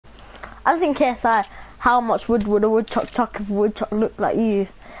I was in KSI. How much wood would a woodchuck chuck if a woodchuck looked like you?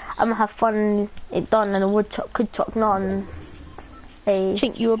 I'm gonna have fun it done and a woodchuck could chuck none. I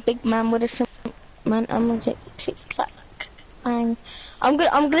think you're a big man with a shrimp man. I'm gonna get back. I'm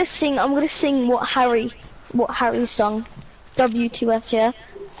gonna sing what Harry sung. W2S, yeah.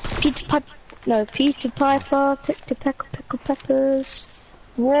 Peter Piper picked a peck of pickled peppers.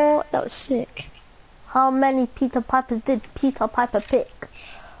 What? That was sick. How many Peter Pipers did Peter Piper pick?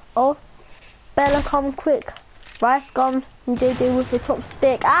 Oh, Bella come quick. Rice gum and JJ with the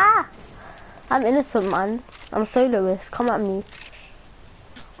chopstick. Ah! I'm innocent, man. I'm soloist. Come at me.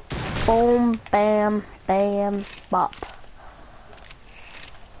 Boom, bam, bam, bop.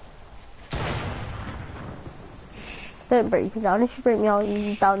 Don't break me down. If you break me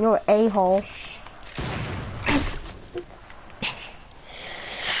down, you're an a-hole.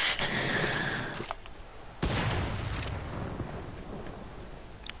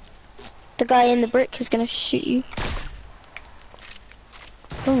 The guy in the brick is gonna shoot you.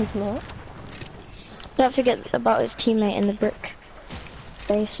 No, he's not. Don't forget about his teammate in the brick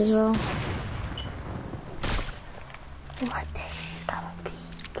base as well.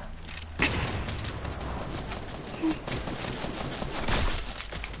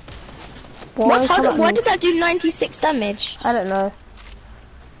 What is gonna be? Why did that do 96 damage? I don't know.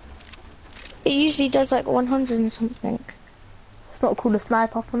 It usually does like 100 and something. It's not called a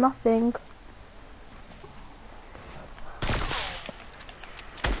sniper for nothing.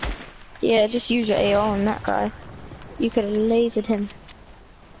 Yeah, just use your AR on that guy. You could have lasered him.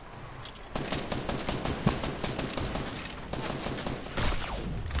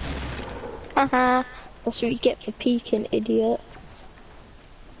 Haha, that's what you get for peeking, idiot.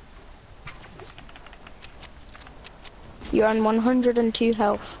 You're on 102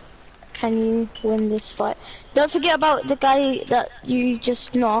 health. Can you win this fight? Don't forget about the guy that you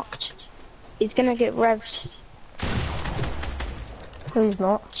just knocked. He's gonna get revved. No, he's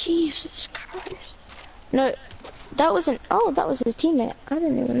not. Jesus Christ. No, that wasn't. Oh, that was his teammate. I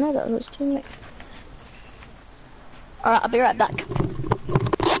didn't even know that was his teammate. Alright, I'll be right back.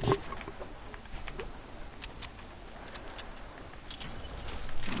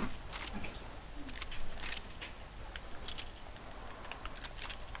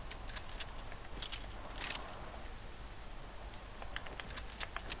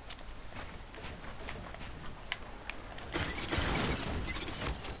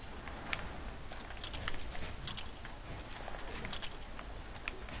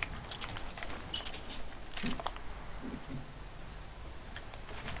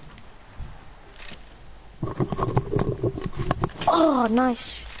 Oh,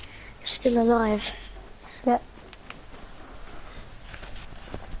 nice. You're still alive. Yep.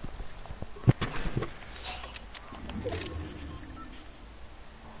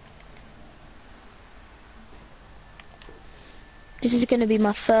 This is going to be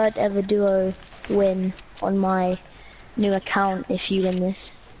my third ever duo win on my new account if you win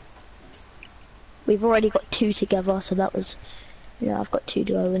this. We've already got 2 together, so that was, I've got 2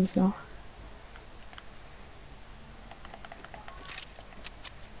 duo wins now.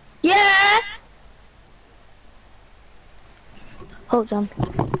 Yeah! Hold on.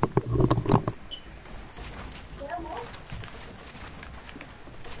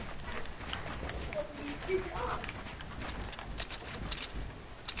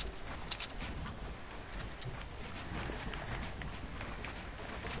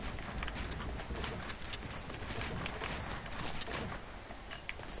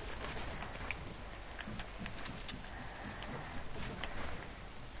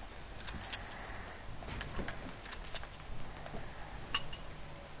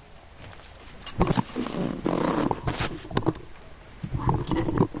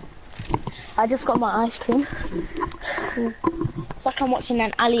 I just got my ice cream. It's like I'm watching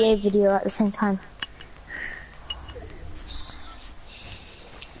an Ali video at the same time.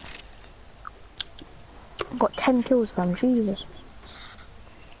 I've got 10 kills, fam, Jesus.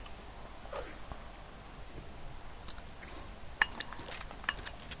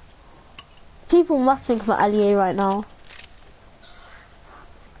 People must think about Ali right now.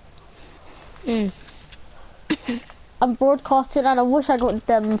 I'm broadcasting and I wish I got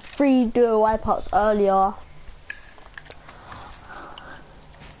them 3 duo wipeouts earlier.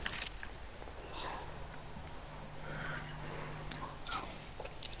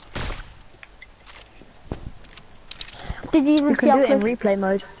 Did you even You see can do it in replay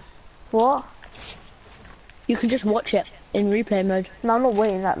mode. What? You can just watch it in replay mode. No, I'm not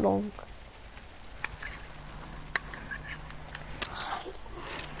waiting that long.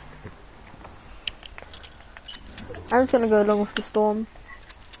 I'm just gonna go along with the storm.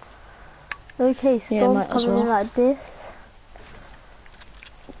 Okay, storm's coming in like this.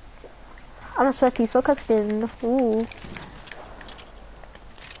 I'm a sweaty soccer skin. Ooh.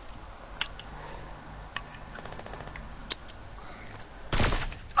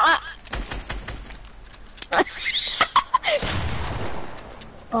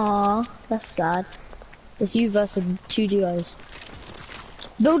 Aw, that's sad. It's you versus 2 duos.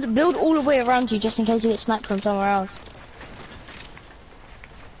 Build all the way around you just in case you get sniped from somewhere else.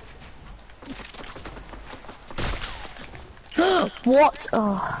 What?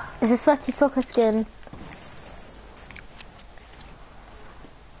 Oh, it's a sweaty soccer skin.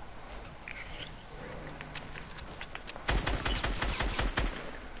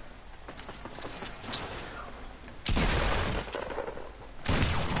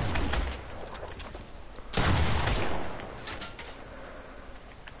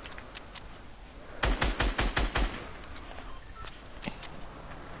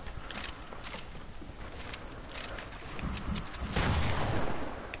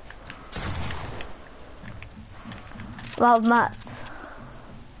 Wow, mats.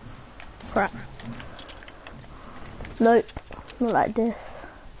 Crap. Nope, not like this.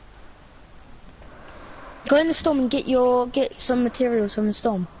 Go in the storm and get some materials from the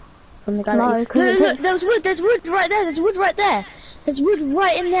storm. From the guy. No, look, there's wood right there, there's wood right there. There's wood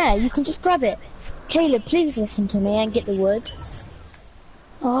right in there, you can just grab it. Caleb, please listen to me and get the wood.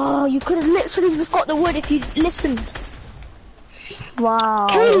 Oh, you could have literally just got the wood if you listened. Wow.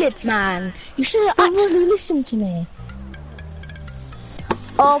 Caleb, man, you should have actually listened to me.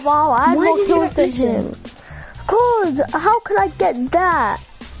 Oh wow, I had more kills than him. Cause, how could I get that?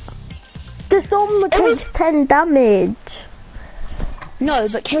 The storm takes 10 damage. No,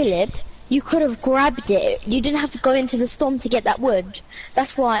 but Caleb, you could have grabbed it. You didn't have to go into the storm to get that wood.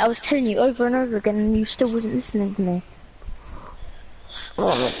 That's why I was telling you over and over again and you still wasn't listening to me. Oh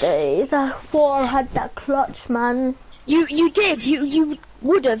my days, I thought I had that clutch, man. You did, you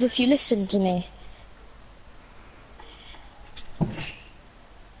would have if you listened to me.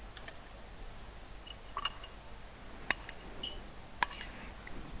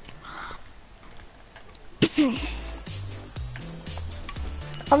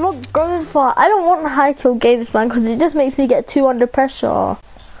 I'm not going for. I don't want high kill games, man, because it just makes me get too under pressure.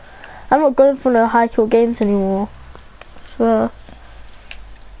 I'm not going for no high kill games anymore. So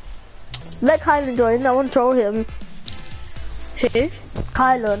let Kylan join. I want to troll him. Who?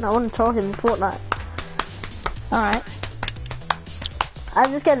 Kylan. I want to troll him in Fortnite. Alright.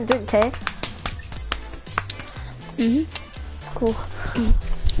 I'm just getting a drink, okay? Cool.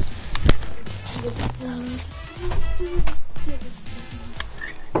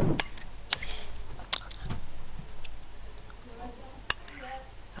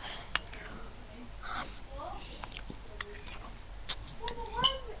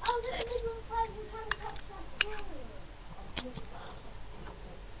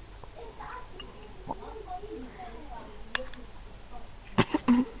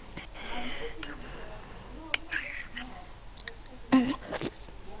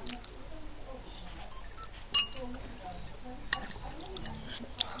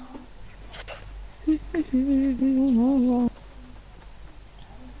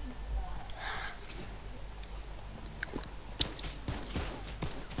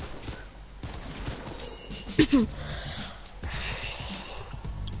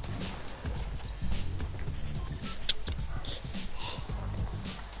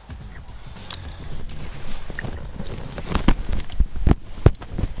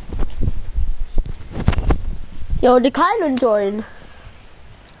 Yo, did Kylan join?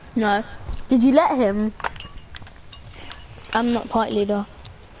 No. Did you let him? I'm not party leader.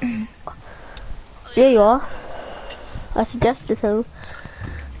 Yeah, you are. I suggested him.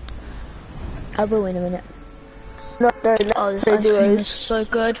 I will in a minute. No, oh, this ice cream is so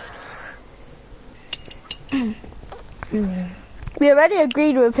good. We already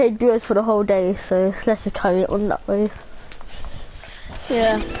agreed we played duos for the whole day, so let's just carry it on that way.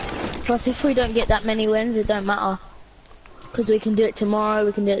 Yeah. Plus, if we don't get that many wins, it don't matter. Because we can do it tomorrow,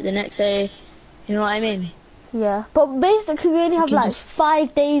 we can do it the next day. You know what I mean? Yeah, but basically we only have like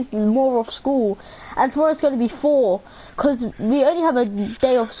 5 days more of school, and tomorrow's going to be 4, because we only have a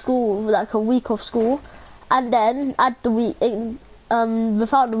day of school, like a week of school, and then at the week,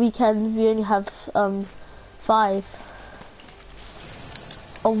 without the weekend, we only have 5.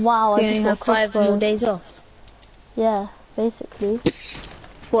 Oh wow! We only have 5 more days off. Yeah, basically.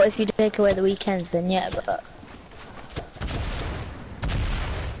 What if you take away the weekends? Then yeah, but.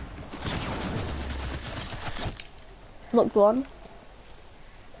 Knocked one.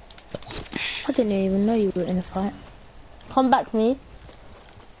 I didn't even know you were in a fight. Come back to me.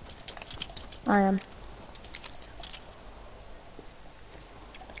 I am.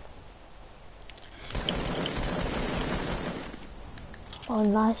 Oh,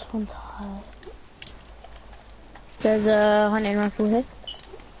 nice one, Ty. There's a hunting rifle here.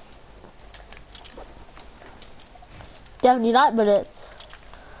 Do you have any light bullets?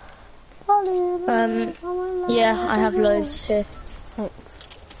 Yeah, I have loads here. Thanks.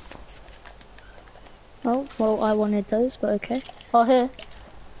 Oh, well, I wanted those, but okay. Oh, here.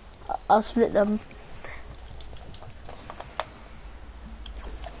 I'll split them.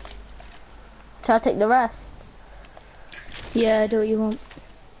 Shall I take the rest? Yeah, do what you want.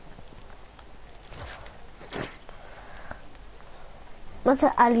 Let's say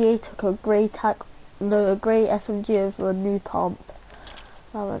Ali took a grey a grey SMG over a new pump.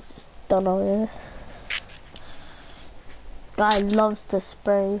 That was just done on here. Guy loves to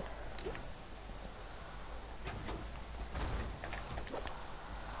spray.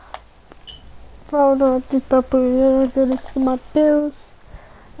 Oh no, this purple is my bills.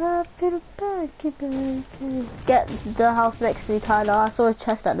 I feel bad, Get the house next to me, Tyler. I saw a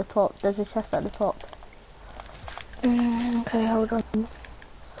chest at the top. There's a chest at the top. Okay, hold on.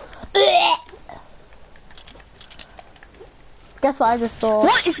 Guess what I just saw?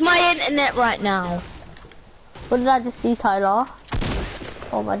 What is my internet right now? What did I just see, Tyler?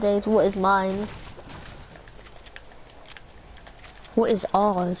 Oh my days, what is mine? What is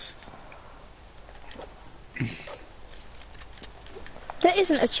ours? There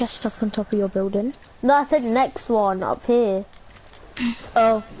isn't a chest up on top of your building. No, I said next one, up here.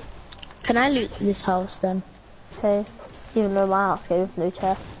 Oh. Can I loot this house then? Okay. Even though my house came with no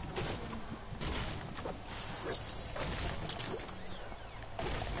chest.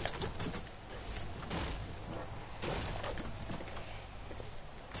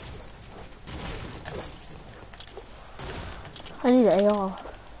 I need an AR.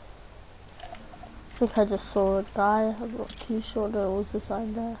 I think I just saw a guy. I'm not too sure there was a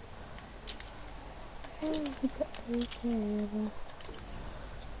sign there.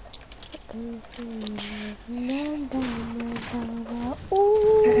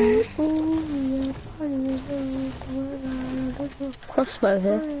 Crossbow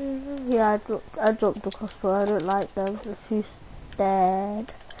here. Yeah, I dropped the crossbow. I don't like them. They're too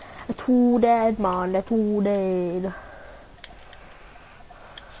dead. They're too dead, man. They're too dead.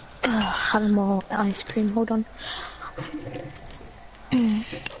 Have more ice cream. Hold on.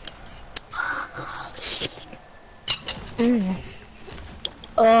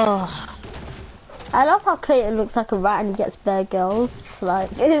 Oh. I love how Clayton looks like a rat and he gets bare girls. Like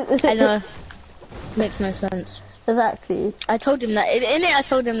I know. Makes no sense. Exactly. I told him that. In it, I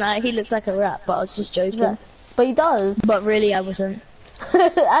told him that he looks like a rat, but I was just joking. Yeah. But he does. But really, I wasn't.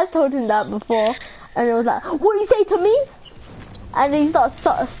 I told him that before, and it was like, "What you say to me?" And he starts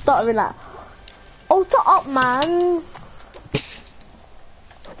stuttering like, "Oh, shut up, man."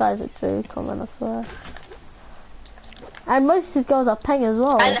 This guy's a joke, come on, I swear. And most of his girls are peng as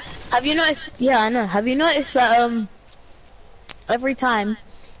well. And have you noticed? Yeah, I know. Have you noticed that every time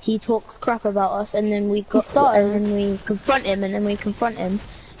he talks crap about us, and then we confront him,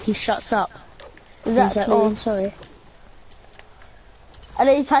 he shuts up. Exactly. He's like, "Oh, I'm sorry." And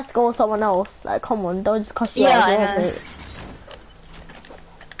then he tries to go with someone else. Like, come on, don't just cuss you out. Yeah, I know.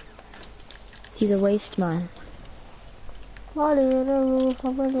 He's a waste man. That's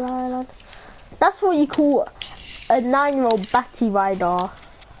what you call a 9-year-old batty rider.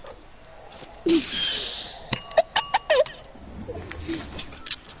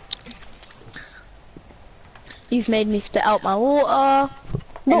 You've made me spit out my water.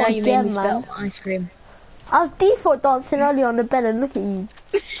 And now you made me spit out my ice cream. I was default dancing earlier on the bed and look at you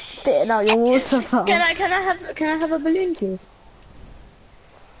spitting out your water. Can I have a balloon, please?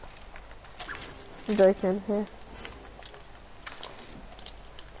 I'm joking here.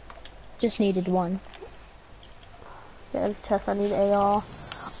 Just needed one. Get in the chest. I need AR.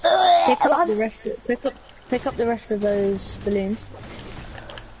 Pick up the rest of those balloons.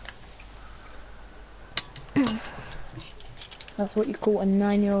 That's what you call a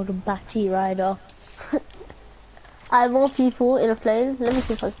 9-year-old batty rider. I have more people in a plane. Let me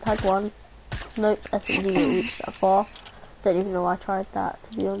see if I can tag one. Nope, I think we didn't reach that far. Don't even know why I tried that,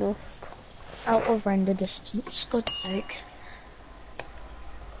 to be honest. Out of render distance, God's sake.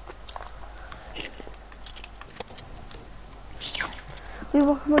 We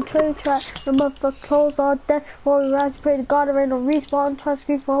walk from a train track, the motherfucker clothes are death before we rise, pray to God there ain't no respawn, try to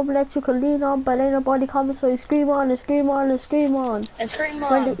scream for home electrical lean on, but ain't nobody coming, so you scream on and scream on and scream on. And scream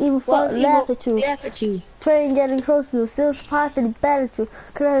on. When the evil fuck laugh at you. Train getting close to you, still surprised that he better to.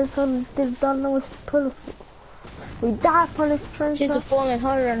 Cause son don't know what to pull for. We die upon this train Tears are track. falling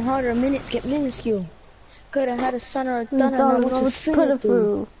harder and harder, minutes get minuscule. Could have had a son or a daughter, Don't now know what what you to put finna it do?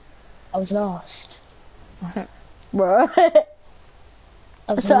 through. I was lost. Bro.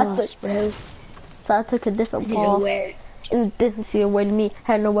 I was So I lost, bro. So I took a different You know path. where? In this year when me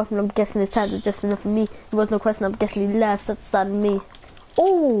had no weapon, I'm guessing his time was just enough for me. There was no question, I'm guessing he laughed at the sight of me.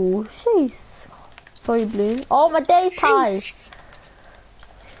 Oh, jeez. Sorry, Blue. Oh, my days, ties.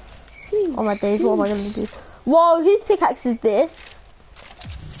 Oh, my days, what am I gonna do? Whoa, whose pickaxe is this?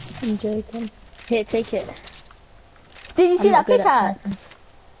 I'm joking. Here, take it. Did you see I'm that not good at pickaxe?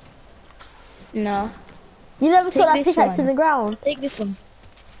 No. You never saw Take that this pickaxe in one. the ground? Take this one.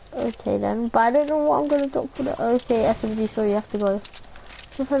 Okay then, but I don't know what I'm gonna do for the. Okay, SMG, sorry, you have to go.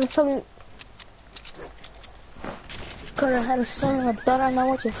 So for something. Could have had a son or a daughter, now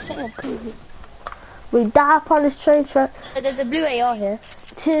what you finna do? We die upon this train track. There's a blue AR here.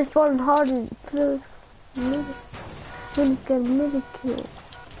 Tears falling hard and blue. When get a minute kill.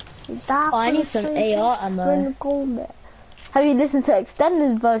 We die Oh, I upon need this some train AR track, ammo. bring the gold back. Have you listened to the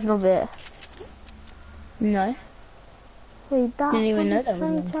extended version of it? No. We die Didn't even upon know this that was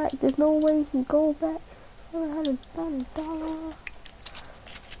train one. track. There's no way you can go back. I had a $1.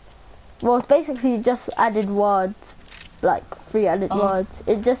 Well, it's basically just added words, like 3 added words.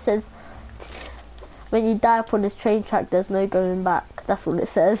 It just says, when you die upon this train track, there's no going back. That's what it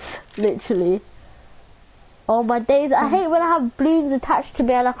says, literally. Oh my days, I hate when I have balloons attached to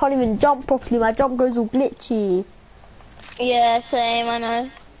me and I can't even jump properly. My jump goes all glitchy. Yeah, same, I know.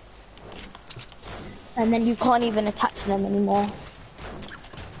 And then you can't even attach them anymore.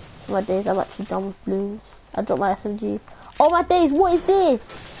 Oh my days, I'm actually done with balloons. I dropped my SMG. Oh my days, what is this?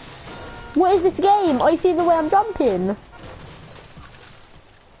 What is this game? Are you seeing the way I'm jumping?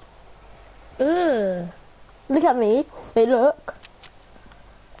 Ugh. Look at me. Wait, look.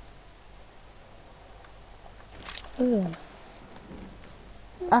 Ugh.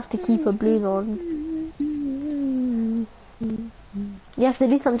 I have to keep a balloon on. Yes, at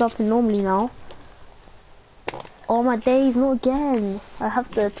least I'm jumping normally now. Oh my days, not again. I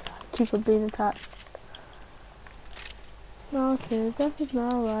have to keep a balloon attached. No, okay, this is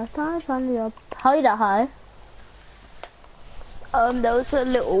not right. I'm finally up. How are you that high? There was a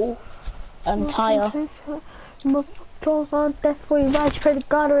little tire. My clothes on death for you, right? You pray to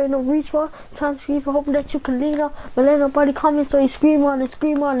God or ain't no reach for. Time to scream for hoping that you can lean on. But let nobody come in, so you scream on and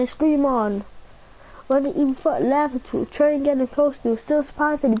scream on and scream on. When it even felt laughing to, train getting close to you, still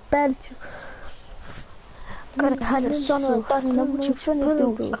surprised that he batted you. Could have had a son or a daughter, now what you finna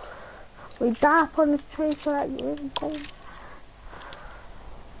do? We die upon this train track.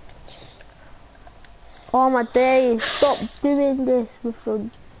 Oh my days, stop doing this with the...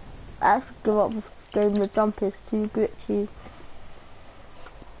 I have to give up with this game, the jump is too glitchy.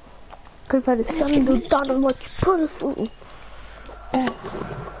 Could've had a son or daughter, what you put us through.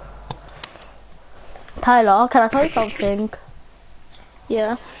 Tyler, can I tell you something?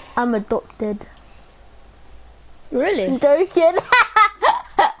 Yeah. I'm adopted. Really? I'm joking. I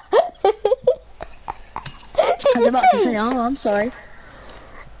was about to say, oh, I'm sorry.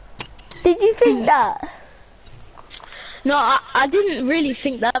 Did you think that? No, I didn't really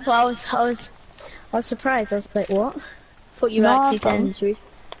think that, but I was surprised. I was like, what? Thought you were actually telling the truth.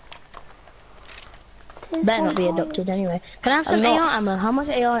 Better not be adopted anyway. Can I have some AR ammo? How much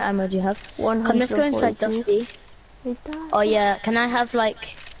AR ammo do you have? Come, let's go inside Dusty. Oh yeah, can I have like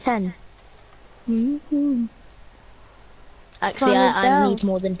 10? Actually, I need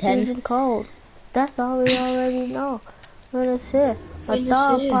more than 10. Cold. That's all we already know. When it's here, a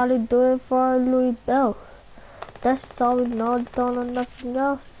dog probably do it for Louis Bell. That's all we know, don't know nothing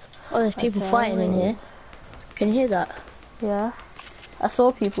else. Oh, there's people fighting in here. Can you hear that? Yeah. I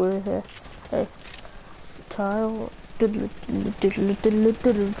saw people in here. Hey. Child. Hey.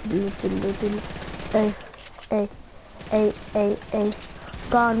 Hey. Hey. Hey. Hey.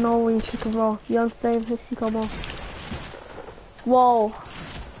 God know when you kick him off. Young flame, his come on. Whoa.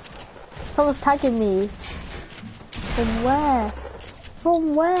 Someone's tagging me. From where?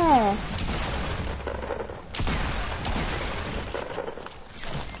 From where?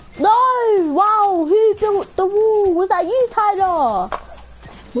 No! Wow! Who built the wall? Was that you, Tyler?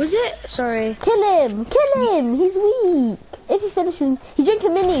 Was it? Sorry. Kill him! Kill him! He's weak. If he finishes, he's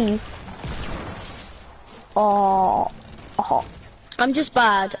drinking minis. Oh. Oh. I'm just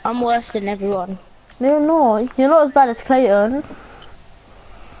bad. I'm worse than everyone. No, you're not. You're not as bad as Clayton.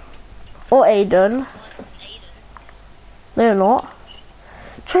 Or Aiden. No, you're not.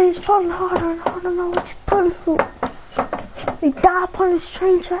 Train's falling harder and harder now. What you pulling through? We die upon this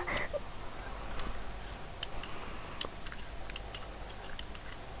train track.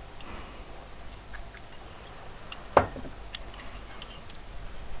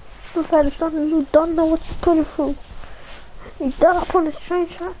 Look at the sun and you don't know what you're putting through. You done up on the train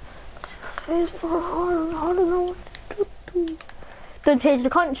track. It's for hard, I don't know what to do. Don't change the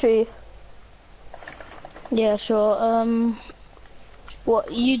country. Yeah, sure.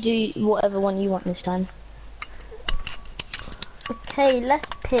 What you do, whatever one you want this time. Okay, let's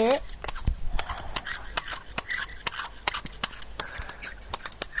pick.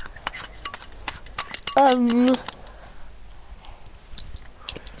 I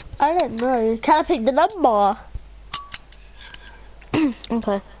don't know. Can I pick the number?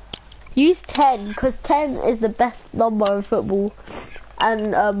 Okay. Use 10, because 10 is the best number in football.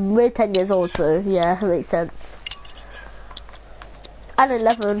 And we're 10 years old, so yeah, it makes sense. And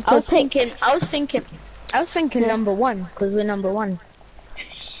 11. So I was thinking number 1, because we're number 1.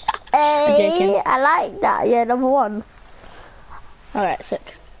 Hey, I like that. Yeah, number 1. Alright,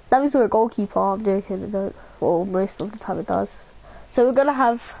 sick. That means we're a goalkeeper. I'm joking. I don't. Well, most of the time it does. So we're gonna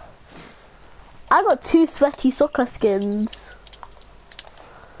have. I got 2 sweaty soccer skins.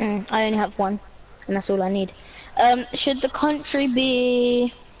 I only have 1, and that's all I need. Should the country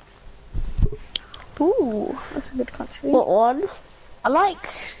be? Ooh, that's a good country. What one? I like.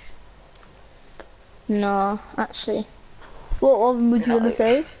 No, actually. What one would you wanna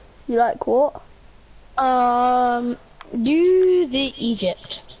say? You like what? Do the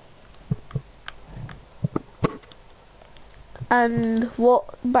Egypt. And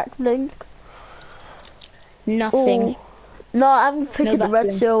what backlink? Nothing. Ooh. No, I'm picking the red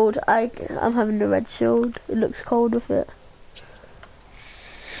backlink. shield. I'm having the red shield. It looks cold with it.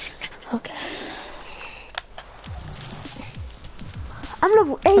 Okay. I'm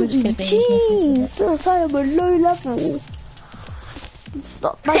level 80. I'm just gonna be using Jeez, I'm a low level.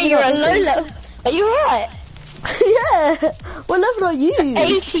 Stop. Hey, you're a low level. Are you alright? Yeah. What level are you?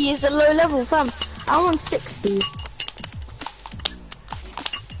 80 is a low level, fam. I'm on 60.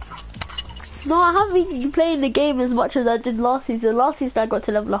 No, I haven't been playing the game as much as I did last season. Last season I got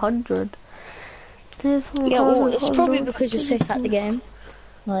to level 100. Yeah, well, it's probably because you're sick at the game.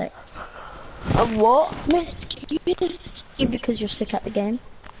 Like. What? Because you're sick at the game.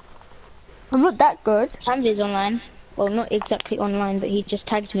 I'm not that good. Andy's online. Well, not exactly online, but he just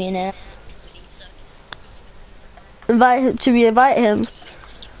tagged me in it. Invite him. Should we invite him?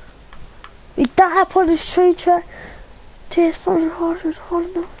 We don't have on the straight track. Tears from your heart and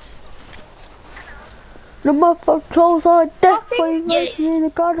hard. The motherfucking clothes are death for you, in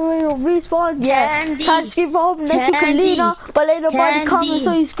the guardrail or respawn. Yeah, can't scream for home, then you can lean on, but later nobody comes,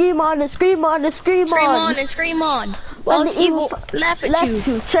 so you scream on and scream on and scream on. Scream on and scream on. When the evil laugh at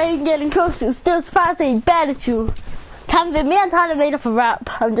you. Train getting close to you, still surprising, bad at you. Can't be me and Tyler made up a rap.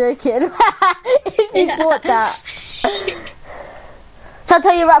 I'm joking. If you thought that. So I'll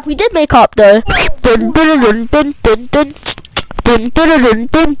tell you a rap we did make up though. Dun dun dun dun dun dun dun dun dun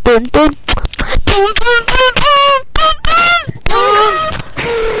dun dun dun.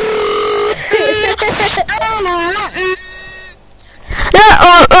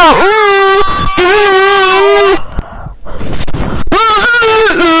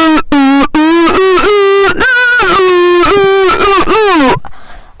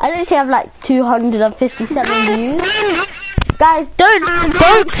 I literally have like 257 views. Guys,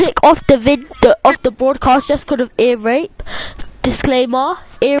 don't click off the broadcast just because of ear rape. Disclaimer: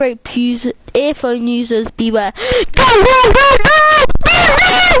 earphone users beware.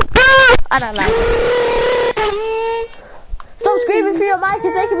 I don't like it. Stop screaming through your mic,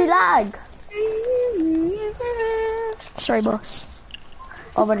 it's making me lag. Sorry, boss.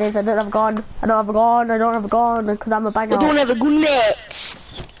 Oh my days, I don't have a gun, because I'm a banger. I don't have a gun next.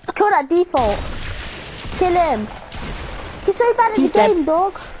 Kill that default. Kill him. He's so bad at the game,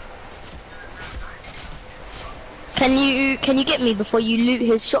 dog. Can you get me before you loot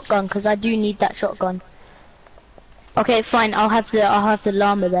his shotgun? Because I do need that shotgun. Okay, fine. I'll have the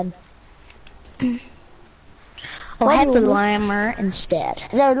llama then. I'll have the llama instead.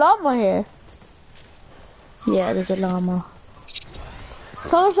 Is there a llama here? Yeah, there's a llama.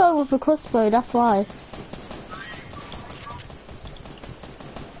 Someone's going with a crossbow. That's why.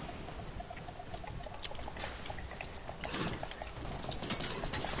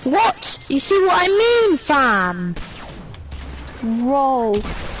 What? You see what I mean, fam? Bro.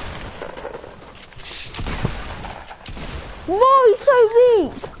 Whoa, he's so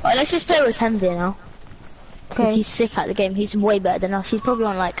weak. Alright, let's just play with Tembi now. Because Okay. he's sick at the game. He's way better than us. He's probably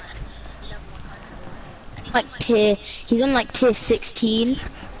on like he's on like tier 16.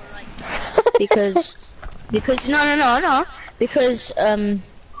 because no. Because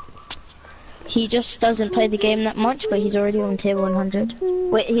he just doesn't play the game that much, but he's already on tier 100.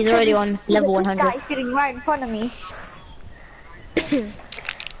 Wait, he's already on level 100. This guy sitting right in front of me.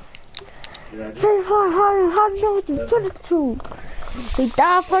 They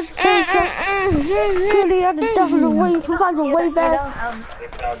dive for the treasure. Clearly on the devil away to find a way back.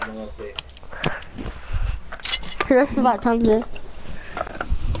 That's about time there.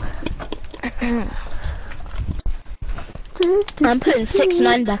 I'm putting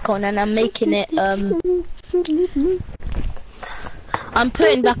 6ix9ine back on and I'm making it I'm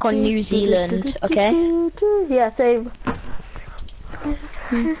putting back on New Zealand, okay? Yeah, same.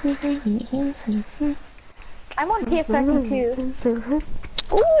 I'm on TF32.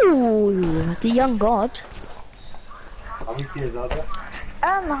 Ooh, the young god. How many tiers are there?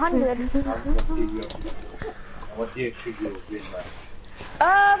 100. What tier should you win by?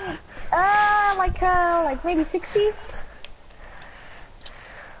 Like maybe 60.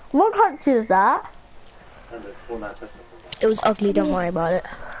 What country is that? It was ugly, don't worry about it.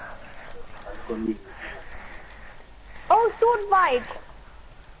 Oh, sword fight.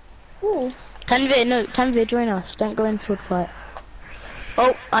 Ooh. Tanvir, join us. Don't go in sword fight.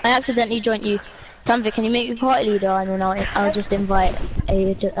 Oh, I accidentally joined you. Tanvir, can you make me party leader and then I'll just invite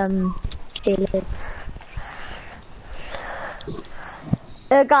a Caleb.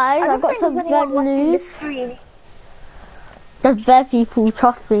 Guys, I've got some bad news. There's bad people,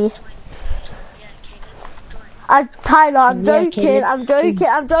 trust me. Tyler, I'm joking, okay? I'm joking,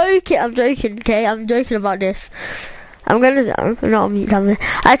 I'm joking about this. I'm not on mute, Tammy.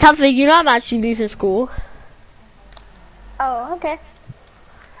 Tammy, you know I'm actually losing school. Oh, okay.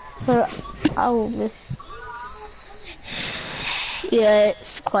 So, I will miss. Yeah,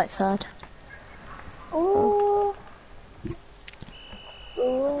 it's quite sad. Ooh.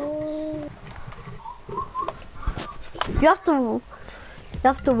 Ooh. You have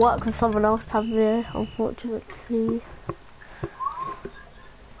to work with someone else, Tammy, unfortunately.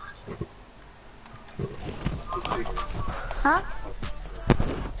 Huh?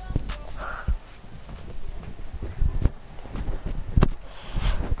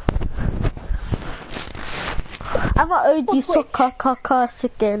 I'm an OG soccer curse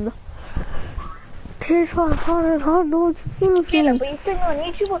again. Here's what I know. Caleb, are you streaming on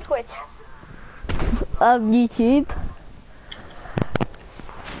YouTube or Twitch? YouTube.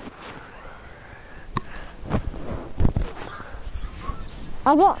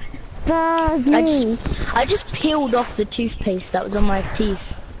 I got I just peeled off the toothpaste that was on my teeth.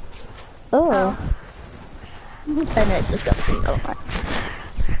 Oh. I know, it's disgusting. Oh my.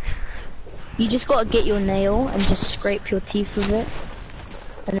 You just gotta get your nail and just scrape your teeth with it.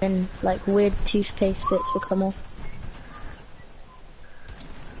 And then, like, weird toothpaste bits will come off.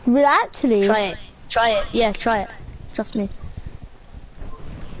 But actually... Try it. Yeah, try it. Trust me.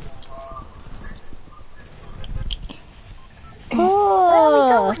 Oh. Where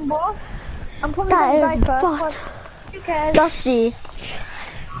are we going, boss? I'm probably going to die first. Who cares? Dusty.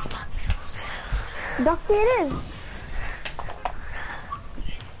 Dusty it is.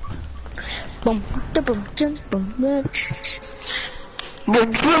 Boom, boom, boom, boom, boom.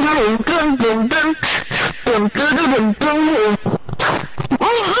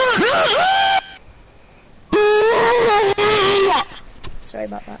 Sorry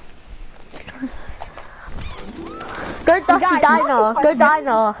about that. Go Dusty Dino. Go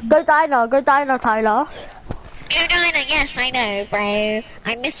Dino. Go Dino. Go Dino, Tyler. Go Dino, yes, I know, bro.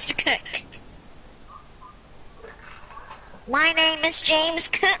 I'm Mr. Cook. My name is James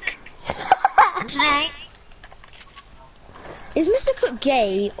Cook. And today... Is Mr. Cook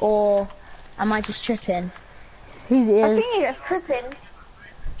gay, or am I just tripping? He is. I think you're tripping.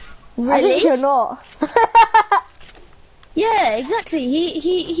 Really? I think you're not. Yeah, exactly.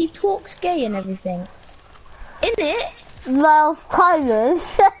 He talks gay and everything. In it? Last timers.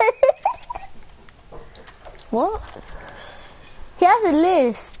 What? He has a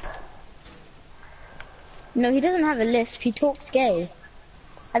lisp. No, he doesn't have a lisp. He talks gay.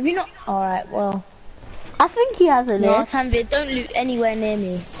 Have you not? Alright, well. I think he has a No, lisp. Tanvir, don't loot anywhere near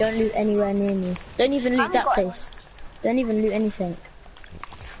me. Don't loot anywhere near me. Don't even loot that place. Don't even loot anything.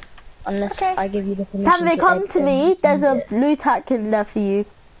 Unless I give you the permission. Tanvir, come to me. There's a blue tack in there for you.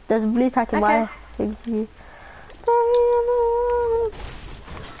 There's a blue tack in my thing for you.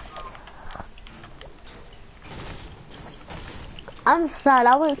 I'm sad.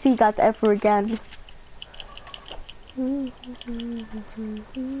 I won't see you guys ever again.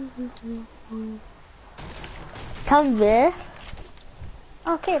 Tanvir.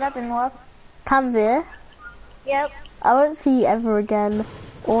 Okay, that didn't work. Tanvir. Yep. I won't see you ever again.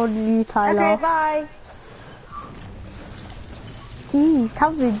 Or you, Tyler. Okay, bye. Jeez,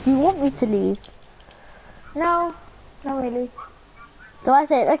 Tanvir, do you want me to leave? No, not really. So I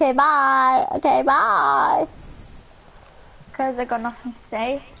said, okay, bye. Okay, bye. Because I got nothing to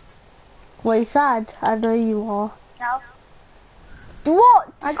say. Well, you're sad. I know you are. No.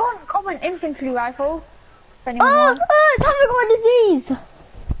 What? I got a common infantry rifle. If anyone Oh, wants. I've got a disease.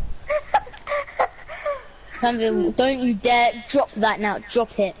 Tanvir, don't you dare drop that now.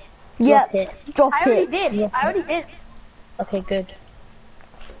 Drop it. Yep. Drop it. Drop I already it. did. I already did. Okay, good.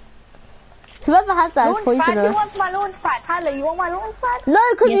 Whoever has that is Launch pad, poisonous. you want my launch pad? Tyler, you want my launch pad? No,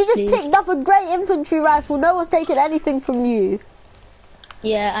 because Yes, you just please. picked up a great infantry rifle. No one's taken anything from you.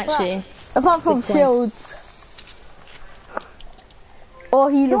 Yeah, actually. Apart from Good point. shields. Or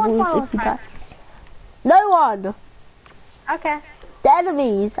You want my healables launch if you pad? can. No one. Okay. The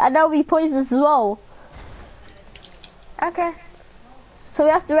enemies. And they'll be poisonous as well. Okay. So we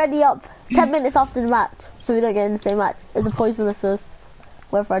have to ready up 10 minutes after the match. So we don't get in the same match. It's a poisonous,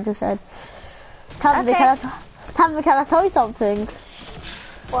 whatever I just said. Tanvir, Okay. Tanvir, can I tell you something?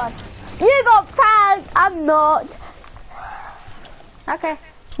 What? You got pranked! I'm not. Okay.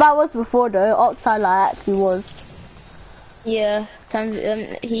 That was before though. Outside I actually was. Yeah,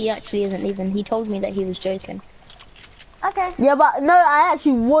 Tanvir, he actually isn't even. He told me that he was joking. Okay. Yeah, but no, I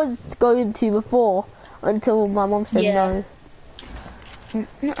actually was going to before. Until my mom said Yeah. no.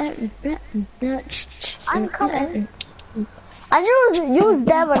 I'm coming. And you was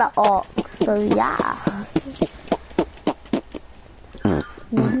there when I asked, so yeah.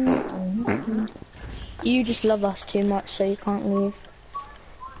 You just love us too much, so you can't leave.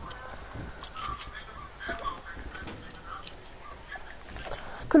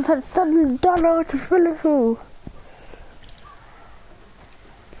 Could have had $7 to fill it through.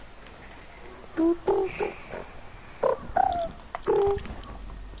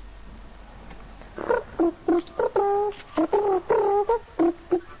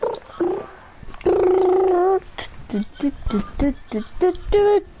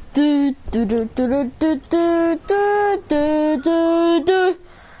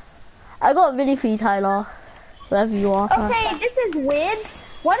 I got a mini for you, Tyler. Wherever you are. Okay, this is weird.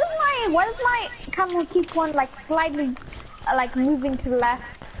 Why does my camera keep on like slightly like moving to the left?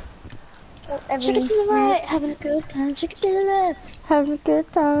 Shake it to the right, having a good time. Shake it to the left. Having a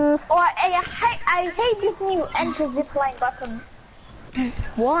good time. Oh, I hate this new enter zipline button.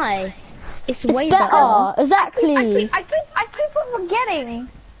 Why? It's way Better, better. exactly. I keep on forgetting.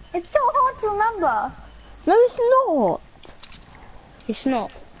 It's so hard to remember. No, it's not. It's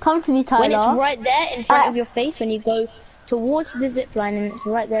not. Come to me, Tyler. When it's right there in front of your face, when you go towards the zip line and it's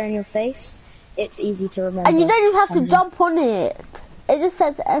right there in your face, it's easy to remember. And you don't even have to jump on it. It just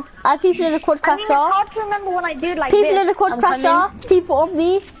says, I people in the quad I mean, crasher. it's hard to remember when I do like People this. in the quad I'm crasher. coming. People on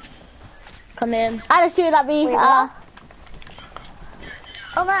me. Come in. And they're shooting at me. Wait, what?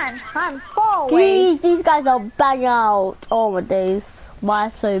 Oh man, I'm far away. Jeez, these guys are bang out. Oh my days. Why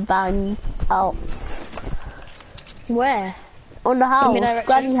so bang out? Where? On the house. directions?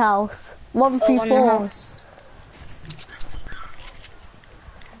 Granny house. 134. On the house.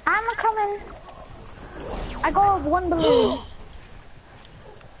 I'm coming. I got one balloon.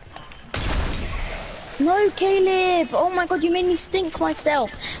 No, Caleb! Oh my god, you made me stink myself.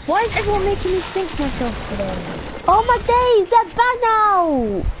 Why is everyone making me stink myself today? Oh my days, they're bang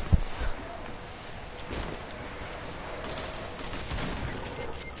out.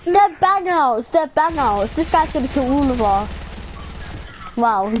 They're bang outs. They're bang outs. This guy's gonna kill all of us.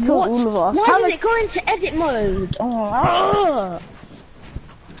 Wow, he killed all of us. Why How does much- it go into edit mode? Oh.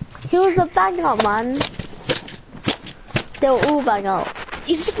 He was a bang out, man. They were all bang out.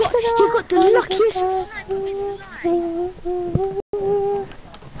 You got the luckiest.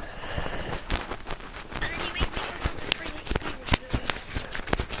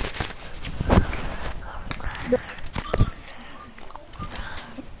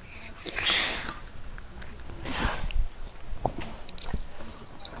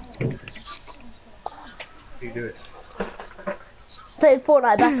 You do it. Played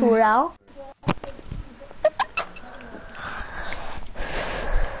Fortnite Battle Royale.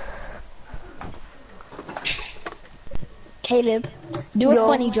 Caleb, do a Yo.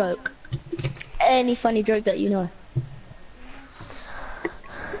 funny joke. Any funny joke that you know.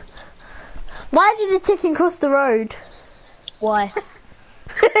 Why did the chicken cross the road? Why?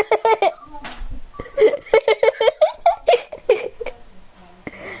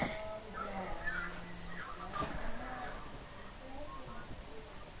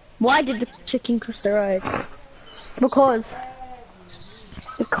 Why did the chicken cross the road?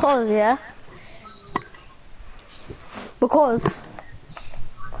 Because, yeah. Because.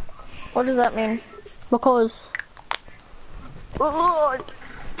 What does that mean? Because.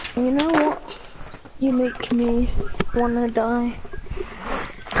 You know what? You make me wanna die.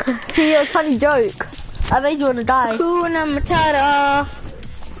 See, it was a funny joke. I made you wanna die. Hakuna Matata.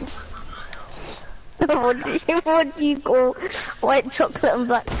 what do you call white chocolate and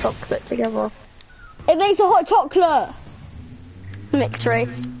black chocolate together? It makes a hot chocolate. Mixed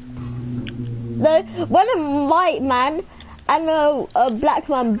race. No, when a white man and a black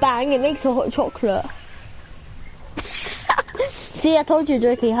man bang, it makes a hot chocolate. See, I told you,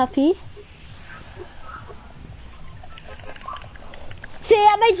 joking. Happy? See,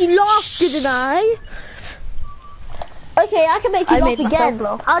 I made you laugh, didn't I? Okay, I can make you laugh again.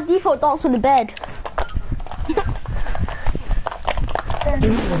 Laugh. I'll default dance on the bed.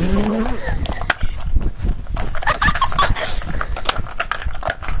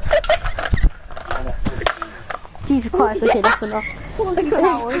 Jesus Christ, okay, that's enough. Go,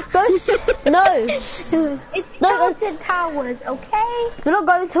 no! it's tilted towers, okay? We're not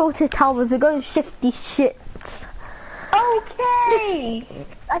going tilted towers, we're going shifty shit. Okay!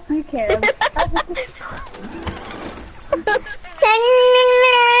 That's you, Caleb.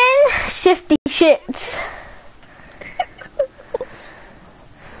 Shifty shits.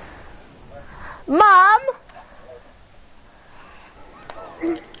 Mom!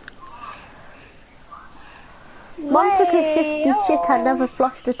 Mom took a shifty shit and never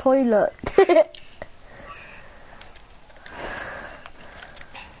flushed the toilet.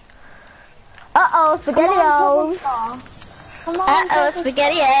 Uh-oh, SpaghettiOs. Uh-oh,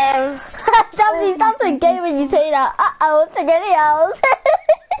 SpaghettiOs. That's a gay when you say that. Uh-oh, SpaghettiOs.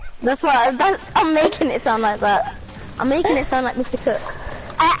 That's why I'm making it sound like that. I'm making it sound like Mr. Cook.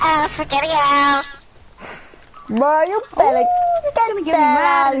 Uh-oh, SpaghettiOs. Bro, you better get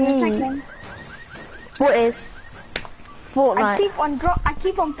that. What is? Fortnite. I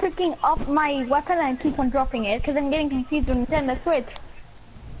keep on picking up my weapon and keep on dropping it because I'm getting confused with Nintendo Switch.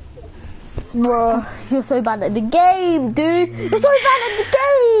 Bro, you're so bad at the game, dude. You're so bad at the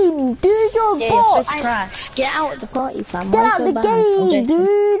game, dude. You're a Yeah, bot. you're so trash. Get out of the party, fam. Get Why out so the bad? game,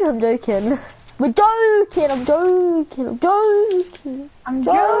 dude. I'm joking. We're joking. I'm joking. I'm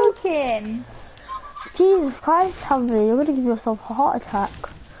joking. Jesus Christ, Hammy, you're gonna give yourself a heart attack.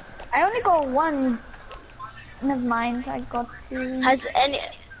 I only got one. Never mind, I got two. Has any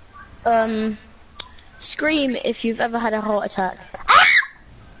scream if you've ever had a heart attack?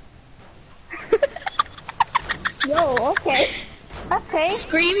 Yo, okay. Okay.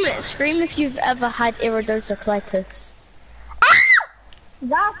 Scream if you've ever had iridocyclitis.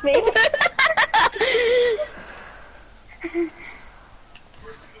 Laughing.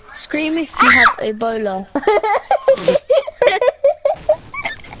 Scream if you have Ebola.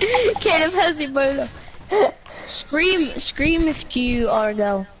 Caleb has Ebola. Scream if you are a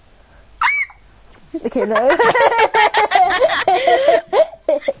girl. Okay, no.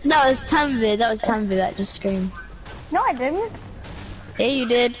 That was Tanvi that just screamed. No, I didn't. Yeah, you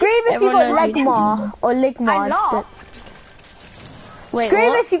did. Scream if Everyone you got knows you Ligma or Ligma. I laughed. Wait, Scream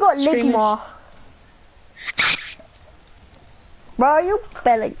what? if you got Scream Ligma. Bro, you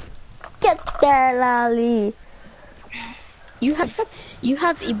better get there, Lally. You have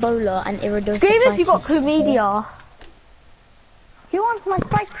Ebola and iridocyclitis. Scream if you got chlamydia. He wants my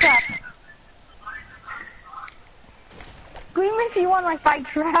spike trap. Scream if you want my spike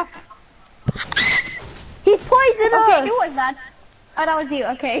trap. He's poisonous. Okay, who was that? Oh, that was you.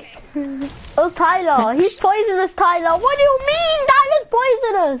 Okay. It was Tyler. He's poisonous, Tyler. What do you mean Tyler's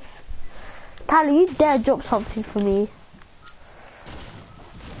poisonous? Tyler, you dare drop something for me.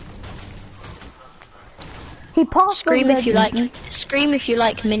 He passed. Scream if you like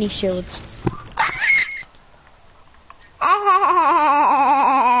mini shields.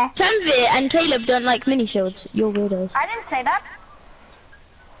 Tanvi and Caleb don't like mini shields. You're weirdos. I didn't say that.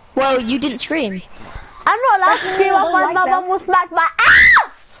 Well, you didn't scream. I'm not allowed to scream up my mum will smack my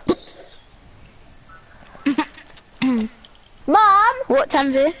ass! Mom! What,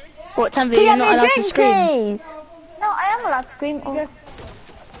 Tanvi? You're not allowed to scream. Please. No, I am allowed to scream.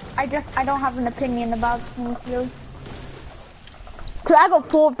 I don't have an opinion about you. Cause I got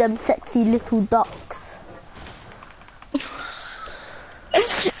 4 of them sexy little ducks.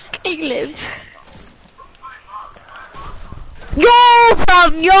 Caleb. Yo,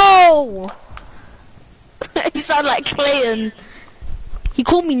 fam, yo! You sound like Clayton. He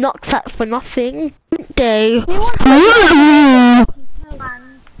called me nutsack for nothing. Day.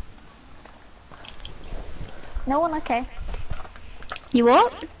 No one, okay. You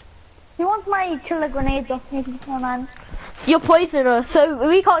what? He wants my killer grenades off me, man. You're poisonous, so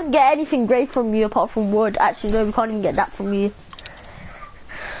we can't get anything great from you apart from wood. Actually, no, we can't even get that from you.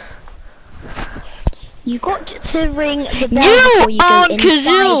 You got to ring the bell before you go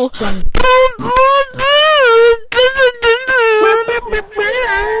inside, John.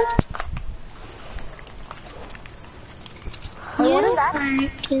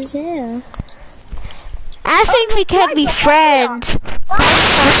 I think we can be friends.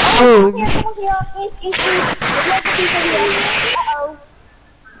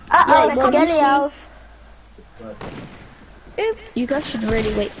 Uh-oh, spaghetti else. Oops. You guys should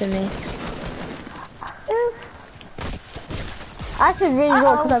really wait for me. Oops. I should really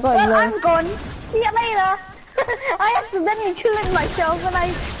walk because I got Well, low. I'm gone. See you later. I accidentally killed myself and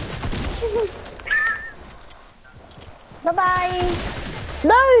I... Bye-bye.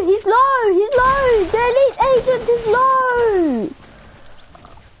 No, he's low. He's low. The elite agent is low.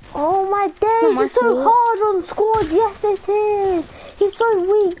 Oh my days, my it's so fault. hard on squad. Yes, it is. He's so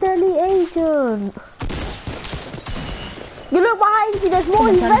weak, the elite agent. You look behind you, there's more.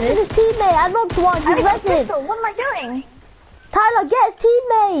 He's resting his teammate. I knocked one. He's resting. What am I doing? Tyler, get his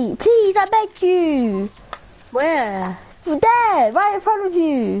teammate. Please, I beg you. Where? There, right in front of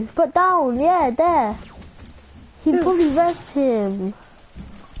you. Put down, yeah, there. He probably rested him.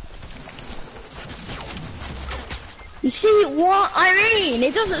 You see what I mean?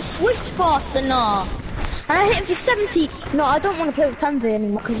 It doesn't switch fast enough. And I hit him for 70. No, I don't want to play with Tanvi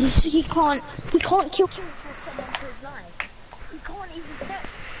anymore because he can't kill someone for his life. He can't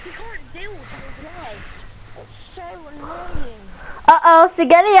deal with his life. It's so annoying. Uh-oh,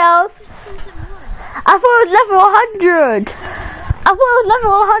 spaghetti else. Season 1. I thought it was level 100. I thought it was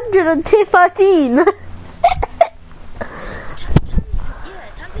level 100 on tier 13. Yeah,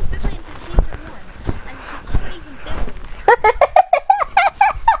 Tanvi's been playing since season 1 and he can't even build.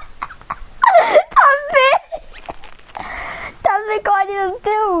 Tammy can't even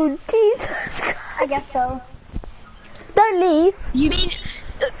build. Jesus Christ. I guess so. Don't leave. You mean...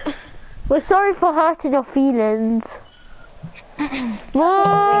 We're sorry for hurting your feelings.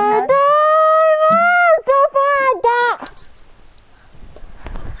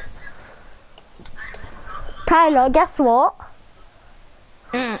 Tyler, guess what?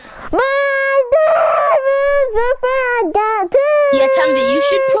 Yeah, Tanvi, you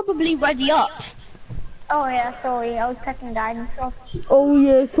should probably ready up. Oh yeah, sorry. I was checking guidance off. Oh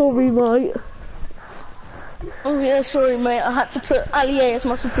yeah, sorry mate. Oh yeah, sorry mate, I had to put Ali A as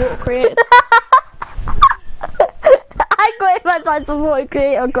my support creator. I got him as my support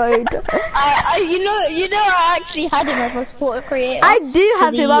creator code. you know, I actually had him as my support creator. I do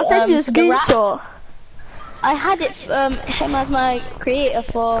have him, I'll send you a for the rap. screenshot. I had him as my creator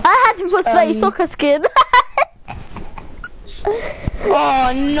for... I had him for Sweaty Soccer Skin.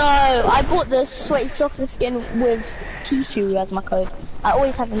 Oh no, I bought the Sweaty Soccer Skin with Tishu as my code. I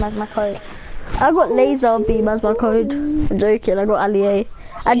always have him as my code. I got Laser Beam as my code. I'm joking, I got Ali A.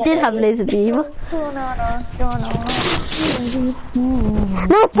 I did have Laser Beam. No.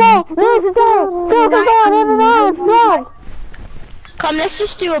 Come, let's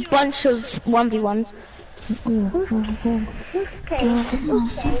just do a bunch of 1v1s.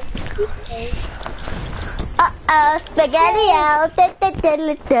 Okay. Spaghetti out.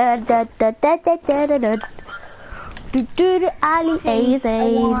 Ali A's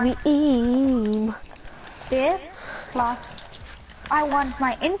aim. This plus. I want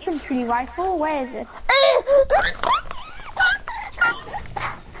my infantry rifle. Where is it?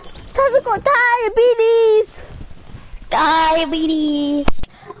 Have we got diabetes? Diabetes.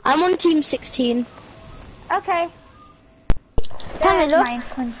 I'm on team 16. Okay. Tell me, There's look. my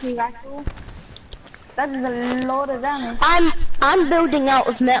infantry rifle. That is a lot of damage. I'm building out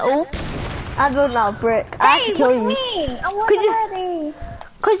of metal. I built out brick. I have to kill you. Me? I won Could you- already.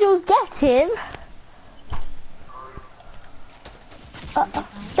 Cause you'll get him.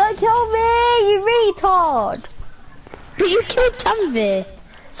 Don't kill me, you retard. But you killed Tanvi.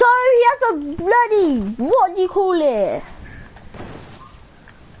 So he has a bloody, what do you call it?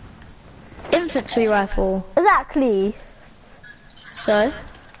 Infantry rifle. Exactly. So?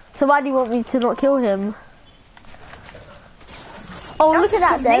 So why do you want me to not kill him? Oh, look at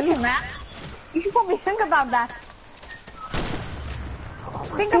that then. You should probably think about that.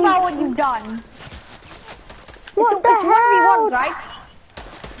 Think about what you've done. What the It's 1v1, hell? right?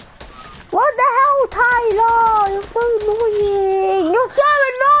 What the hell, Tyler? You're so annoying. You're so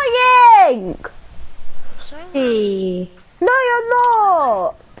annoying. Sorry. No, you're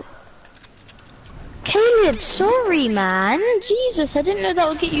not. Caleb, sorry man. Jesus, I didn't know that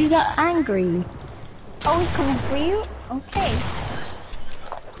would get you that angry. Oh, he's coming for you? Okay.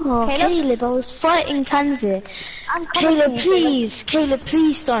 Oh, Caleb? Caleb, I was fighting Tanvi. I'm coming Caleb, for you, Caleb,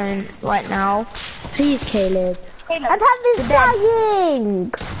 please don't right now. Please, Caleb. Caleb. And have this flying.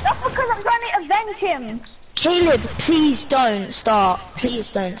 That's because I'm trying to avenge him. Caleb, please don't start.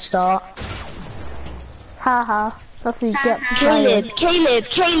 Please don't start. Haha. That's what you get for Caleb,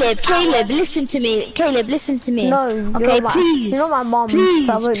 flying. Caleb, listen to me. Caleb, listen to me. No, you're okay, not please. You're not my mom, Please,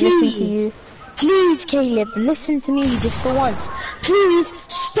 so I won't listen to you. Please, Caleb, listen to me just for once. Please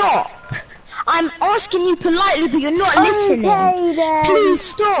stop. I'm asking you politely, but you're not listening. Then. Please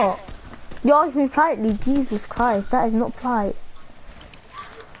stop. You're asking me politely. Jesus Christ, that is not polite.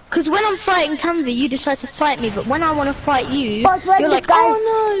 Because when I'm fighting Tanvi, you decide to fight me, but when I want to fight you, But when you're this like, guy,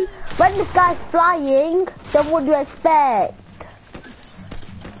 oh no. When this guy's flying, then what do you expect?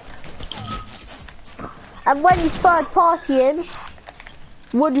 And when he's third partying,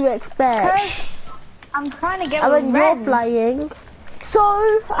 what do you expect? I'm trying to get And when you're revenge. flying, so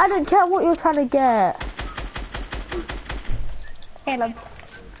I don't care what you're trying to get. Caleb.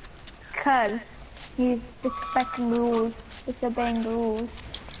 Cause he's disrespecting the rules, disobeying the rules.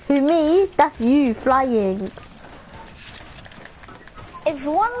 For me, that's you flying. If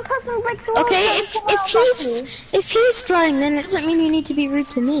one person breaks the rules, Okay, then someone else has to. if he's flying, then it doesn't mean you need to be rude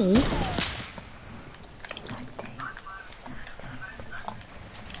to me.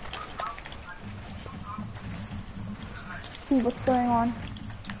 See what's going on.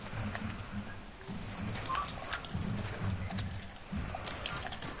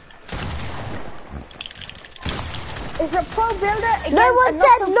 Is a pro builder against No one another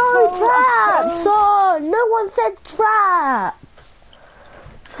said no pro traps. Oh, no one said traps.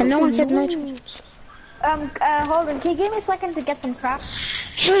 And no one said no traps. hold on, can you give me a second to get some traps?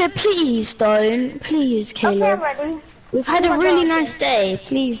 Caleb, please don't. Please, Okay, I'm Caleb. ready. We've had a really nice day.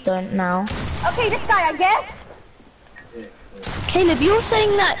 Please don't now. Okay, this guy, I guess. Caleb, you're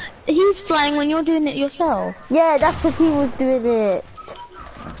saying that he's flying when you're doing it yourself. Yeah, that's because he was doing it.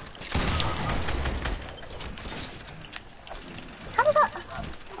 How did that?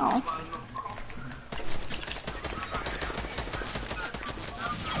 Oh.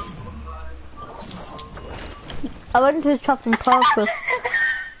 I went into his trap on purpose.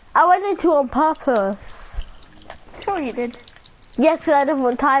 I went into it on purpose. Sure you did. Yes, because I didn't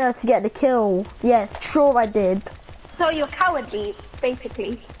want Tyler to get the kill. Yes, sure I did. So you're cowardly,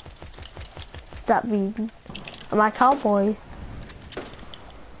 basically. That means I'm a cowboy.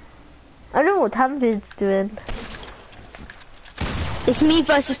 I know what Tamvid's doing. It's me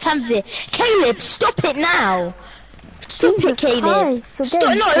versus Tanvi. Caleb, stop it now. Stop Jesus it, Caleb. Christ, you're Stop.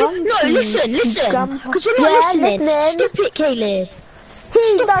 getting No, grumpy. listen. Grumpy. Because you're not Yeah, listening. listening. Stop it, Caleb.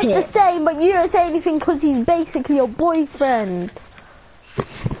 He Stop does it. the same, but you don't say anything because he's basically your boyfriend.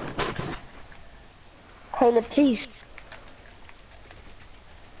 Caleb, please.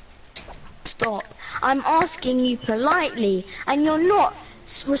 Stop. I'm asking you politely, and you're not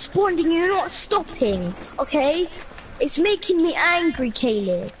responding, you're not stopping, okay? It's making me angry,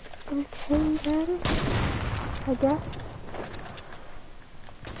 Caleb. Okay then, I guess.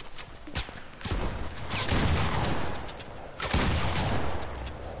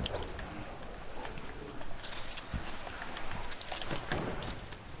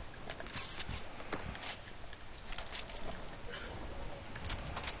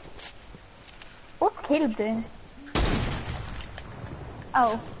 What's Caleb doing?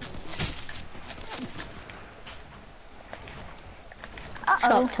 Oh.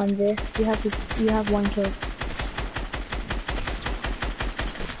 Uh-oh. Stop, Tanvi. You have one kill.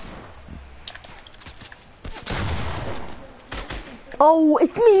 Oh,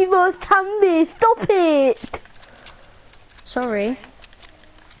 it's me versus Tambi, stop it! Sorry.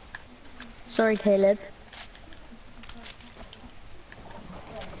 Sorry, Caleb.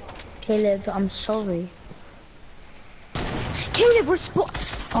 Caleb, I'm sorry. Caleb,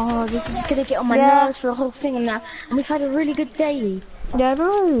 Oh, this is gonna get on my nerves for the whole thing, and we've had a really good day. Yeah,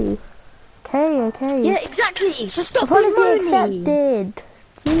 no. Okay. Yeah, exactly. So stop being Apology moany. accepted.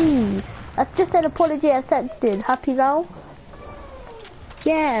 Jeez. I just said apology accepted. Happy now?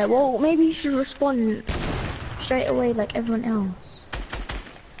 Yeah, well, maybe you should respond straight away like everyone else.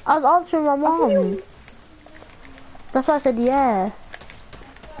 I was answering my mom. That's why I said yeah.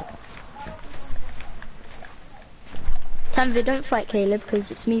 Tanvi, don't fight Caleb,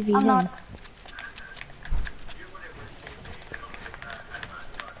 because it's me v him. not.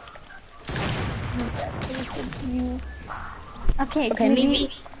 Okay, Okay,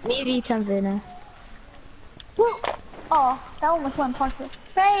 maybe Tanvi now. Oh, that almost went past your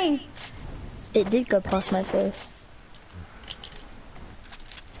face. It did go past my face.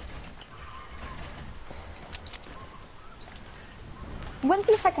 When's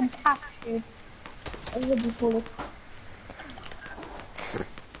your second tap, dude? What would you call it?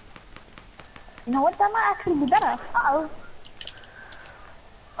 You know what? That might actually be better. Uh-oh.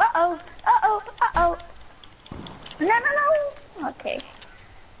 Uh-oh. Uh-oh. Uh-oh. No. Okay.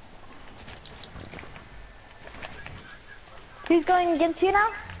 Who's going against you now?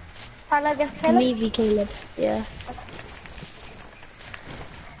 Tyler against Caleb? Me v Caleb, yeah.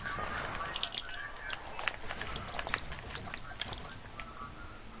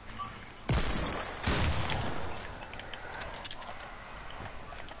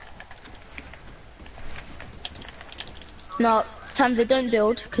 No, Tamva, don't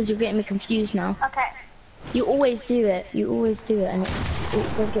build, because you're getting me confused now. Okay. You always do it, and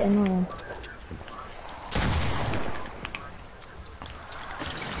it does get annoying.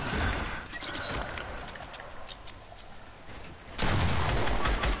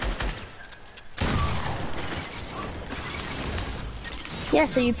 Yeah,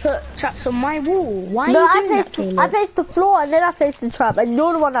 so you put traps on my wall. Why are you doing that, Caleb? I placed the floor and then I placed the trap, and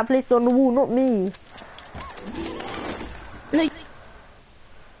you're the one that placed it on the wall, not me. No,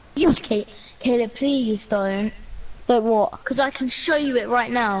 you Caleb, please don't. Don't what? Because I can show you it right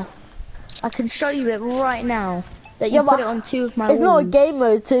now. That you Yeah, put it on 2 of my walls. It's not a game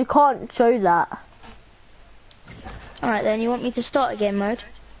mode, so you can't show that. Alright then, you want me to start a game mode?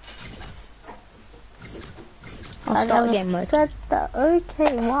 I'll start a game mode. Said that.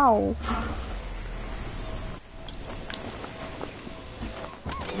 Okay, wow.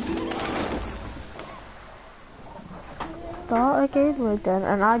 Start a game mode then,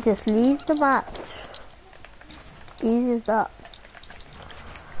 and I just leave the match. Easy as that.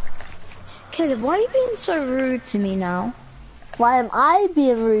 Caleb, why are you being so rude to me now? Why am I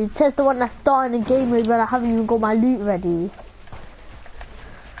being rude? Says the one that's starting a game mode when I haven't even got my loot ready.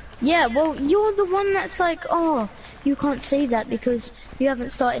 Yeah, well, you're the one that's like, oh, you can't say that because you haven't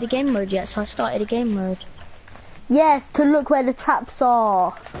started a game mode yet, so I started a game mode. Yes, to look where the traps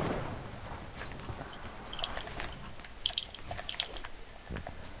are.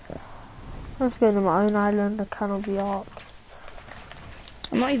 I'm just going to my own island, I cannot be asked.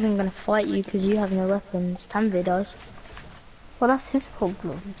 I'm not even going to fight you because you have no weapons. Tamvi does. Well, that's his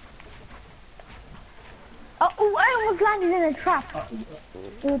problem. Oh, I almost landed in a trap.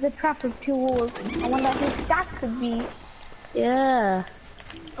 It was a trap with 2 walls. I wonder whose that could be. Yeah.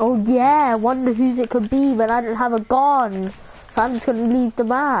 Oh yeah, I wonder whose it could be when I don't have a gun. So I'm just going to leave the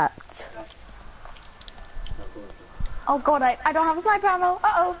match. Oh god, I don't have a sniper ammo.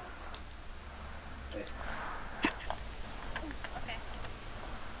 Uh-oh.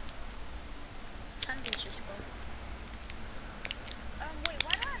 Tamvi's just gone. Wait,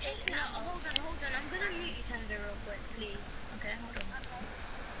 why not? No, hold on. I'm going to mute you, Tamvi, real quick, please. Okay, hold on.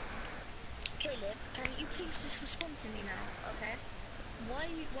 Caleb, can you please just respond to me now, okay? Why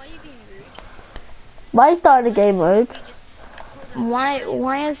are you being rude? Why are you starting a game mode?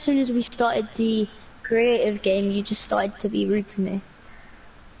 Why as soon as we started the creative game, you just started to be rude to me?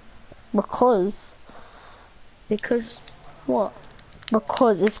 Because what?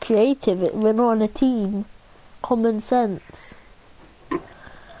 Because it's creative, we're not on a team. Common sense.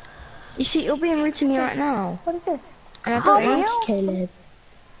 You see, you're being rude to me right now. What is this? And I don't like you, Caleb.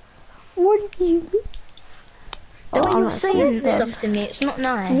 What do you mean? The way you're saying stuff to me, it's not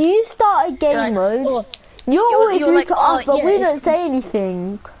nice. You start a game mode. Oh, You're always rude like, to us, but yeah, we don't say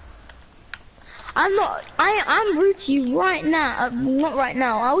anything. I'm not. I'm rude to you right now. Not right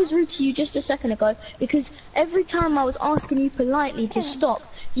now. I was rude to you just a second ago because every time I was asking you politely to stop,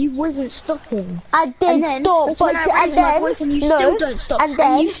 you wasn't stopping. I did stop, that's when I raised my voice and you still don't stop.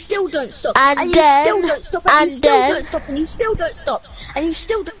 And you still don't stop. And you still don't stop. And you still don't stop. And you still don't stop. And you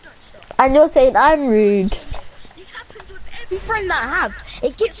still don't stop. And you're saying I'm rude. This happens with every friend that I have.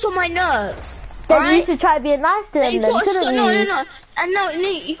 It gets on my nerves. Then you should try being nice to them, then, shouldn't you? No. And no,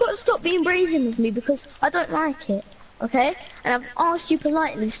 you got to stop being brazen with me because I don't like it, okay? And I've asked you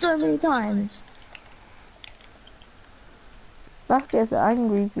politely so many times. That gets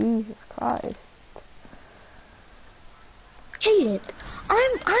angry, Jesus Christ. Caleb,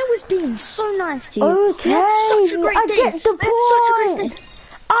 I was being so nice to you. Okay, we had such a great day. I get the point.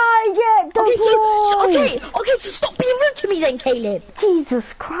 I get the point. Okay, so stop being rude to me then, Caleb.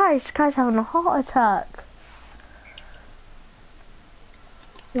 Jesus Christ, this guy's having a heart attack.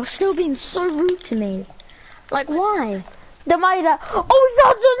 You're still being so rude to me. Like, why? The money that. Oh, it's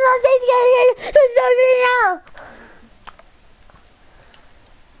not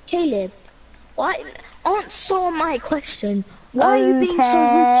Caleb, why? Answer my question. Why are you being so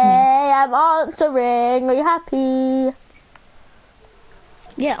rude to me? I'm answering. Are you happy?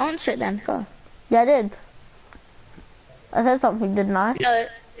 Yeah, answer it then. Go. Yeah, I did. I said something, didn't I? No.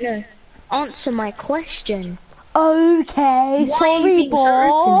 Answer my question. Okay, Why sorry, are you being so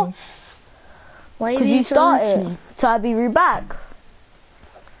rude to me? Why are you being so rude to me? So I'd be rude back.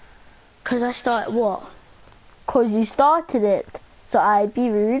 Because I started what? Because you started it. So I'd be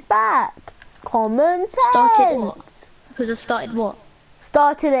rude back. Common sense. Started what? Because I started what?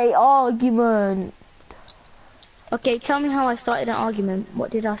 Started a argument. Okay, tell me how I started an argument.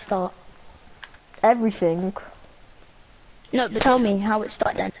 What did I start? Everything. No, but tell me how it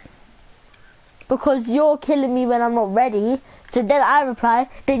started then. because you're killing me when I'm not ready. So then I reply,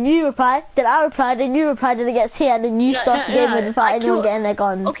 then you reply, then I reply, then you reply, then it gets here, and then you start the game without anyone getting their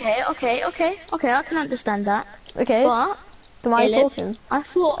guns. Okay, I can understand that. Okay. But Then why are you talking? I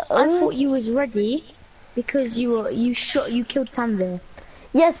thought you was ready because you killed Tanvir.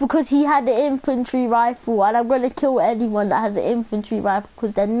 Yes, because he had the infantry rifle, and I'm gonna kill anyone that has the infantry rifle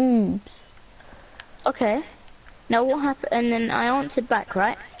because they're noobs. Okay. Now what happened? And then I answered back,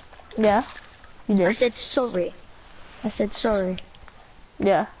 right? Yeah. You did. I said sorry.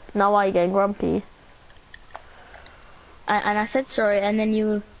 Yeah. Now why are you getting grumpy? And I said sorry, and then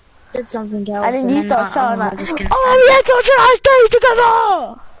you did something else. And then you start shouting like, oh, we had such a nice day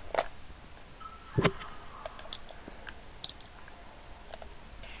together!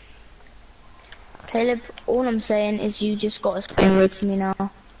 Caleb, all I'm saying is you just got to stay rude to me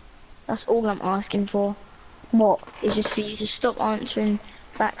now. That's all I'm asking for. What? Is just for you to stop answering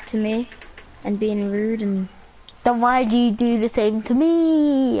back to me and being rude and... Then why do you do the same to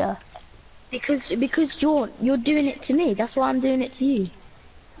me? Because you're doing it to me. That's why I'm doing it to you.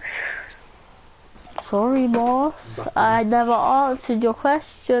 Sorry, boss. I never answered your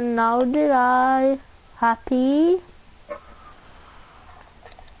question now, did I? Happy?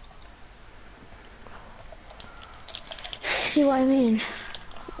 See what I mean?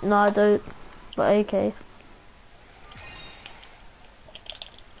 No, I don't. But okay.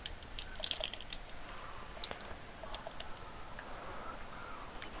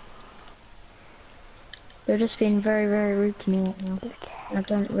 You're just being very, very rude to me right now. Okay. I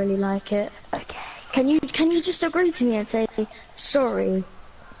don't really like it. Okay. Can you just agree to me and say sorry?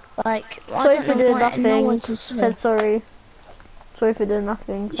 Like, Sorry I for don't know doing why nothing. no one to say. Said sorry. Sorry for doing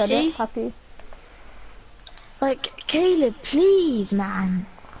nothing. Said see? it. Happy. Like, Caleb, please, man.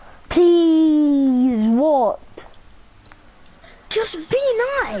 Please, what? Just be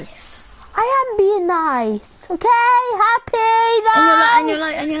nice. I am being nice. Okay, happy now.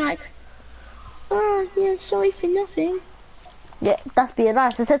 And you're like, oh, yeah, sorry for nothing. Yeah, that's being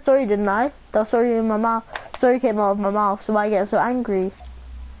nice. I said sorry, didn't I? That was sorry in my mouth. Sorry came out of my mouth, so I get so angry.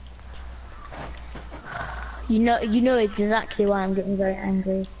 You know exactly why I'm getting very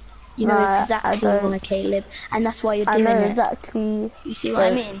angry. You know exactly why, Caleb, and that's why you're doing it. I know exactly. You see what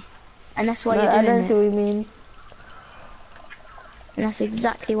I mean? And that's why you're doing it. I don't see what you mean. And that's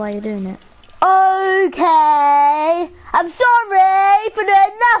exactly why you're doing it. Okay, I'm sorry for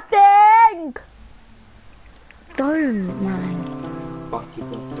doing nothing. Don't, man.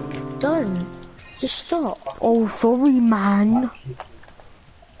 Don't. Just stop. Oh, sorry, man.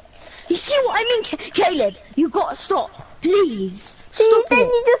 You see what I mean, Caleb? You gotta stop. Please. See, stop then it.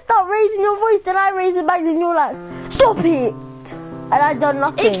 you just start raising your voice, then I raise it back, and you're like, stop it. And I done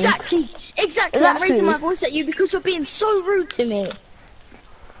nothing. Exactly. I'm raising my voice at you because you're being so rude to me.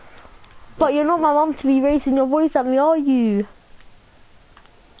 But you're not my mum to be raising your voice at me, are you?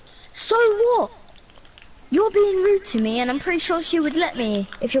 So what? You're being rude to me, and I'm pretty sure she would let me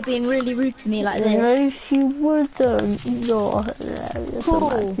if you're being really rude to me like this. No, she wouldn't. You're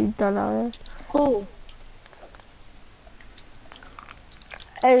Cool. Cool.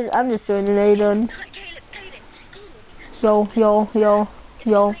 Hey, I'm just joining Aiden.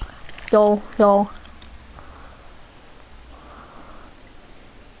 Yo.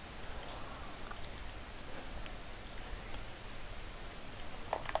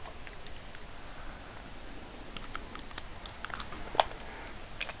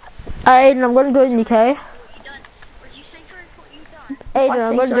 Aiden, I'm gonna join you, okay? Aiden,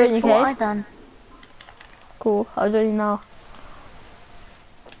 I'm gonna join you, okay? Cool, I'll join you now.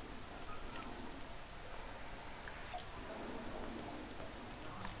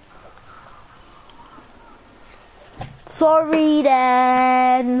 Sorry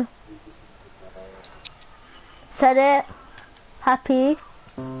then. Said it. Happy.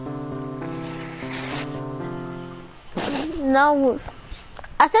 Now,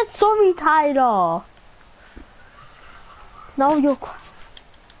 I said sorry, Tyler. Now you're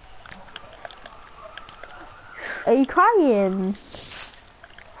Are you crying? What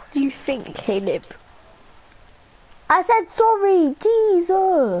do you think, Caleb? I said sorry,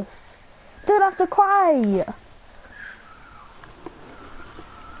 Jesus. Don't have to cry.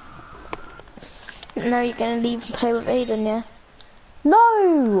 Now you're gonna leave and play with Aiden, yeah?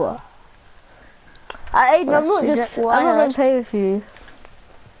 No. Aiden, I'm not gonna play with you.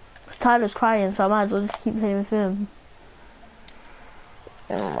 Tyler's crying, so I might as well just keep playing with him.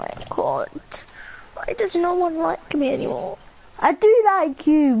 Oh my god. Why does no one like me anymore? I do like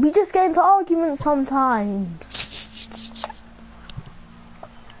you. We just get into arguments sometimes.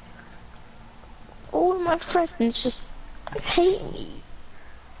 All my friends just hate me.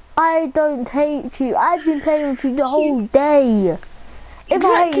 I don't hate you. I've been playing with you the whole day. If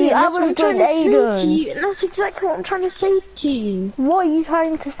I hate you, I would have joined Aiden. And that's exactly what I'm trying to say to you. What are you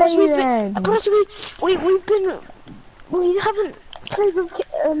trying to say then? Plus we haven't played with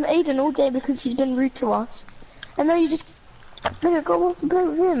Aiden all day because he's been rude to us. And now you just go off and play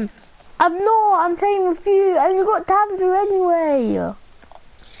with him. I'm not. I'm playing with you, and you got Tanver anyway.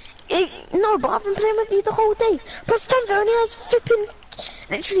 No, but I've been playing with you the whole day. Plus Tanver only has flipping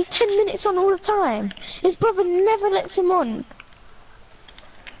literally 10 minutes on all the time. His brother never lets him on.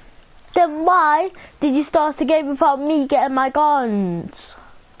 Then why did you start the game without me getting my guns?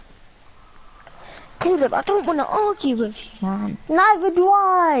 Caleb, I don't want to argue with you, man. Neither do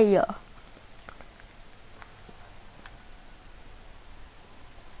I.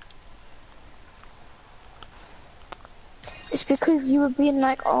 It's because you were being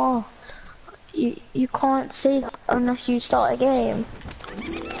like, oh, you can't say that unless you start a game.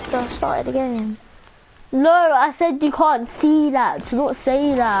 So I started a game. No, I said you can't see that. Do not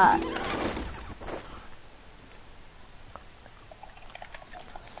say that.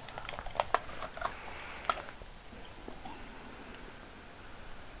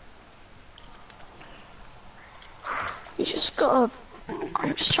 You just gotta...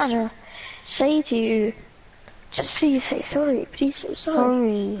 I'm just trying to say to you, just please say sorry. Please say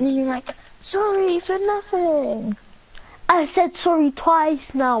sorry. And then you're like, sorry for nothing. I said sorry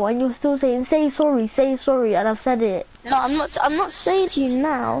twice now, and you're still saying say sorry, and I've said it. No, I'm not saying to you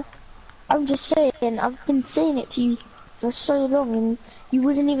now. I'm just saying, I've been saying it to you for so long, and you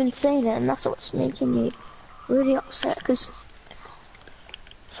wasn't even saying it, and that's what's making me really upset, because...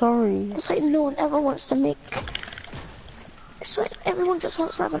 Sorry. It's like no one ever wants to make... It's like everyone just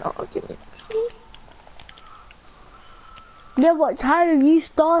wants to have an argument. Yeah, but Tyler, you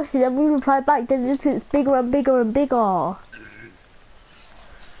started and we replied back, then this gets bigger and bigger and bigger. I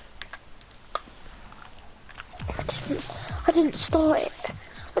didn't start it.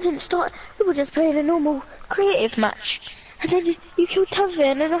 We were just playing a normal creative match. And then you killed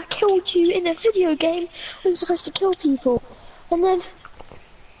Tavin and I killed you in a video game when you're supposed to kill people. And then...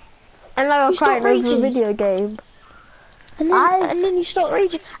 And now I'm crying over a video game. And then you start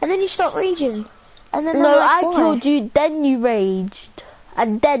raging. And then no, I killed you, then you raged.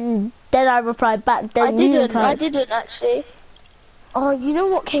 And then I replied back, then you replied. I didn't actually. Oh, you know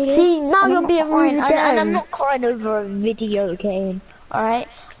what, Caleb? See, now you're being rude again. And I'm not crying over a video game, alright?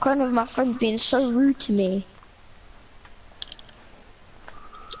 I'm crying over my friends being so rude to me.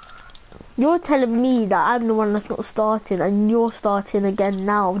 You're telling me that I'm the one that's not starting and you're starting again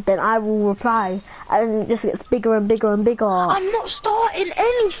now, then I will reply and it just gets bigger and bigger and bigger. I'm not starting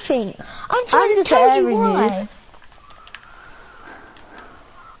anything. I'm trying to tell you why.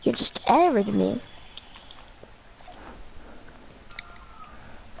 You're just airing me.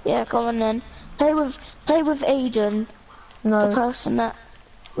 Yeah, go on then. Play with Aiden. No. The person that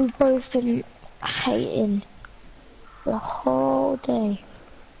we've both been hating the whole day.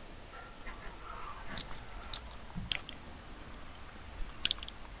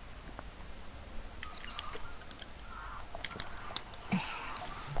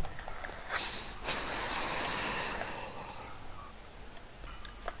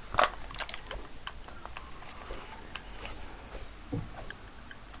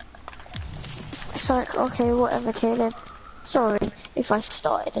 It's like, okay, whatever, Caleb. Sorry if I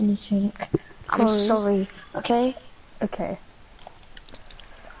started anything. I'm sorry, okay? Okay.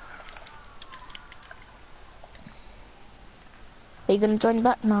 Are you gonna join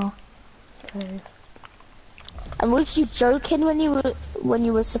back now? Okay. And was you joking when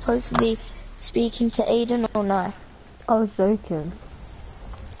you were supposed to be speaking to Aiden or no? I was joking.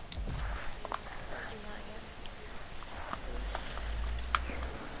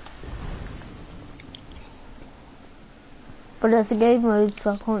 But there's a game mode,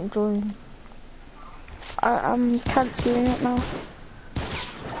 so I can't join. I'm cancelling it now.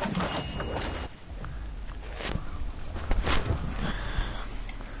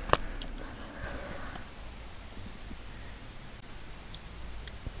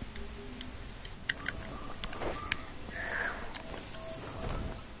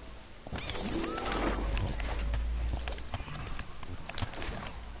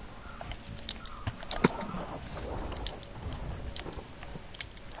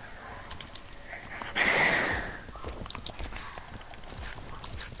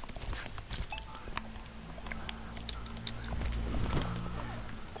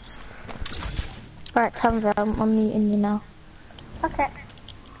 Right, Tamza, I'm meeting you now. Okay.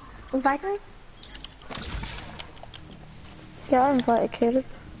 Invite me? Yeah, I invited Caleb.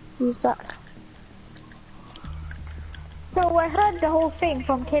 He's back. So I heard the whole thing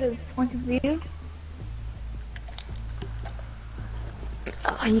from Caleb's point of view.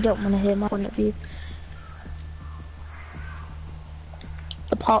 Oh, you don't want to hear my point of view.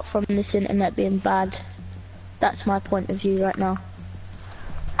 Apart from this internet being bad, that's my point of view right now.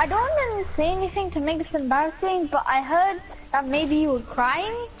 I don't want to say anything to make this embarrassing, but I heard that maybe you were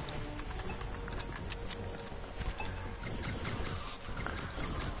crying.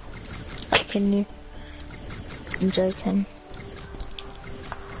 Can you? I'm joking.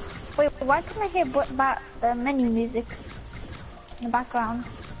 Wait, why can't I hear the menu music in the background?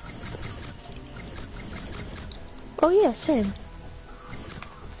 Oh yeah, same.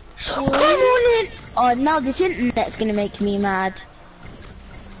 Come on in! Oh, now this internet's gonna make me mad.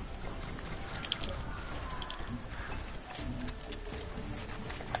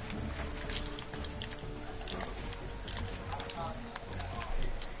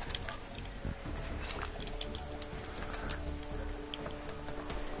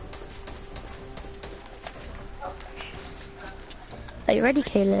 Are you ready,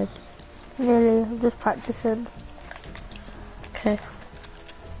 Caleb? Really, I'm just practicing. Okay.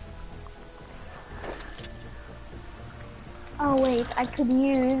 Oh wait, I could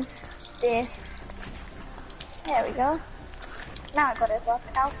use this. There we go. Now I got it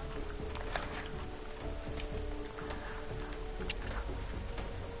worked out.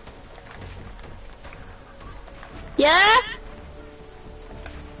 Yeah?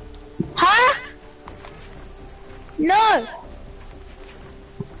 Huh? No!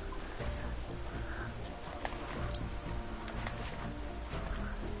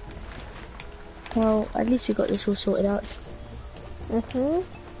 Well, at least we got this all sorted out. Mhm.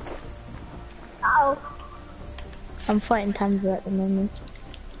 Oh. I'm fighting Tamra at the moment.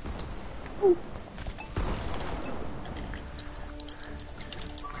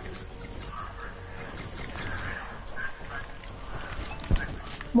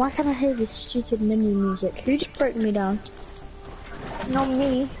 Why can't I hear this stupid menu music? Who just broke me down? Not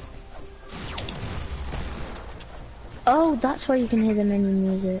me. Oh, that's why you can hear the menu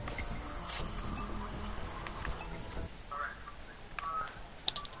music.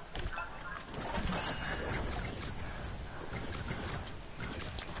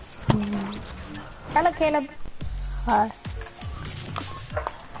 Hello, Caleb. Hi.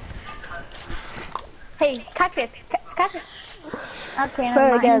 Hey, catch it. Catch it. Okay, Throw never it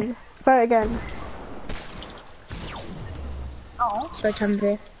mind. again. Throw it again. Oh. Sorry,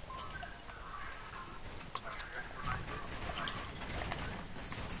 Tamra.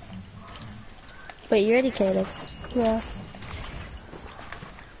 Wait, you ready, Caleb? Yeah.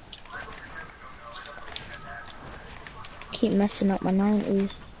 Keep messing up my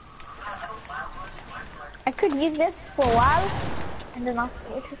 90s. I could use this for a while, and then I'll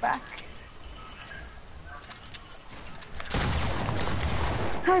switch it back.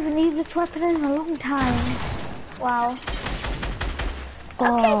 I haven't used this weapon in a long time. Wow.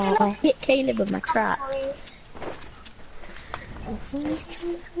 Oh, Okay, I hit Caleb with my trap.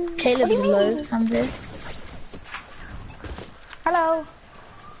 Caleb is low, Tamra. Hello.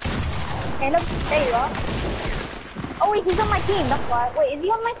 Caleb, there you are. Oh wait, he's on my team, that's why. Wait, is he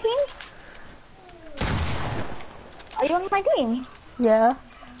on my team? Are you on my team? Yeah.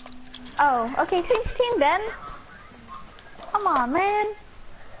 Oh, okay, change team then. Come on, man.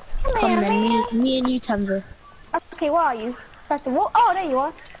 Come Come here, then, man. me and you, Tamra. Okay, where are you? That's the wall. Oh, there you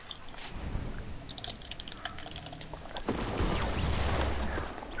are.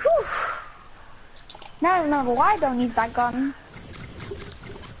 Whew. Now I remember why I don't use that gun.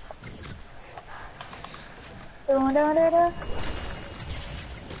 Who's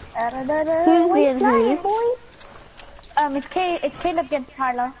being flying, who? boy? It's Caleb against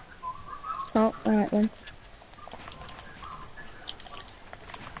Tyler. Oh, alright then.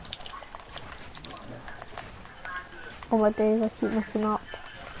 Oh my days, I keep messing up.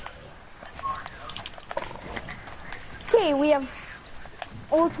 Okay, we have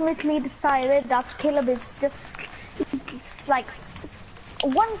ultimately decided that Caleb is just like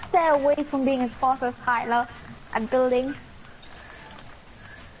one step away from being as fast as Tyler at building.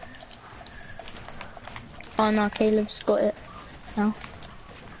 Oh no, Caleb's got it now.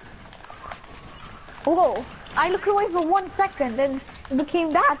 Whoa, I looked away for 1 second and it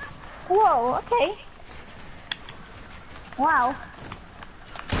became that. Whoa, okay. Wow.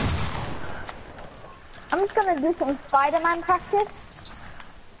 I'm just gonna do some Spider-Man practice.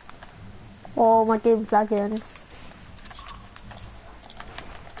 Oh, my game's lagging.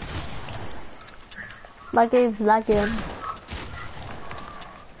 My game's lagging.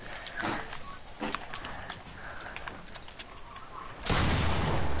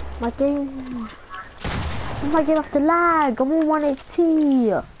 My game. I might get off the lag. I'm on 1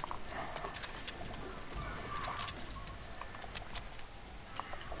 HP.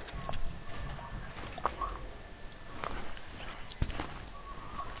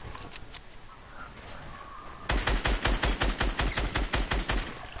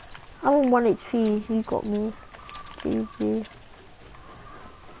 I'm on 1 HP. You got me. GG.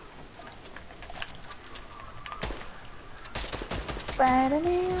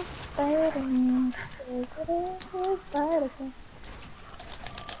 Spider-Man, Spider-Man, Spider-Man.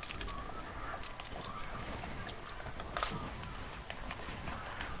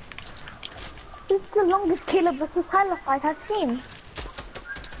 This is the longest Caleb versus Tyler fight I've seen.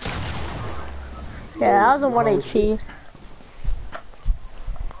 Yeah, I was on 1 HP.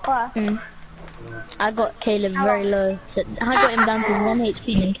 What? I got Caleb very low. So I got him down to 1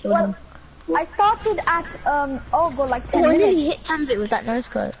 HP and killed him. I started at over like 10 Oh, I minutes. nearly hit Tambit with that nose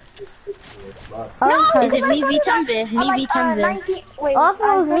scope. No, Is it me v Tambit? Me v Tambit. Wait, I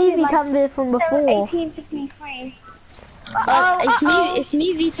thought it was me becoming from before. 1853. It's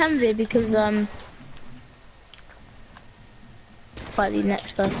me v Tambit because fight the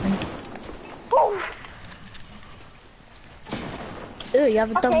next person. Ooh, you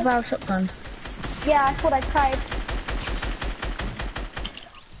have a double barrel shotgun. Yeah, I thought I tried.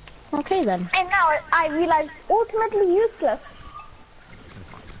 Okay then. And now I realize it's ultimately useless.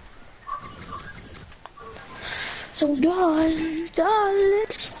 So darling,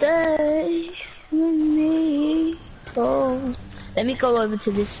 stay with me. Oh, let me go over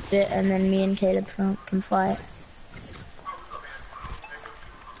to this bit and then me and Caleb can fight.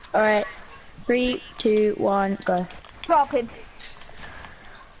 Alright, 3, 2, 1, go. Drop it.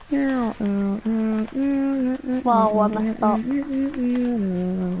 Wow, I messed up.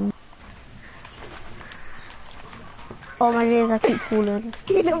 Oh my days, I keep falling.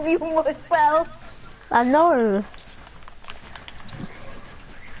 Caleb, you almost fell. I know.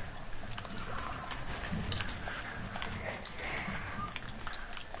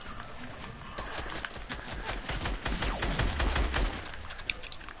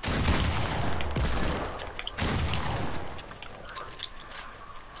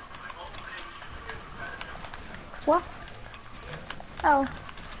 What? Oh.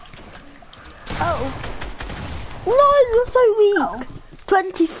 Oh. No, you're so weak.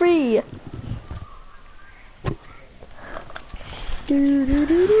 23.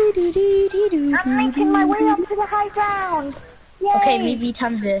 I'm making my way up to the high ground. Yay. Okay, me v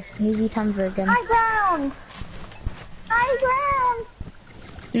Tamver. Me v Tamver again. High ground. High ground.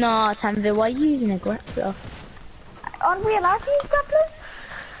 No, Tamver, why are you using a grappler? Aren't we allowed to use grapplers?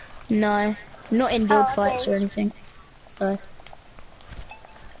 No, not in build Oh, fights okay. or anything. So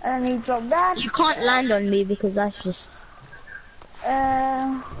And he dropped that. you can't land on me because that's just.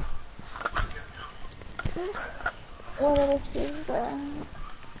 What else is there?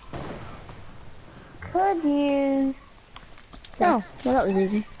 Could use Oh, well that was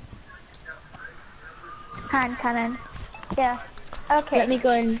easy. hand cannon. Yeah. Okay. Let me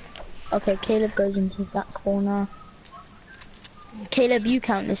go in. Okay, Caleb goes into that corner. Caleb, you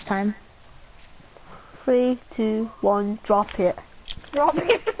count this time. 3, 2, 1, drop it. Drop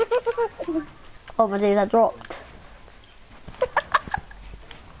it. Oh my days, I dropped.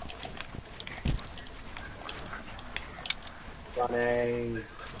 Running.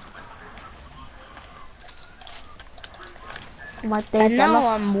 My days, And now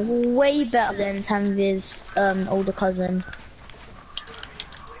I I'm way better than Tamvir's older cousin.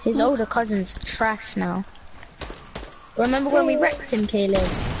 His older cousin's trash now. Remember when we wrecked him, Caleb?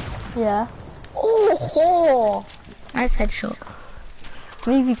 yeah. Oh, nice headshot.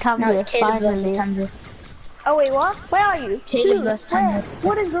 Maybe Now Tamir, it's Caleb versus finally. Tamvir. Oh wait, what? Where are you? Caleb Dude, versus where? Tamir.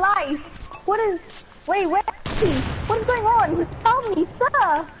 What is life? What is? Wait, where is he? What is going on? Tell me,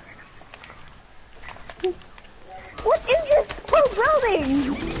 sir. What is this whole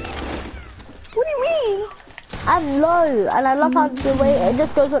building? What do you mean? I'm low, and I love how the way it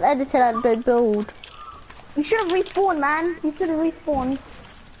just goes on editing and don't build. You should have respawned, man. You should have respawned.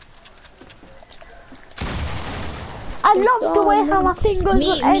 I love the way how my thing goes on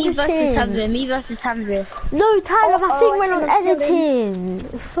Me editing. versus Tamvir. Me versus Tamvir. No, Tyler, my thing I went on should've killed him.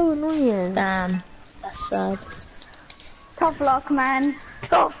 editing. It's so annoying. Damn, that's sad. Tough luck, man.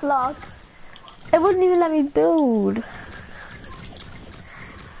 Tough luck. It wouldn't even let me build.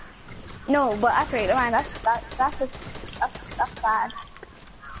 No, but actually, man, that's bad.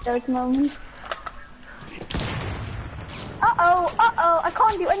 Those moments. Uh-oh, I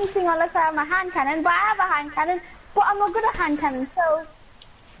can't do anything unless I have my hand cannon, but I have a hand cannon, but I'm not good at hand cannon, so...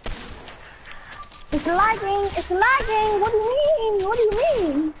 It's lagging, what do you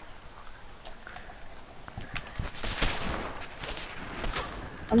mean?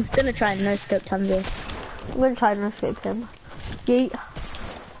 I'm gonna try and no-scope Tanvir. I'm gonna try and escape him. Yeet.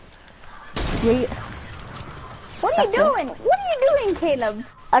 Yeet. What are you doing? What are you doing, Caleb?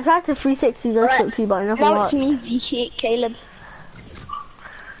 I tried to 360 no-scope you, but I never Now it's worked. me v Caleb.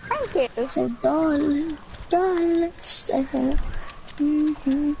 Thank you. So darling, stay here.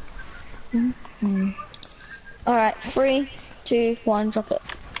 Alright, 3, 2, 1, drop it.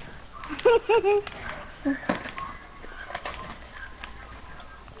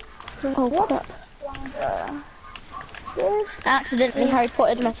 Oh crap. I accidentally Harry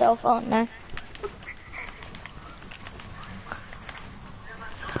Pottered myself, oh no.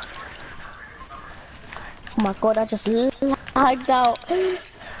 Oh my god, I just lagged out.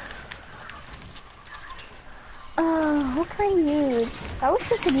 What can I use? I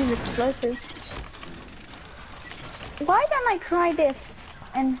wish I could use explosives. Why don't I try this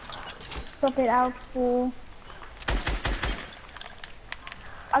and swap it out for...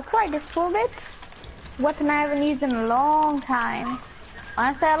 I'll try this for a bit. Weapon I haven't used in a long time. When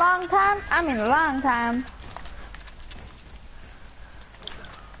I say a long time, I mean a long time.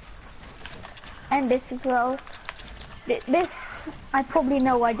 And this as well. This, I probably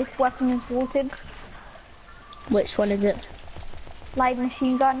know why this weapon is watered. Which one is it? Light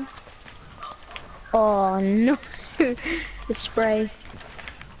machine gun. Oh no. The spray.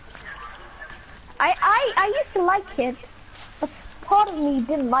 I used to like it, but part of me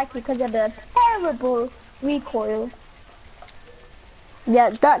didn't like it because of the terrible recoil. Yeah,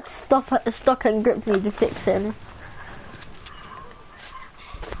 that's stock and grip need to fix him.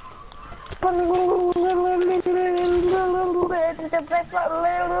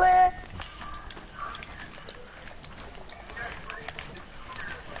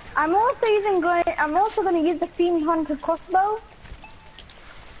 I'm also going to use the Fiend Hunter crossbow.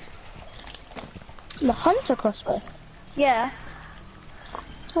 The hunter crossbow? Yeah,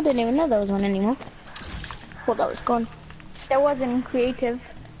 I didn't even know there was one anymore. Thought that was gone. there wasn't creative.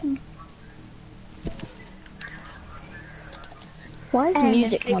 Why is And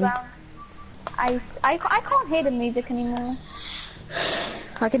music the on? playground. I can't hear the music anymore.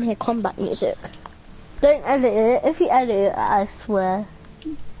 I can hear combat music. Don't edit it. If you edit it, I swear.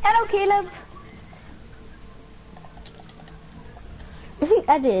 Hello, Caleb. If you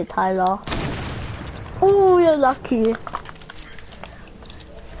edit it, Tyler. Oh, you're lucky.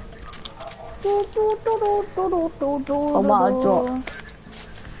 Oh my god.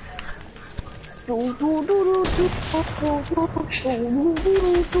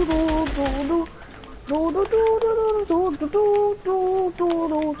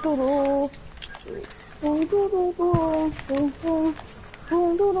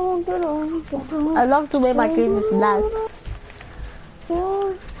 I love the way my game is lagged.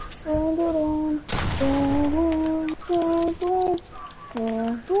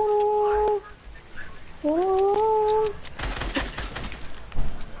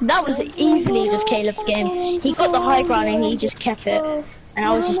 That was easily just Caleb's game. He got the high ground and he just kept it. And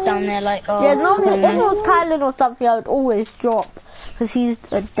I was just down there like, oh. Yeah, normally if it was Kylan or something, I would always drop. Because he's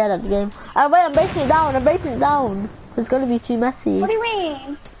dead at the game. Oh wait, I'm breaking it down, It's gonna be too messy. What do you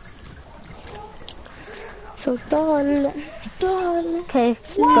mean? So darling. Okay,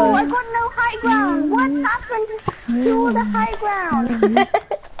 Whoa, I go. got no high ground. What happened to the high ground?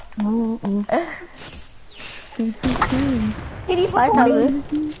 Did he Bye, fall? Tyler.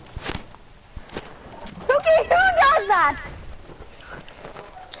 Okay, who does that?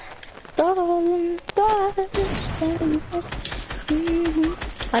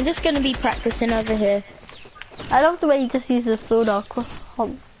 I'm just gonna be practicing over here. I love the way you just use the sword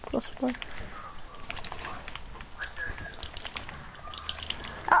crossbow.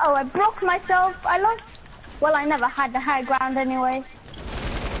 Uh-oh, I broke myself. I lost. Well, I never had the high ground anyway.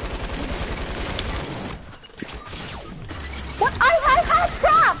 What? I had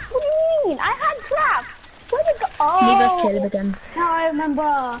trap! What do you mean? I had trap! Where'd it go? Oh! Leave us Caleb again. Now I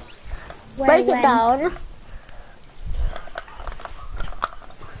remember. Where Break it it went. down.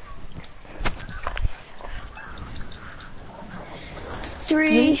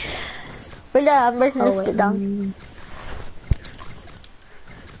 Three. But yeah, I'm breaking Oh, this wait. bit down.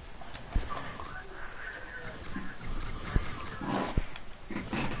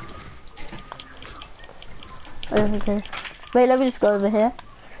 Okay. Wait, let me just go over here.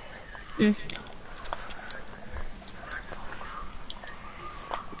 Mm.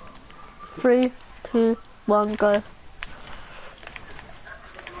 3, 2, 1, go.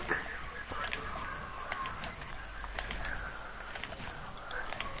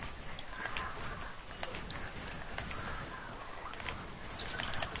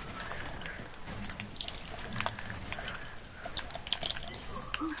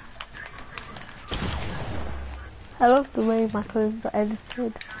 I love the way my clothes are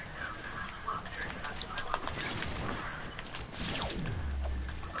edited.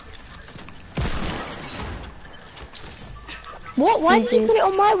 What? Why did you put it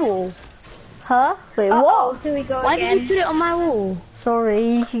on my wall? Huh? Wait, what? Here we go Why again. did you put it on my wall?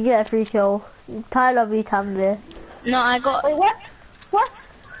 Sorry, you can get a free kill. Tyler v Tamir. No, I got... Wait, what? What?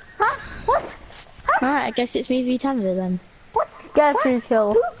 Huh? What? Huh? Alright, I guess it's me v Tamir then. What? Get a What? free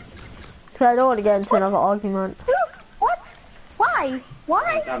kill. Who? Cause I don't want to get into another argument. Who? What? Why?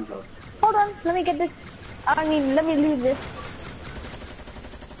 Why? Hold on, let me get this. I mean, let me leave this.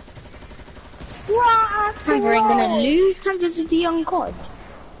 What? Tamir ain't gonna lose. Tamir's a young god.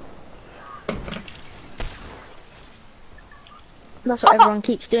 That's what everyone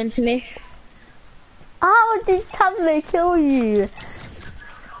keeps doing to me. How did Tamir kill you?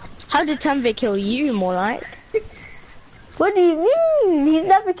 How did Tamir kill you, more like? What do you mean? He's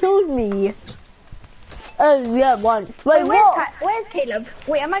never killed me. Oh yeah, once. Wait, what? Where's Caleb?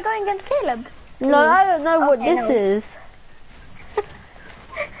 Wait, am I going against Caleb? No, I don't know what Okay, this no. is.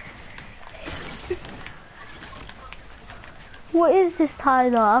 What is this,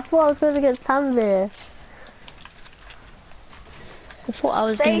 Tyler? I thought I was going against Tamir. I thought I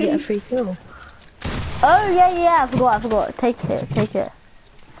was gonna get a free kill. Oh yeah, I forgot. Take it.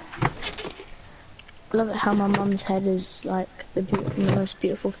 I love it how my mum's head is like the most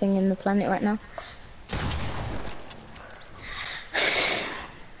beautiful thing in the planet right now.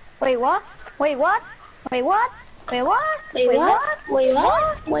 Wait, what? Wait, what? Wait, what? Wait, what? Wait, what? Wait,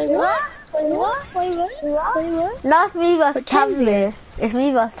 what? Wait, what? Wait, what? Wait, what? Wait, what? Now it's me versus Tamir. It's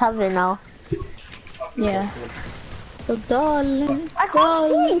me versus Tamir now. Yeah. So darling, I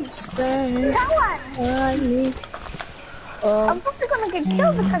can't see. darling, No one. I'm probably gonna get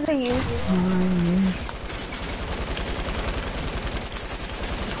killed because of you.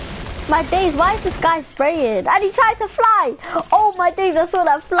 My days, why is this guy spraying? And he tried to fly! Oh my days, I saw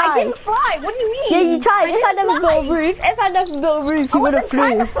that I fly! didn't fly. What do you mean? Yeah, you tried. If I never fly. built a roof, I he would have wasn't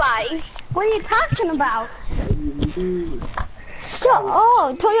trying flew. to fly. What are you talking about? Shut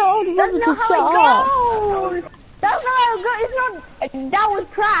up! Tell your older That's brother to not shut how up. it goes. That's not how it goes. It's not. That was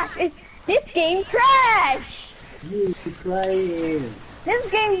trash. This game trash. You crying. This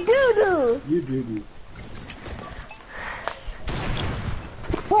game doo doo. You do.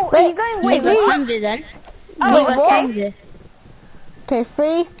 Well, Wait, are you going? Wait, Wait, what's what? Tamir then? Oh, Wait, What's what? Tamir? Okay,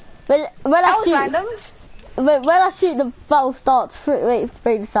 3. When That I was shoot, random. when I shoot, the battle starts. Wait,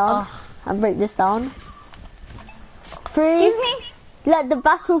 break this down. Oh. And break this down. 3. Excuse me. Let the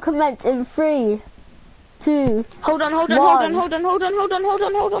battle commence in 3, 2. Hold on.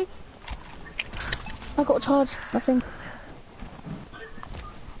 I got a charge. Nothing.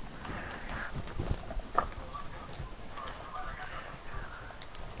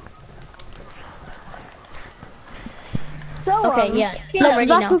 So, Okay, yeah. Caleb, I'm Let ready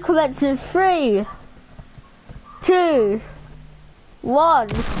the battle now. commence in 3, 2, 1.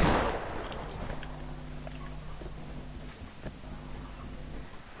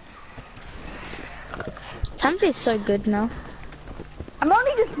 Tamir's so good now. I'm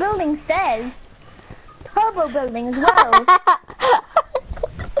only just building stairs. Turbo building as well.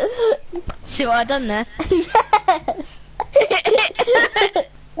 See what I done there? Yes.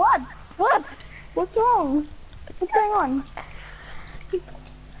 What? What? What's wrong? What's going on?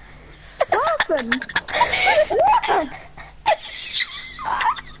 What happened?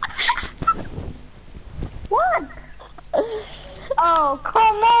 What? What? Oh,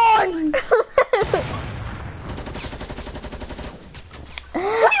 come on!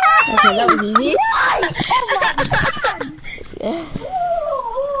 Okay, that was easy. Why? Oh my god!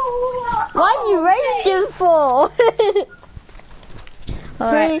 What are you raging for?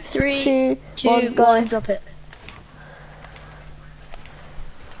 Alright, 3, 2, 1, 1, go. drop it.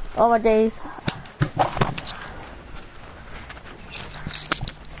 Oh my days.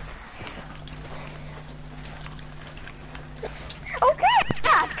 Okay,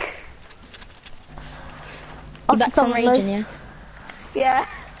 back! You back from raging, yeah? Yeah.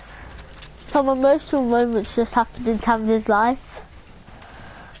 Some emotional moments just happened in Tamir's life.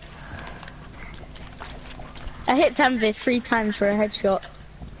 I hit Tamir 3 times for a headshot.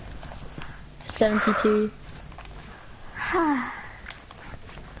 72.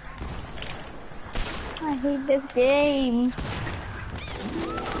 I hate this game.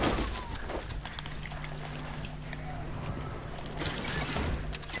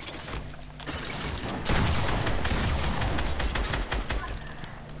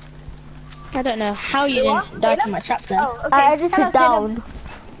 I don't know how you What? didn't die Caleb? from my trap there. Oh, okay. I edited Hello, down. Caleb.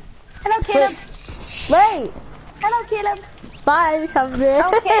 Hello, Caleb. Wait. Hello, Caleb. Bye,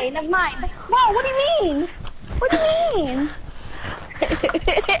 Tamir. Okay, never mind. Whoa, what do you mean? What do you mean?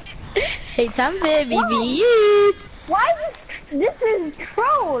 Hey, time baby, you. Why this is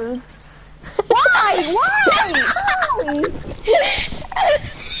trolls? Why? Why?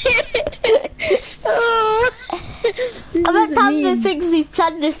 Oh. I bet Tamsin thinks he's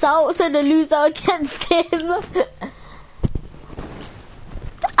planned this out so the loser against him.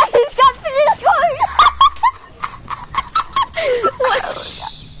 I think something is going.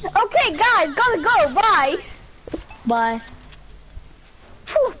 Okay, guys, gotta go. Bye. Bye.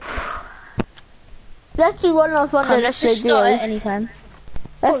 Let's do one last one. Come, Then let's play just start duos. at any time.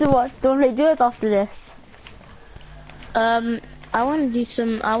 Let's do what? Don't play duos after this. I want to do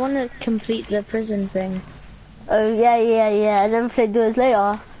some. I want to complete the prison thing. Oh yeah, and then play duos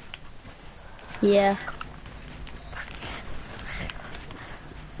later. Yeah.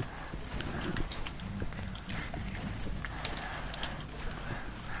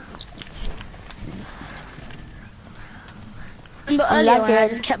 But earlier when I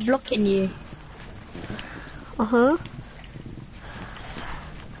just kept blocking you. Uh-huh.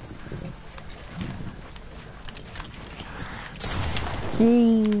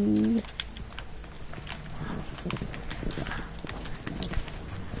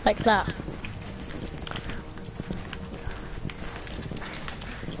 Like that.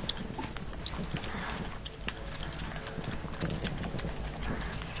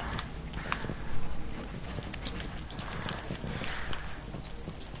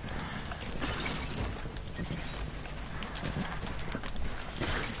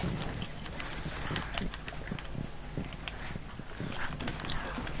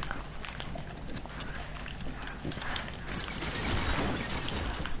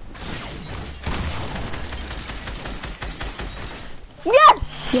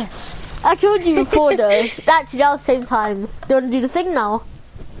 Yes! Yes. I killed you before though. Actually, that was the same time. Do you want to do the thing now?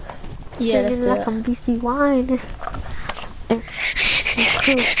 Yeah, let's do like it. I'm BC wine.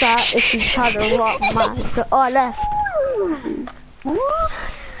 Increase that if you try to rock my... Oh, I left.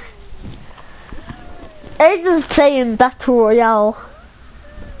 Aiden's playing Battle Royale.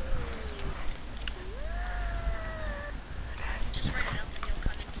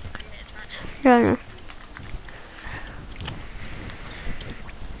 Yeah.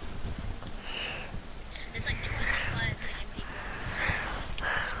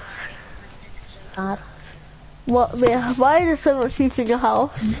 What? Why is there so much people in your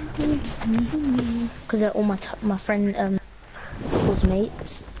house? Because they're all my friend Paul's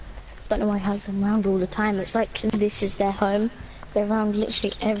mates. Don't know why he has them around all the time. It's like this is their home. They're around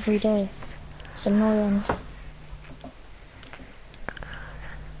literally every day. It's annoying.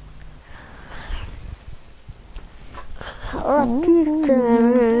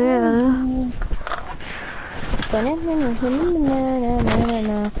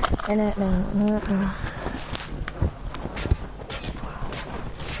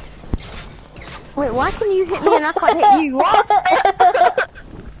 Wait, why can you hit me and I can't hit you? What?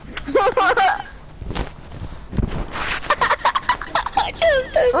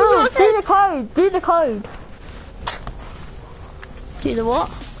 Oh, do the code. Do the code. Do the what?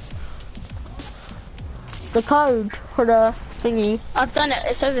 The code for the thingy. I've done it.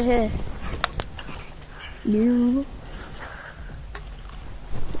 It's over here. You.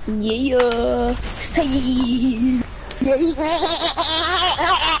 Yeah. Hey.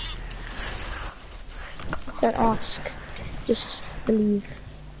 Don't ask. Just believe.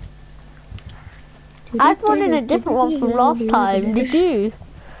 I spawned in a different one from last time. Did you?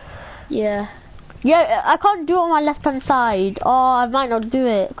 Yeah. Yeah, I can't do it on my left hand side. Oh, I might not do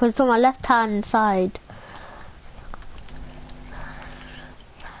it because it's on my left hand side.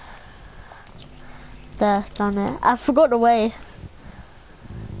 There, done it. I forgot the way.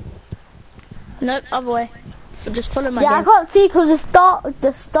 Nope, other way. So just follow my Yeah, game. I can't see because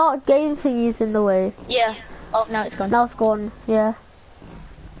the start game thingy is in the way. Yeah. Oh, now it's gone. Now it's gone. Yeah.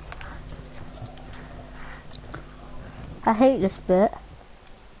 I hate this bit.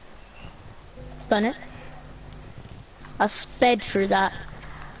 Done it. I sped through that.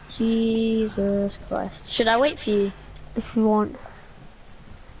 Jesus Christ. Should I wait for you? If you want.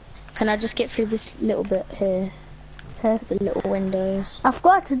 Can I just get through this little bit here? Okay. The little windows. I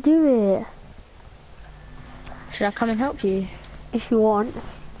forgot to do it. Should I come and help you? If you want.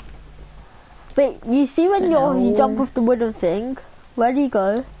 Wait, you see when you jump off the wooden thing? Where do you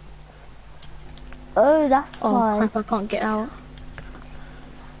go? Oh, that's why. Oh crap, I can't get out.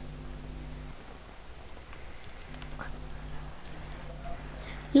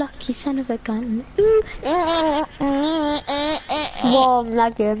 Lucky son of a gun. Whoa, I'm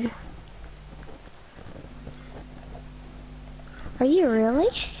lagging. Are you really?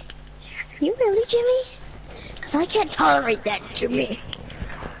 You really, Jimmy? Cause I can't tolerate that to me.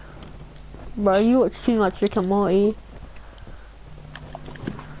 Bro, you watch too much Rick and Morty.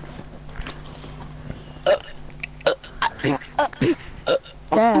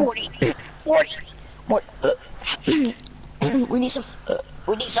 There. Morty.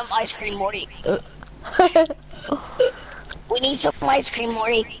 We need some ice cream, Morty. We need some ice cream,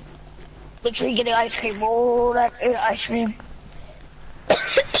 Morty. Literally get an ice cream. Oh, that ice cream.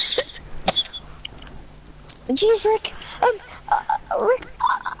 Jeez, Rick. Rick,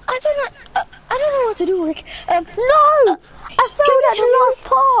 I don't know what to do, Rick. No! I failed at the last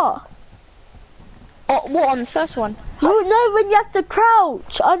part! Oh, what, on the first one? No, when you have to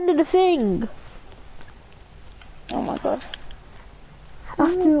crouch under the thing. Oh my god. I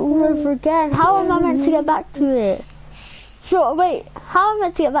have to do it all over again. How am I meant to get back to it? Sure, wait. How am I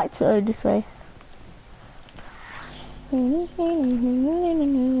meant to get back to it? Oh, this way.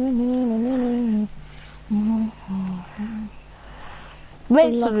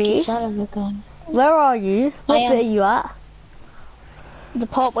 Wait for me. Where are you? What bit are you at? The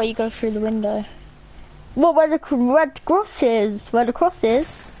part where you go through the window. What, where the red cross is? Where the cross is?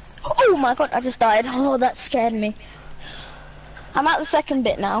 Oh my god, I just died. Oh, that scared me. I'm at the second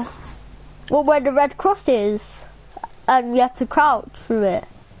bit now. What, where the red cross is? And you have to crouch through it.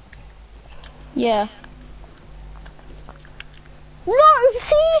 Yeah. No,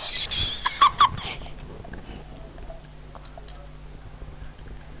 see?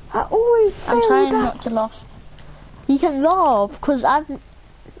 I always say I'm trying that. not to laugh. You can laugh, because I'm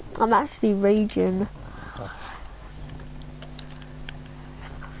actually raging.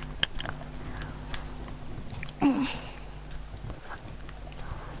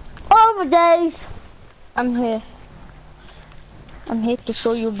 Oh my days! I'm here. I'm here to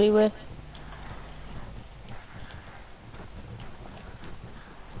show you the way.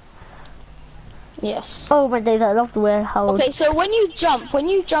 Yes. Oh my days, I love the way how... Okay, so when you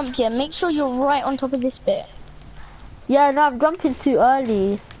jump, yeah, make sure you're right on top of this bit. Yeah, no, I'm jumping too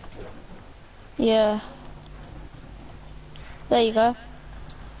early. Yeah. There you go.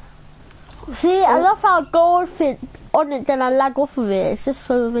 See, I love how gold fits on it, then I lag off of it. It's just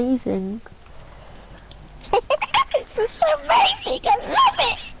so amazing. This is so amazing, I love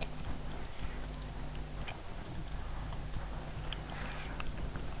it!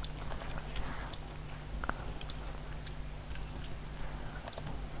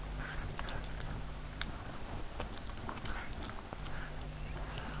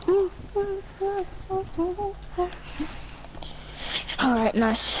 Alright,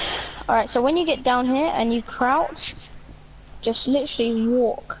 nice. Alright, so when you get down here and you crouch, just literally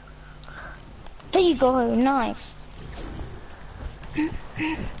walk. There you go, nice.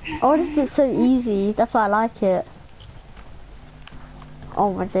 Oh, this is so easy. That's why I like it.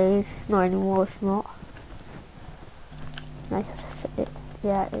 Oh my days. Not anymore, it's not. Nice.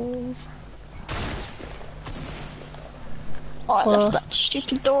 Yeah, it is. Oh, I left that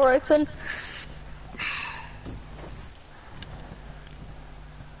stupid door open.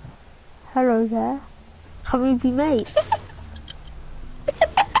 Hello there. Can we be mates?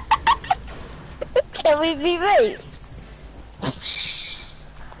 Can we be mates?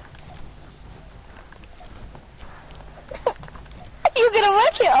 You're gonna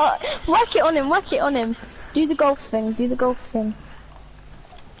whack it on him. Do the golf thing,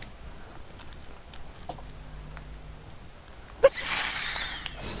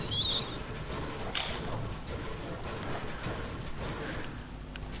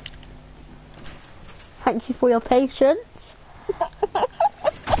 Thank you for your patience.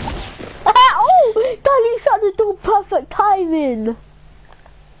 Oh! Daddy shut the door, perfect timing.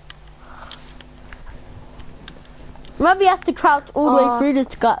 Remember you have to crouch all the way through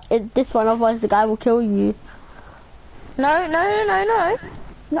this one, otherwise the guy will kill you. No.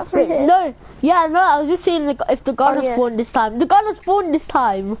 Not through here. No, yeah, no, I was just seeing if the gunner spawned this time. The gunner spawned this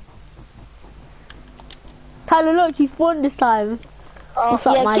time. Tyler, look, he spawned this time. Oh,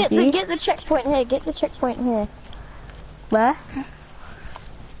 yeah, get the checkpoint here, Where?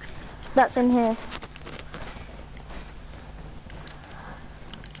 That's in here.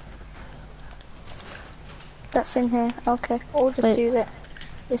 That's in here. Okay, we'll just do that.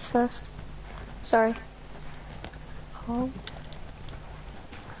 This first. Sorry. Oh,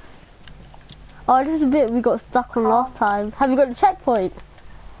 this is a bit we got stuck on last time. Have you got the checkpoint?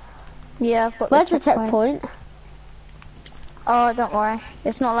 Yeah, I've got Where's the checkpoint? Oh, don't worry.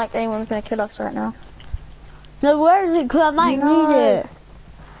 It's not like anyone's gonna kill us right now. No, where is it? Because I might need it.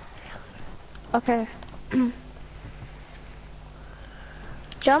 Okay.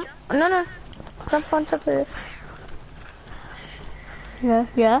 Jump? No. Jump on top of this.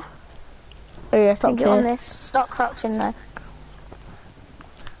 Yeah. Oh yeah, stop Get on here. this. Start crouching there.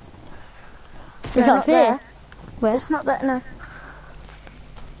 It's No, up not here. there. Where? It's not that, no.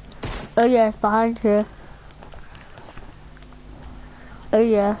 Oh yeah, it's behind here. Oh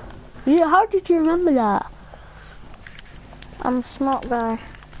yeah. Yeah, how did you remember that? I'm a smart guy.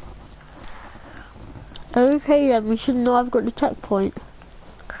 Okay then, we should know I've got the checkpoint.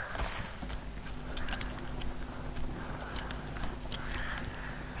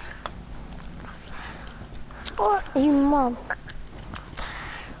 What, you mug?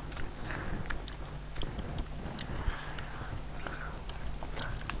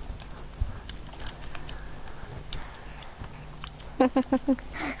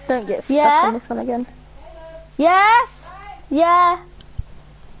 Don't get stuck Yeah? on this one again. Yes! Yeah!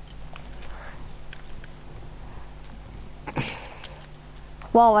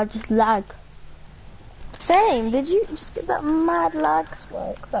 Wow, I just lagged. Same, did you just get that mad lag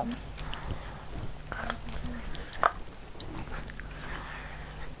smoke?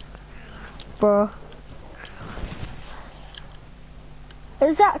 Bro.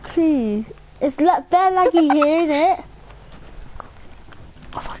 Exactly. It's like they're laggy here, innit?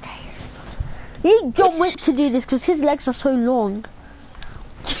 Oh my days. You need John Wick to do this because his legs are so long.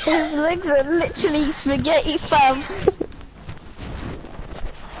 His legs are literally spaghetti, fam.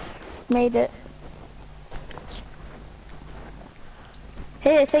 Made it.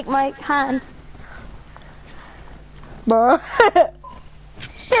 Here, take my hand. Bro.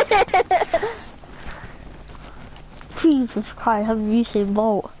 Jesus Christ, I'm Usain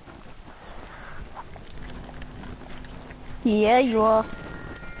Bolt. Yeah, you are.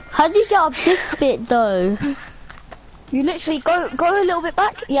 How do you get up this bit though? You literally go a little bit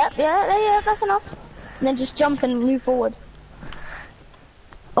back. Yep, yeah, that's enough. And then just jump and move forward.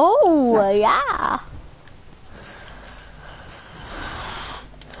 Oh, Nice. yeah.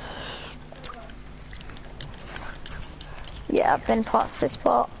 Yeah, I've been past this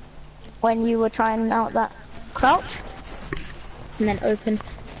part when you were trying out that crouch, and then open,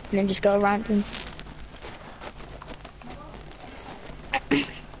 and then just go around him. He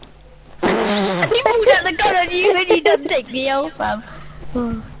pulled out the gun on you and you done take the L, fam.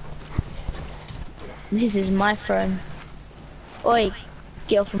 This is my throne. Oi,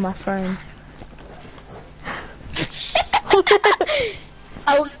 get off of my throne.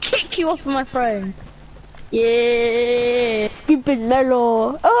 I will kick you off of my throne. Yeah. Stupid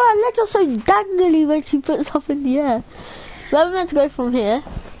mellow. Oh, her legs are so dangly when she puts up in the air. Where are we meant to go from here?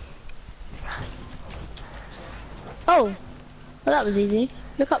 Oh, well that was easy.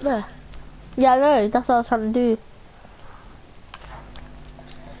 Look up there. Yeah, I know. That's what I was trying to do.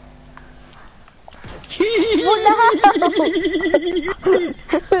 What the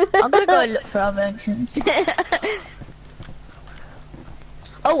hell? I'm gonna go look for other entrance.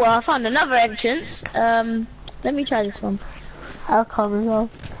 Oh well, I found another entrance. Let me try this one. I'll come as well.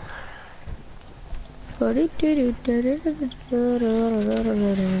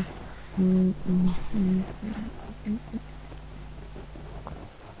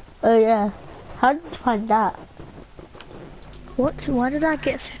 Oh yeah. How did you find that? What? Why did I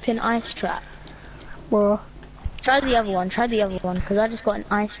get flipping ice trap? Well, Try the other one, because I just got an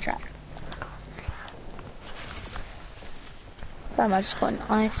ice trap. Damn, I just got an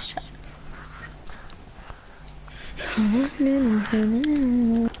ice trap.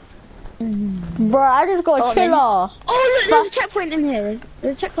 bro, I just got a killer. Oh look, there's a checkpoint in here.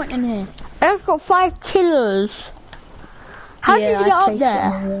 There's a checkpoint in here. I just got 5 killers. How did you get up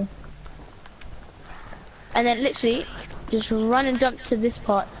there? And then literally, just run and jump to this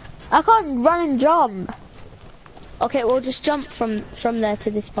part. I can't run and jump. Okay, well just jump from there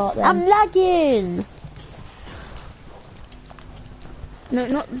to this part then. I'm lagging. No,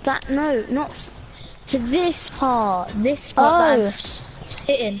 not that, no, not to this part that I'm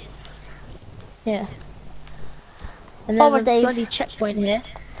hitting. Yeah. And there's a bloody checkpoint here.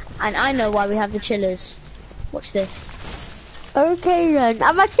 And I know why we have the chillers. Watch this. Okay then,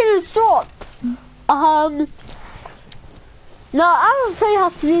 and my killers dropped. No, I will tell you how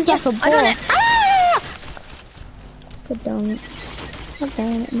to use Yes, like a ball. I done it. Ah! God damn it. God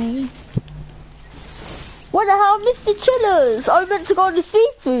damn it, me. What the hell, Mr. Chillers? I meant to go on the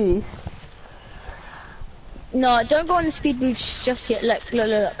speed boost. No, don't go on the speed boost just yet. Look.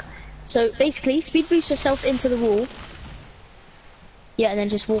 So basically, speed boost yourself into the wall. Yeah, and then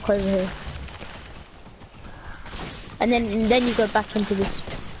just walk over here. And then you go back into this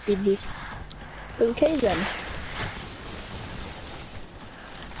speed boost. Okay then.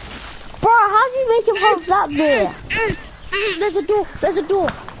 Bro, how do you make him hold that bit? There's a door.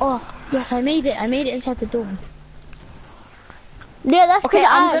 Oh, yes, I made it inside the door. Yeah, that's Okay, good.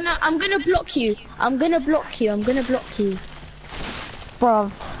 I'm gonna block you. I'm gonna block you.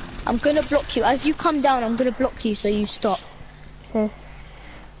 Bro. I'm gonna block you. As you come down, I'm gonna block you so you stop. Okay.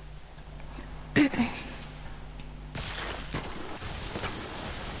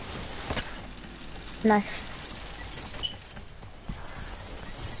 Nice.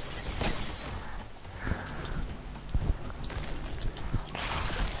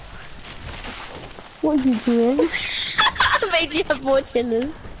 What are you doing? I made you have more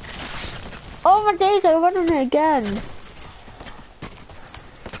chillers. Oh my days, I went on it again.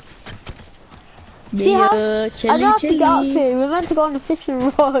 See how? I don't have to get up here. We're meant to go on the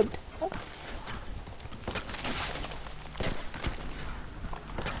fishing rod.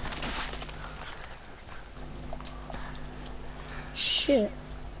 Shit.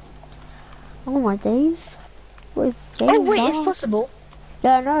 Oh my days. What is this? Oh wait, it's possible.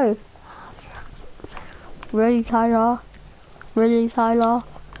 Yeah, I know. Really, Tyler? Really, Tyler?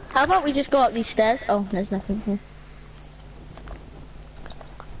 How about we just go up these stairs? Oh, there's nothing here.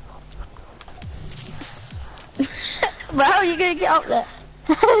 But how are you gonna get up there?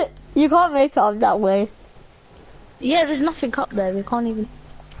 You can't make it up that way. Yeah, there's nothing up there. We can't even.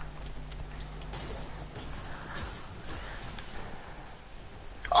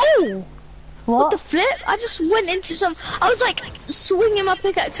 Oh! What the flip? I just went into some. I was like swinging my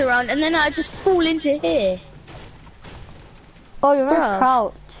pickaxe around, and then I just fall into here. Oh, you're meant to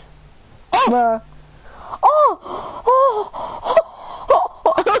crouch. Oh! Bruh. Oh!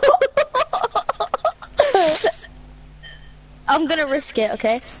 I'm gonna risk it,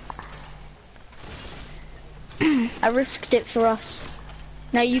 okay? I risked it for us.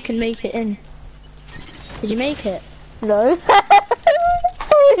 Now you can make it in. Did you make it? No.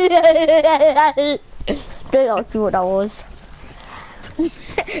 Don't ask me what that was.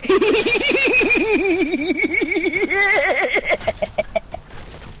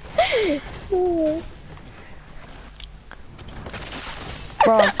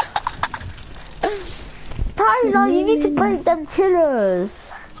 Bro. Tyler, you need to break them chillers.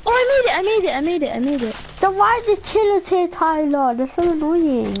 Oh, I made it. Then why are the chillers here, Tyler? They're so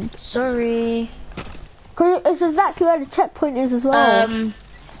annoying. Sorry. Cause it's exactly where the checkpoint is as well.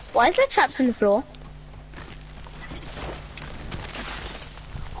 Why is there traps in the floor?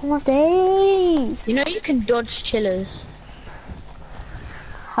 Oh my days. You know you can dodge chillers.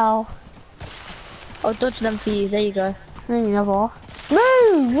 How? I'll dodge them for you. There you go. No, you never. No,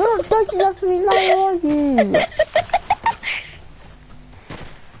 you're not dodging that for me now, are you?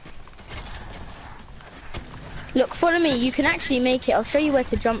 Look, follow me. You can actually make it. I'll show you where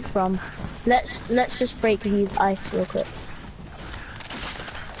to jump from. Let's just break these ice real quick.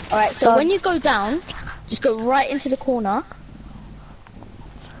 All right. So when you go down, just go right into the corner.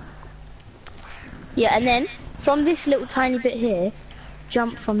 Yeah, and then from this little tiny bit here,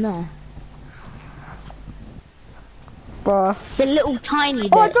 jump from there. Bruh. The little tiny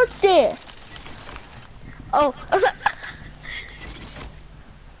bit. Oh, I dodged it. Oh.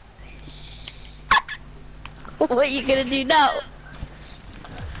 What are you gonna do now?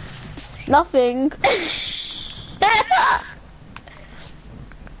 Nothing.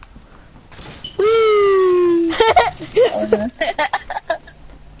 Woo!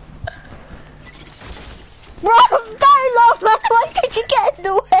 Bro, Tyler, why did you get in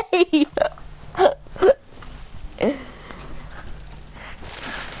the way?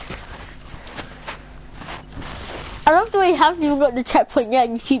 I love the way you haven't even got the checkpoint yet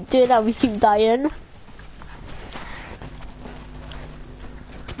and you keep doing that, we keep dying.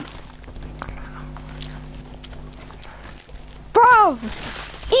 Bro!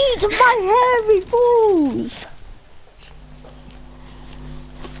 Eat my hairy balls!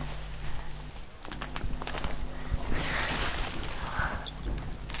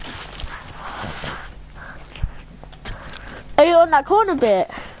 Are you on that corner bit?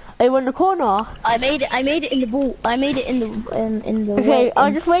 Are you on the corner? I made it in the ball. I made it in the Okay,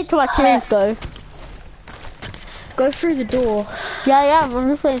 I'll just wait till my turns go. Go through the door. Yeah, I'm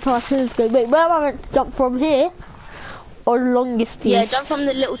just waiting till my turns go. Wait, where am I meant to jump from here? Or the longest piece? Yeah, jump from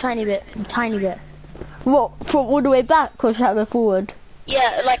the little tiny bit. What, from all the way back, or should I go forward?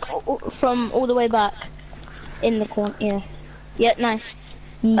 Yeah, like from all the way back. In the corner, yeah. Yeah, nice.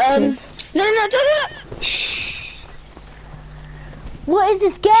 No, don't do that! What is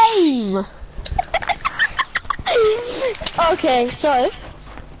this game? Okay, so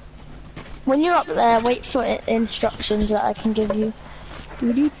when you're up there, wait for instructions that I can give you.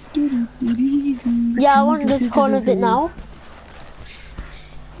 Yeah, I want this corner bit now.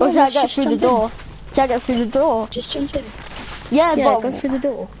 Or should I get through the door? Should I get through the door? Just jump in. Yeah, Yeah, but go through the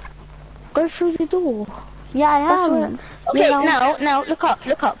door. Go through the door. Yeah, I That's am. where... Okay, You know- now, look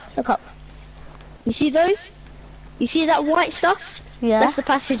up. You see those? You see that white stuff? Yeah. That's the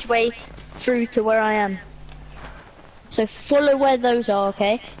passageway through to where I am. So follow where those are,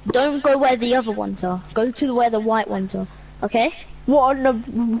 okay? Don't go where the other ones are. Go to where the white ones are, okay? What on the?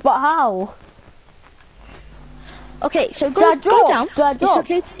 But how? Okay, so Do I go drop? down. Do I It's drop?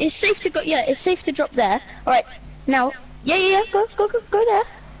 okay. It's safe to go. Yeah, it's safe to drop there. All right. Now, yeah. Go there.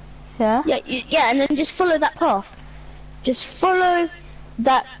 Yeah. Yeah, and then just follow that path. Just follow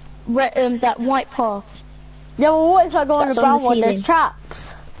that that white path. Yeah, well, what if I go on That's the on brown the one? There's ceiling. traps.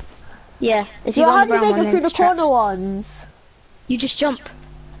 Yeah. If So you go how on do the you brown make one, it then through the it's traps. corner ones? You just jump.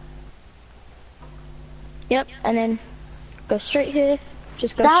 Yep, and then go straight here.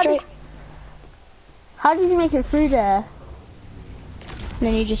 Just go Dad? straight. How did you make it through there? And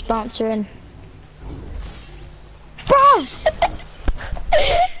then you just bounce her in. Bruv!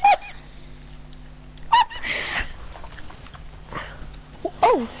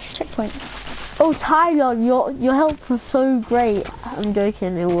 Oh, checkpoint. Oh, Tyler, your help was so great. I'm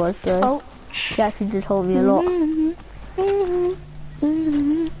joking, it was though. Oh. You actually did help me a lot.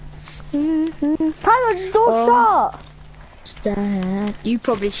 Tyler, the door's shut! Stand. You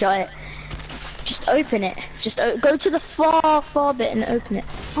probably shut it. Just open it. Just go to the far bit and open it.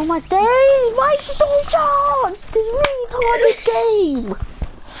 Oh my days! Why is the door shut? This is really retarded game.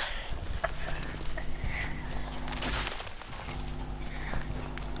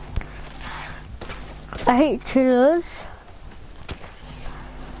 I hate chillers.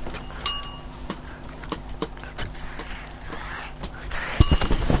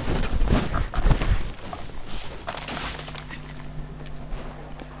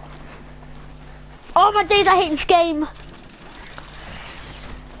 Oh my days, I hate this game.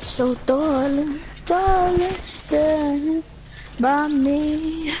 So darling, stand by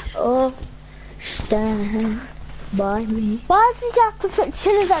me. Oh, stand by me. Why did you have to put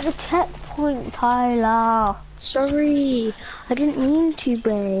chillers at the checkpoint, Tyler? Sorry, I didn't mean to,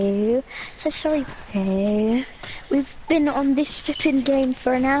 bro. So sorry, bro. We've been on this flipping game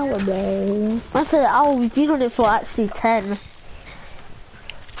for an hour, bro. I said, oh, we've been on it for actually 10.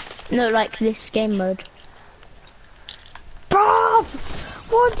 No, like this game mode. Bruv!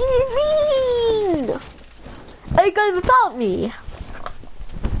 What do you mean? Are you going without me?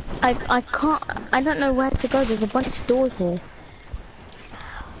 I can't, I don't know where to go. There's a bunch of doors here.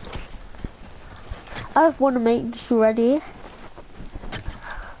 I just want to make this ready.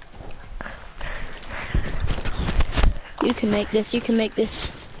 You can make this.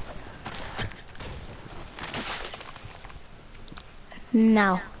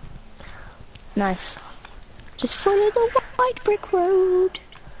 Now. Nice. Just follow the white brick road.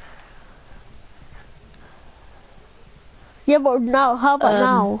 Yeah, but now, how about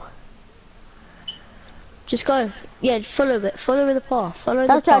now? Just go. Yeah, follow it. Follow the path. Follow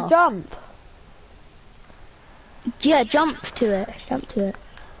That's the path. a jump. Yeah, jump to it.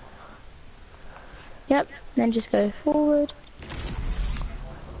 Yep, then just go forward.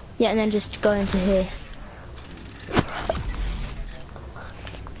 Yeah, and then just go into here.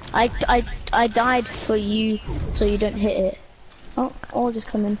 I died for you so you don't hit it. Oh, I'll just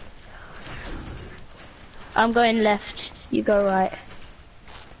come in. I'm going left, you go right.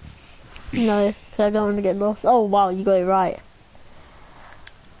 No, 'cause I don't want to get lost. Oh wow, you got it right.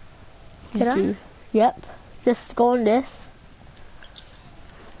 Did I? Yep. Just go on this.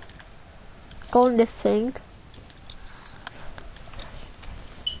 Go on this thing.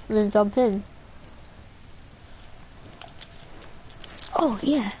 And then jump in. Oh,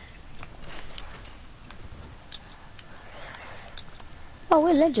 yeah. Oh,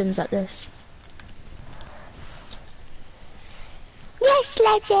 we're legends at this. Yes,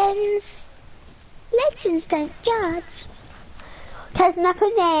 legends! Legends don't judge. There's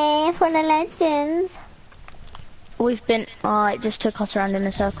nothing there for the legends. We've been, it just took us around in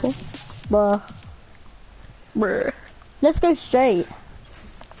a circle. Bruh. Let's go straight.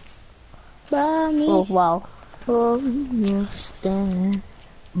 By me. Oh wow. Oh, you stand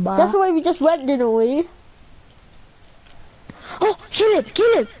by. That's the way we just went, didn't we? Oh, kill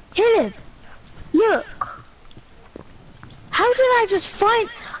him! Look! How did I just find...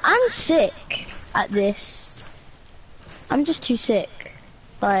 I'm sick at this. I'm just too sick.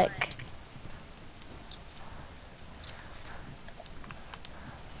 Like...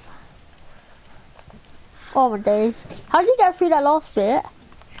 Oh my days. How did you get through that last bit?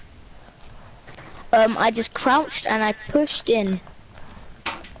 I just crouched and I pushed in.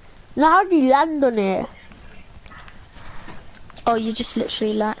 Now how do you land on it? Oh, you just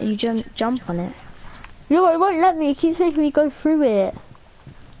literally you jump on it. No, it won't let me. It keeps making me go through it.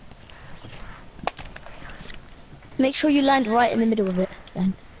 Make sure you land right in the middle of it,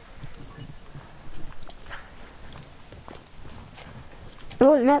 then.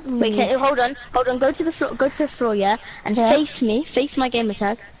 Don't let me. Wait, hold on. Go to the floor, yeah? And face me, face my gamer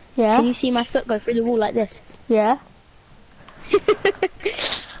tag. Yeah. Can you see my foot go through the wall like this? Yeah.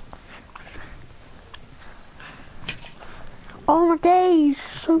 Oh my days,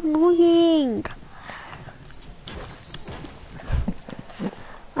 so annoying.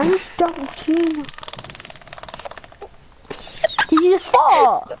 I need to double tune. Did you just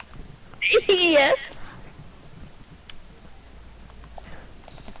fart? Yes.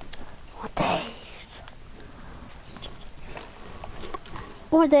 What days?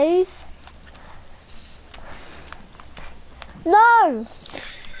 What days? No!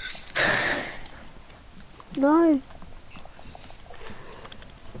 No.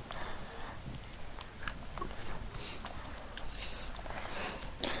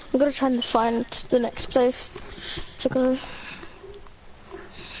 I'm gonna try and find the next place to go.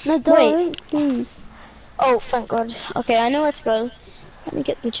 No, don't, please. Oh, thank God. Okay, I know where to go. Let me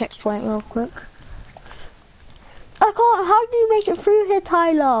get the checkpoint real quick. I can't, how do you make it through here,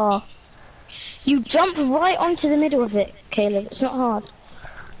 Tyler? You jump right onto the middle of it, Caleb. It's not hard.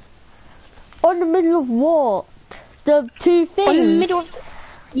 On the middle of what? The two things? On the middle of...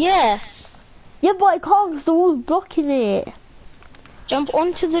 Yes. Yeah, but I can't because the wall's blocking it. Jump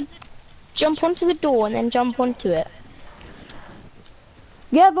onto the door and then jump onto it.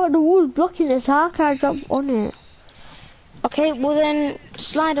 Yeah, but the wall's blocking it, so how can I jump on it? Okay, well then,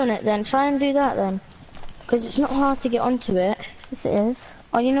 slide on it then. Try and do that then. Because it's not hard to get onto it. Yes, it is.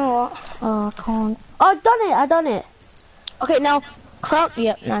 Oh, you know what? Oh, I can't. Oh, I've done it. Okay, now, crouch.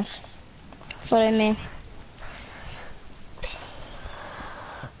 Yep, nice. Follow me.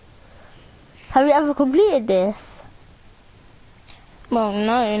 Have you ever completed this? Well,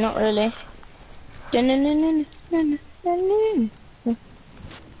 no, not really.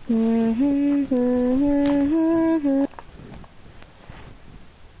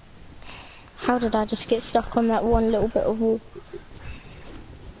 How did I just get stuck on that one little bit of wall?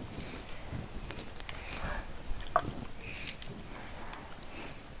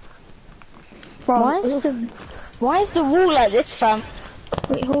 Why is the wall like this, fam?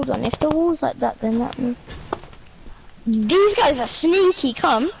 Wait, hold on. If the wall's like that, then that means... These guys are sneaky,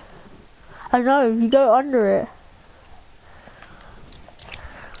 come. I know, you go under it.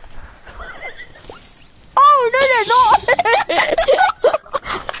 Oh, no, they're not!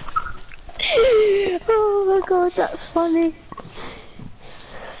 Oh my God, that's funny.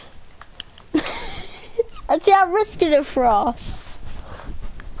 Actually, I'm risking it for us.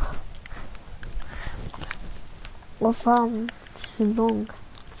 Well, too long.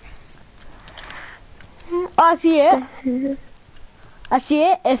 Oh, I see it. I see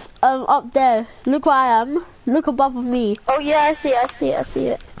it. It's up there. Look where I am. Look above me. Oh yeah, I see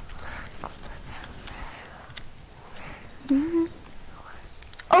it.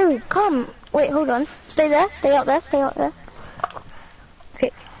 Oh, come. Wait, hold on. Stay there. Stay up there.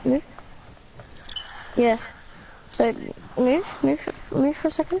 Okay, move. Yeah. So, move for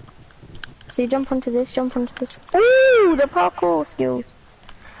a second. So you jump onto this. Ooh, the parkour skills.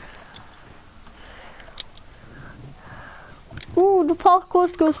 Ooh, the parkour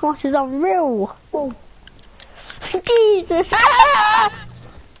skill smash is unreal. Oh. Jesus.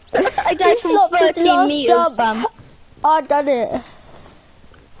 I died from 13 meters, fam. I done it.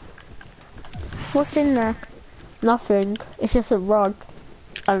 What's in there? Nothing. It's just a rod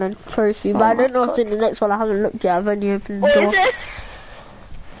and a trophy. But I don't know what's in the next one. I haven't looked yet. I've only opened the door. What is it?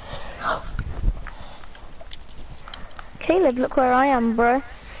 Caleb, look where I am, bro.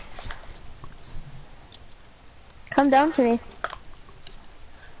 Come down to me.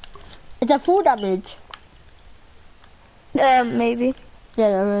 Is there full damage? Maybe. Yeah,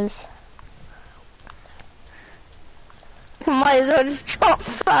 there is. Might as well just drop,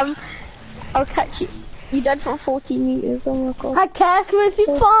 fam. I'll catch you. You died from 40 meters, oh my God. I can't with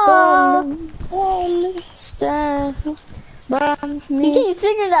you, far. You keep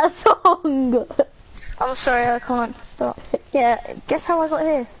singing that song. I'm sorry, I can't stop. Yeah, guess how I got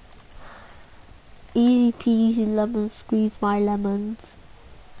here? Easy peasy lemon squeeze my lemons.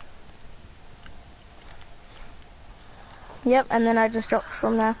 Yep, and then I just dropped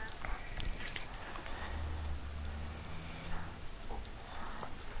from there.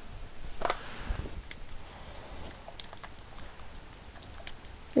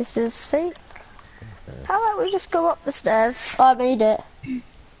 This is fake. How about we just go up the stairs? Oh, I made it.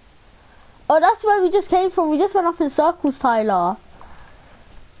 Oh, that's where we just came from. We just went off in circles, Tyler.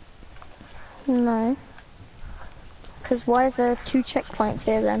 No. Because why is there 2 checkpoints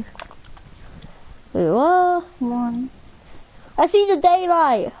here then? Wait, what? 1, I see the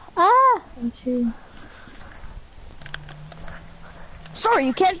daylight. Ah! 2. Sorry,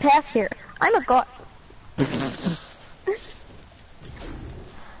 you can't pass here. I'm a god.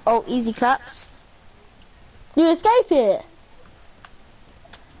 Oh, easy claps. You escape it?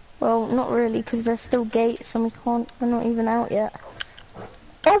 Well, not really, because there's still gates and we're not even out yet.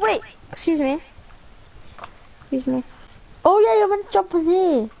 Oh wait, excuse me. Excuse me. Oh yeah, you're meant to jump in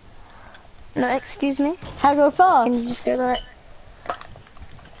here. No, excuse me. How go fast? Can you just go right?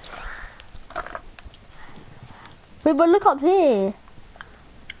 Wait, but look up here.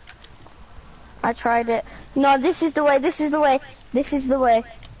 I tried it. No, this is the way, this is the way, this is the way.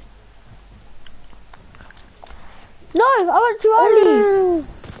 No, I went too early.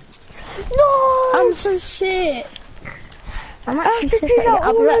 No! I'm so sick. I'm actually sick.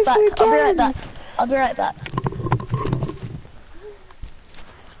 I'll be right back. I'll be right back. I'll be right back.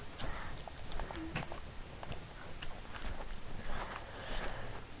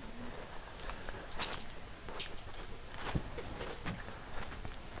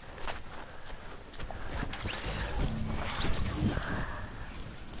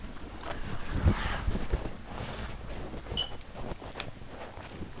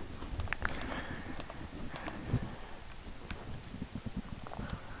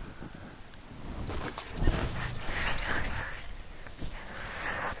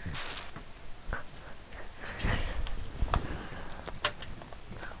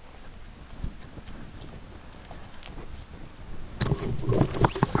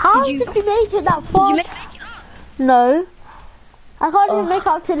 How did you make it that far? Did you make it? No. I can't even make it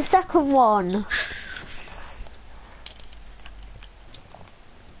up to the second one.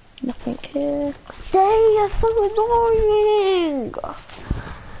 Nothing here. Dang, that's so annoying.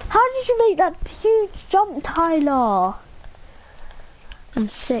 How did you make that huge jump, Tyler? I'm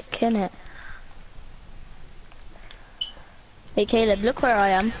sick, innit? Hey Caleb, look where I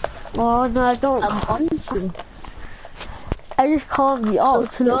am. Oh no, I don't. I'm on you. I just can't be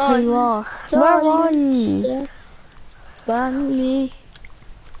up to look where you are. Where are you? By me.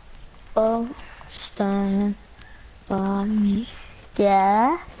 Oh, stand by me.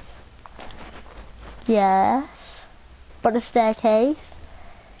 Yes. Yes. But the staircase.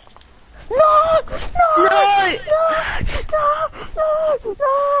 No! No!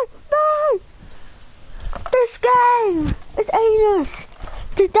 No! No! This game! It's anus!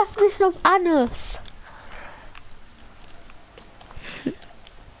 The definition of anus.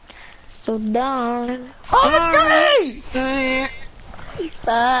 So down. Oh,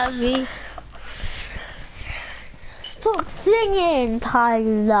 By me. Stop singing,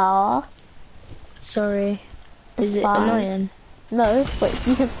 Tyler. Sorry. Is it fine. annoying? No, wait,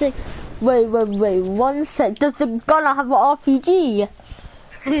 you can sing. Wait, 1 sec. Does the gunner have an RPG?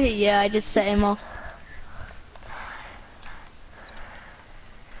 Yeah, I just set him off.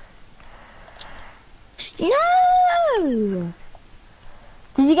 No!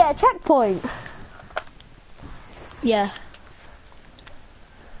 Did you get a checkpoint? Yeah.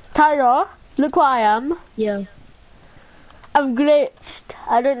 Tyler, look where I am. Yeah. I'm glitched.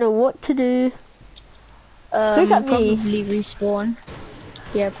 I don't know what to do. Look at me. Probably respawn.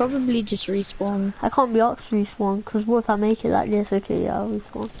 Yeah, probably just respawn. I can't be asked to respawn, because what if I make it like this? Okay, yeah, I'll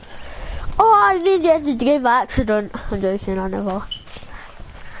respawn. Oh, I nearly ended the game by accident. I'm joking, I never.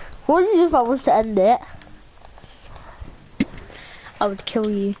 What would you do if I was to end it? I would kill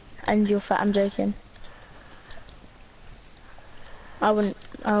you and your fat. I'm joking. I wouldn't.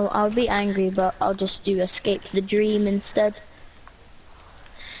 I'll be angry, but I'll just do escape the dream instead.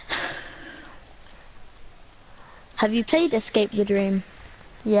 Have you played Escape the Dream?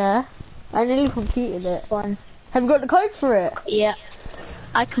 Yeah, I nearly completed it. Fun. Have you got the code for it? Yeah,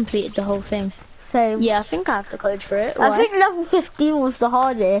 I completed the whole thing. Same. Yeah, I think I have the code for it. I think level 15 was the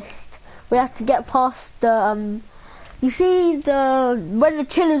hardest. We had to get past the you see when the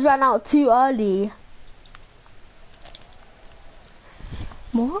chillers ran out too early.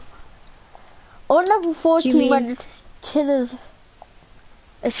 What? On level 14 when the chillers.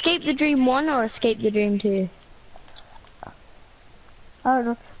 Escape the Dream 1 or Escape the Dream 2? I don't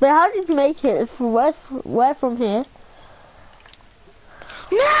know. But how did you make it? Where from here?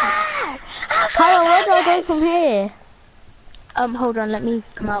 No! Kyle, where do I go from here? Hold on, let me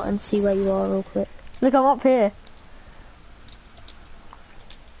come out and see where you are real quick. Look, I'm up here.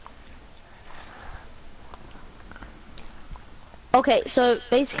 Okay, so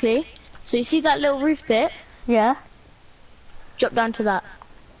basically, you see that little roof bit? Yeah. Drop down to that.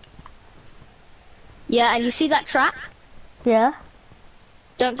 Yeah, and you see that trap? Yeah.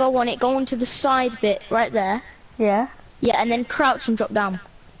 Don't go on it, go onto the side bit right there. Yeah. Yeah, and then crouch and drop down.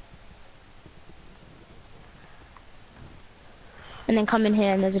 and then come in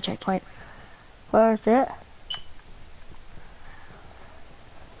here and there's a checkpoint. Where is it?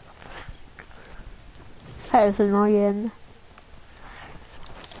 That is annoying.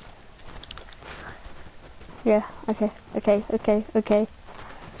 Yeah, okay.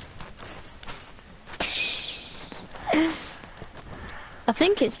 I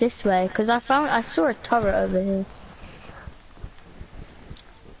think it's this way, because I saw a turret over here.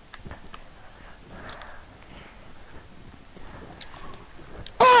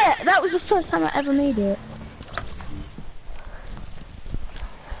 Oh, yeah, that was the first time I ever made it.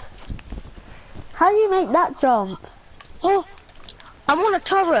 How do you make that jump? Oh, I'm on a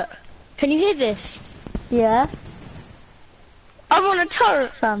turret. Can you hear this? Yeah. I'm on a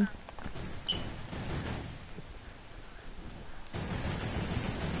turret, fam.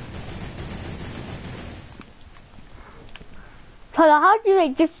 Tyler, how do you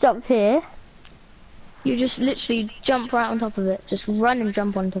make this jump here? You just literally jump right on top of it. Just run and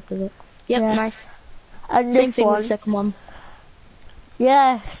jump on top of it. Yep, Yeah. nice. And Same this thing one. with the second one.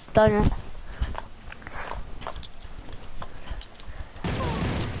 Yes, done it.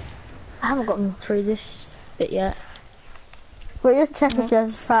 I haven't gotten through this bit yet. Wait, just check if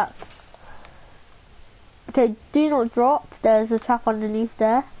there's a trap. Okay, do not drop. There's a trap underneath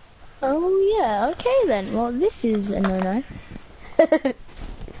there. Oh yeah, okay then. Well, this is a no-no.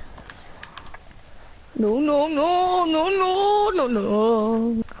 No.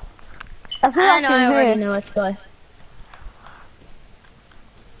 I feel I like know, I in already here. know where to go.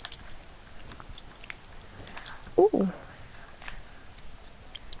 Ooh.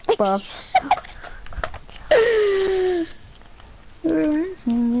 Bruh.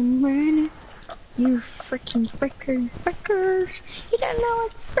 You freaking frickers. You don't know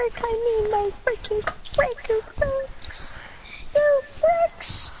what frick I mean by freaking fricks. You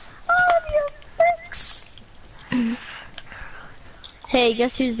fricks. All of you fricks. Hey,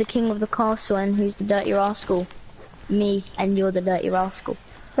 guess who's the king of the castle and who's the dirty rascal? Me, and you're the dirty rascal.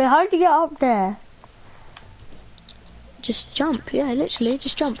 Wait, how did you get up there? Just jump, yeah, literally,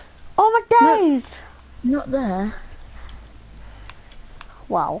 just jump. Oh my days! Not there.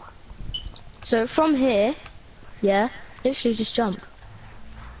 Wow. So from here, yeah, literally just jump.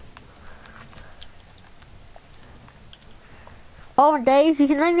 Oh my days, you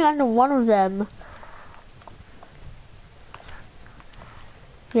can only land on one of them.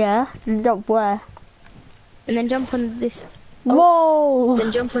 Yeah, and jump where? And then jump on this. Whoa!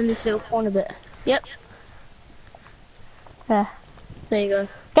 Then jump on this little corner bit. Yep, Yeah. there you go.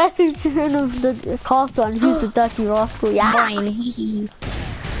 Guess who's king of the castle and who's the dirty rascal? Yeah. Mine.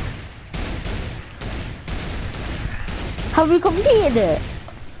 Have we completed it?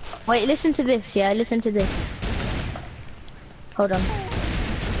 Wait, listen to this, yeah, listen to this. Hold on.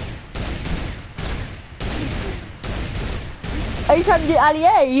 Are you trying to do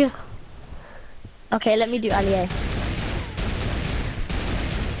Allier? Okay, let me do Allier.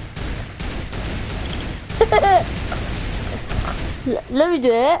 Let me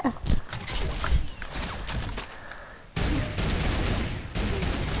do it.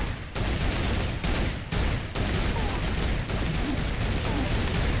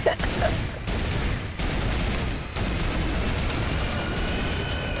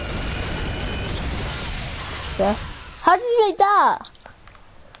 Yeah. How did you make that?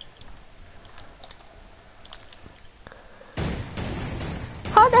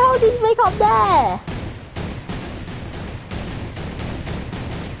 How the hell did you make up there?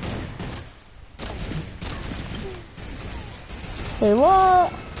 Hey,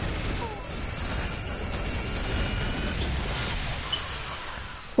 what?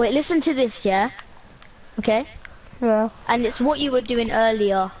 Wait, listen to this, yeah? Okay? Yeah. And it's what you were doing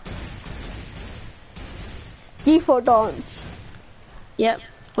earlier. Default dance. Yep.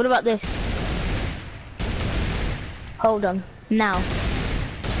 What about this? Hold on. Now.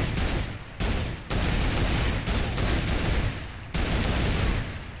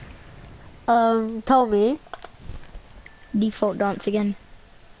 Tell me. Default dance again.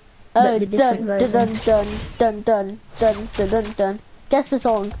 Oh, But the dun different dun version. dun dun dun dun dun dun dun. Guess the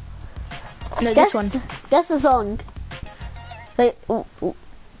song. No, Guess, this one. Guess the song. Wait, do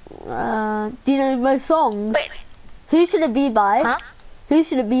you know most songs? Wait. Who should it be by? Huh? Who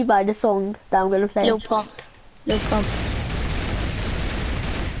should it be by the song that I'm gonna play? Lil Pump. Lil Pump.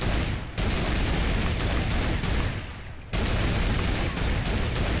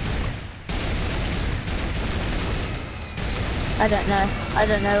 I don't know. I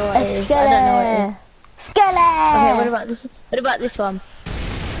don't know what it is. I don't know what it is. Skele! Okay, what about this? What about this one?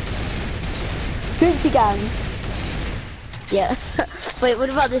 Gucci Gang. Yeah. Wait, what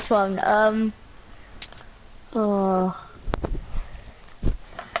about this one? Oh.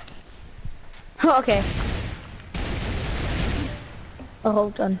 Okay. Oh,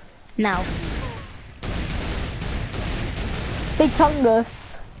 hold on. Now. Big Chungus.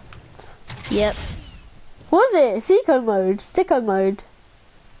 Yep. Was it? Sicko mode. Sicko mode.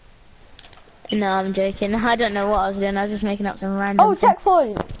 No, I'm joking. I don't know what I was doing. I was just making up some random Oh, thing.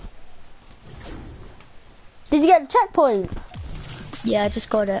 checkpoint. Did you get the checkpoint? Yeah, I just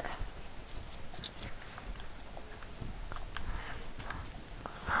got it.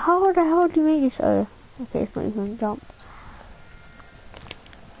 How the hell do you make this? Oh, okay, it's not even jump.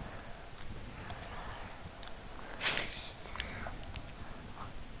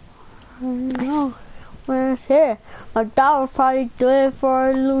 No, where's here? My dad was probably doing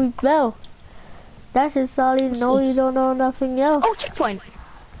for Louis Bell. That's just all you know. You don't know nothing else. Oh, checkpoint.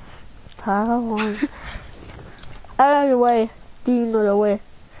 Power one. I know the way. Do you know the way?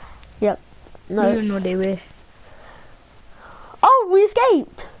 Yep. No. You know the way. Oh, we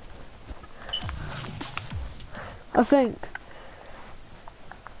escaped. I think.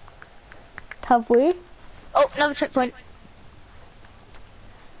 Have we? Oh, another checkpoint.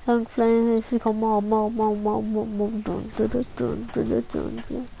 I'm playing this. Come on,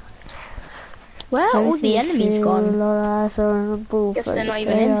 Where are all the enemies gone? Guess they're not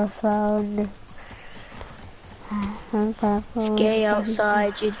even in. Stay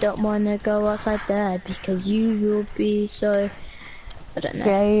outside, you don't wanna go outside there because you will be so... I don't know.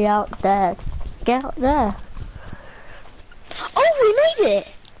 Stay out there. Get out there. Oh, we made it!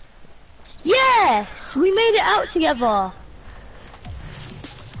 Yes! We made it out together!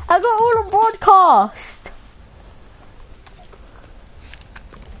 I got all on broadcast.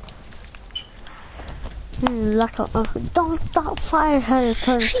 Don't stop fire head.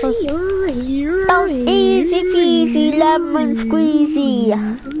 Easy peasy lemon squeezy.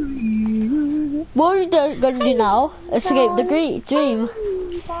 What are you gonna do now? Escape the dream.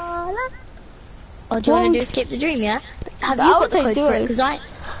 Oh, do you want to do Escape the Dream, yeah? Have you got the code for it? Because I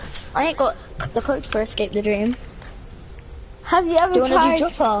ain't got the code for Escape the Dream. Have you ever tried? Do you want to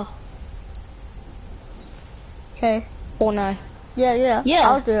do Dropper? Okay. Or no? Yeah.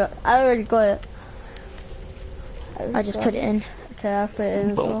 I'll do it. I already got it. I just put it in. Okay, I'll put it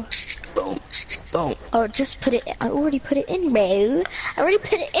in as well. Boom. Oh, just put it in. I already put it in, bro.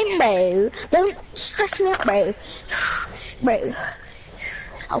 Don't stress me out, bro. Bro.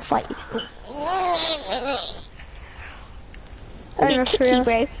 I'll fight you. I'm kicky,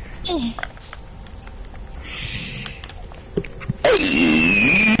 bro.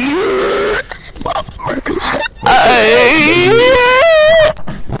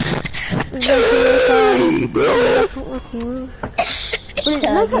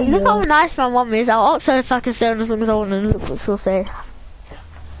 Look how nice my mum is. I'll ask her if I can stay on as long as I want and look what she'll say.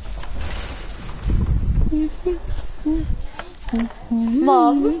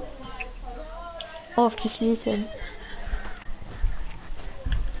 Mum? Off to sleeping.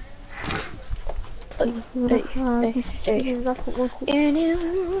 Wait,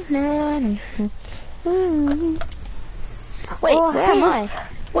 where am I?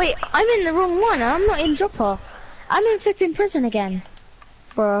 Wait, I'm in the wrong one. I'm not in Dropper. I'm in flipping prison again.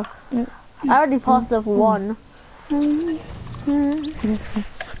 Bro, I already passed level 1. Please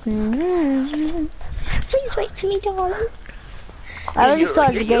wait for me, darling. I already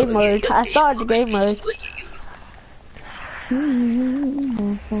started the game mode.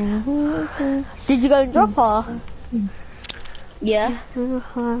 Did you go in Dropper? Yeah. Don't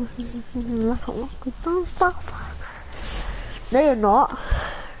stop. No, you're not.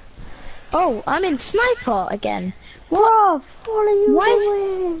 Oh, I'm in Sniper again. What? What are you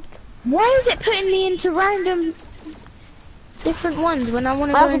doing? Why is it putting me into random different ones when I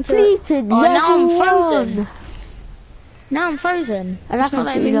want to go into... completed Oh, now I'm level frozen. And it's not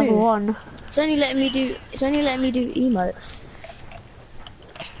letting me level move. 1. It's only letting me do emotes.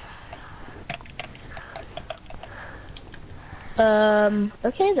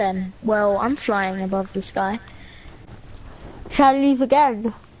 Okay then. Well, I'm flying above the sky. Shall I leave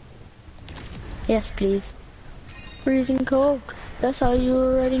again? Yes, please. Freezing cold. That's how you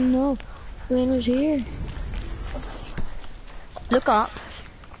already know. Rain was here. Look up.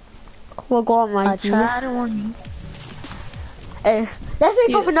 Well, go on, my I tried to warn you. Hey, let's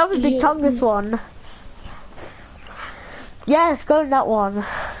make up another Big Chungus one. Yeah, let's go in that one.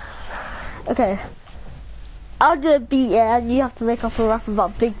 Okay. I'll do a beat, yeah, and you have to make up a rap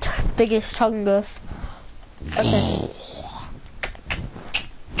about biggest Chungus. Okay.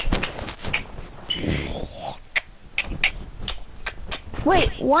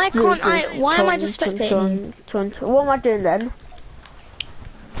 Wait, why can't why am I just spectating? What am I doing then?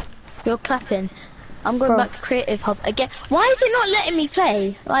 You're clapping. I'm going back to Creative Hub again. Why is it not letting me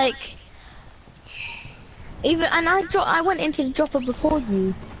play? Like, Even and I went into the dropper before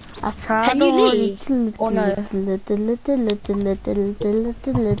you. Can you leave or no?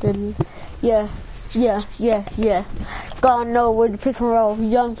 Yeah. Gotta know where to pick and roll.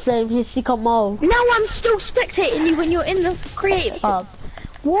 Young flame, here she come on. Now I'm still spectating you when you're in the creative hub.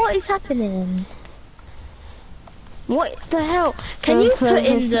 What is happening? What the hell? Can you put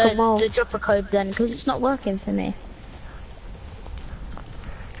in the dropper code then? Because it's not working for me.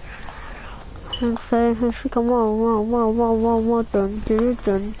 Young flame, here she come on.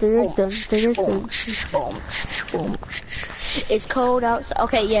 It's cold outside.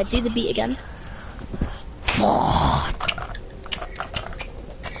 Okay, yeah, do the beat again.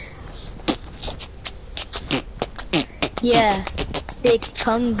 Yeah, Big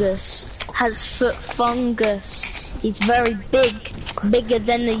Tungus has foot fungus. He's very big, bigger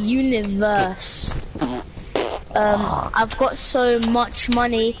than the universe. I've got so much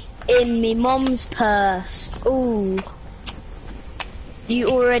money in me mom's purse. Ooh. You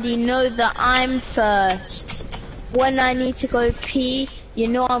already know that I'm first. When I need to go pee, you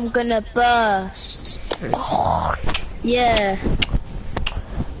know I'm gonna burst. Yeah.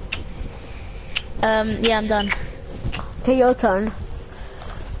 Yeah, I'm done. Okay, your turn.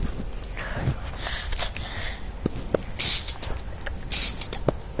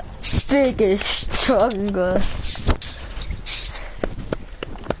 Biggest, strongest.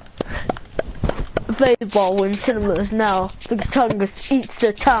 Baseball in cinemas now. Big Tungus eats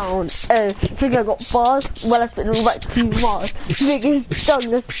the town. Think I got bars? Well, I spit them right to Mars. Biggest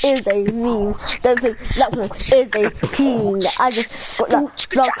Tungus is a meme. Don't think that one is a peen. I just got that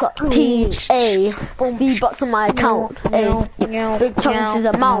block up team. V-Bucks on my account. Big Tungus is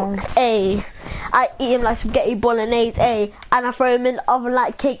a mount. I eat him like spaghetti bolognese. And I throw him in the oven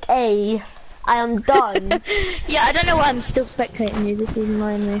like cake. I am done. Yeah, I don't know why I'm still spectating you. This is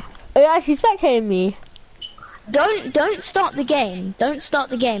annoying me. Are you actually spectating me? Don't start the game. Don't start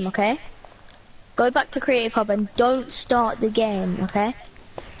the game, okay? Go back to Creative Hub and don't start the game, okay?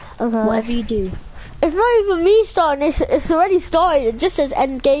 Okay. Whatever you do. It's not even me starting, it's already started. It just says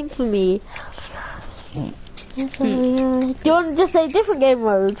end game for me. Do you want to just say different game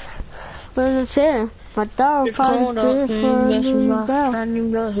modes? What does it say? My dog finds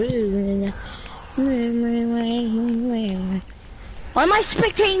Why am I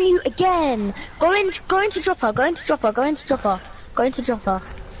spectating you again? Go into dropper.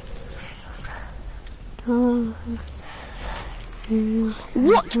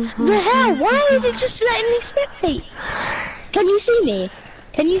 What the hell? Why is it just letting me spectate? Can you see me?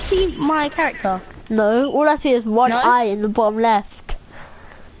 Can you see my character? No, all I see is one eye in the bottom left.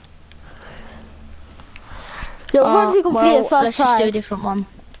 Look, what if you complete it first let's try? just do a different one.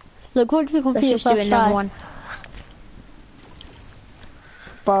 Look, what if you complete it Let's first just do try? another one.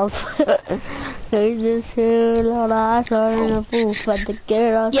 Bob. There's this hill on I saw in a booth at the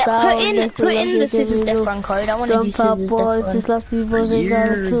gate outside. Put in the Scissors Death Run code. I want to do Scissors Death Run. Just like people they got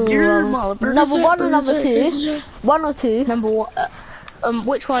two. Number 1 or number 2? 1 or 2? Number 1.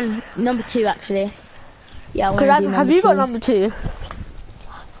 Which one? Number 2 actually. Yeah, I want to do number 2. Have you got number 2?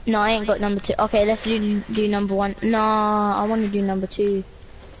 No, I ain't got number 2. Okay, let's do number 1. Nah, I want to do number 2.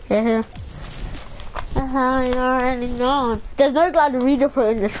 Yeah. I already know. There's no glider reader for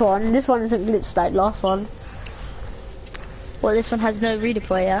in this one. This one isn't glitched like last one. Well, this one has no reader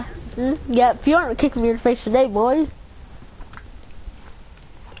for ya. Yeah, if you aren't kicking me in the face today, boy.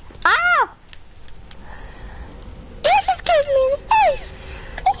 Ah! It just kicked me in the face.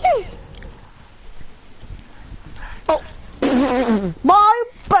 Oh. My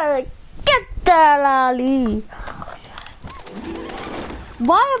bird, get that lolly.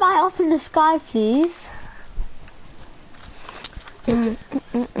 Why am I off in the sky, please?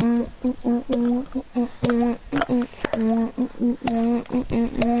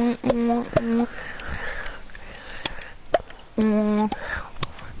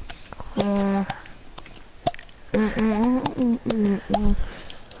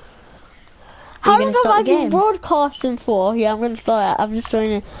 How long have I been broadcasting for? Yeah, I'm going to start it. I'm just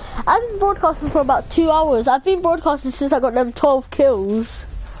doing it. I've been broadcasting for about 2 hours. I've been broadcasting since I got them 12 kills.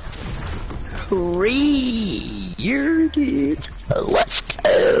 3 years. Let's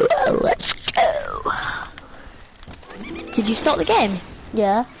go. Let's go. Did you start the game?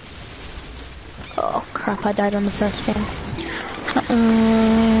 Yeah. Oh crap, I died on the first game.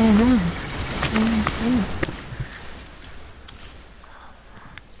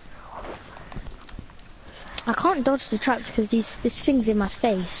 I can't dodge the traps because this thing's in my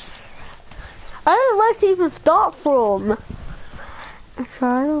face. I don't know where to even start from.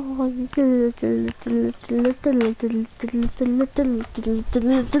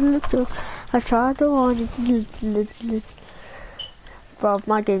 I tried to warn you. Bro,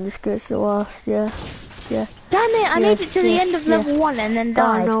 my game is good, so yeah. Damn it, I made it to the end of level 1 and then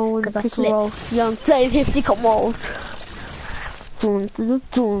died because I slipped. Young playing 50 cut rolls. Did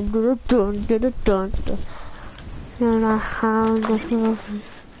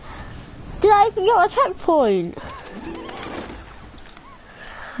I even get a checkpoint?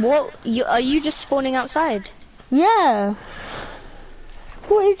 What? Are you just spawning outside? Yeah.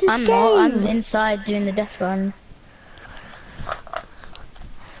 What is this I'm game? not, I'm inside doing the death run.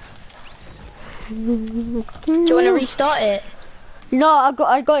 Do you want to restart it? No, I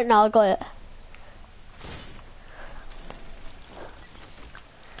got it now, I got it.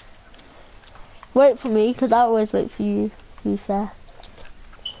 Wait for me, because I always wait for you, Lisa.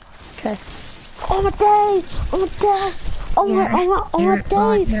 Okay. Oh my days! Oh my days! Oh my days! Oh my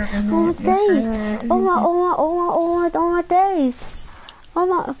days! Oh my days! Oh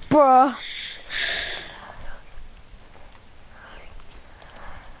my, bruh.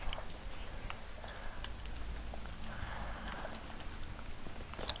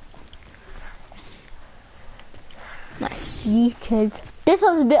 Nice. Yeeted. This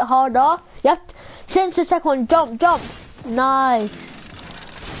one's a bit harder. You have to, since the second one, jump. Nice.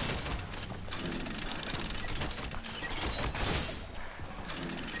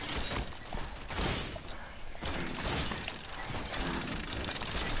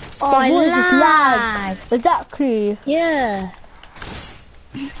 Oh, I lag. Exactly. Yeah.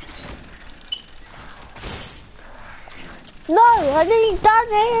 No, I nearly done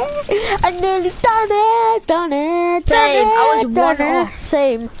it. Same, I was one off.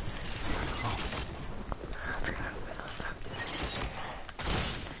 Same.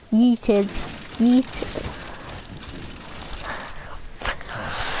 Yeeted.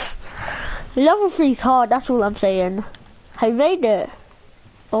 Level 3's hard, that's all I'm saying. I made it.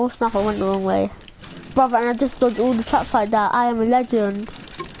 Oh snap, I went the wrong way. Brother, and I just dodged all the traps like that. I am a legend.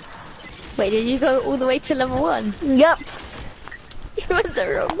 Wait, did you go all the way to level 1? Yep. You went the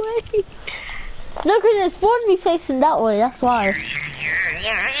wrong way. No, because it spawned me facing that way, that's why.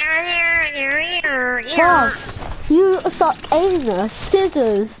 Wow. You start aiming us.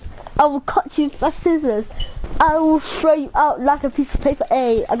 Scissors. I will cut you with my scissors. I will throw you out like a piece of paper.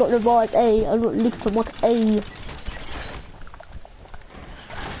 A. I got the bars. A. I'm not looking for what A.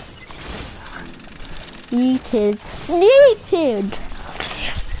 Yeeted.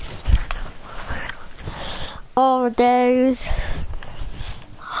 Oh, days.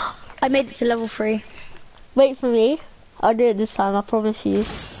 I made it to level 3. Wait for me. I'll do it this time, I promise you.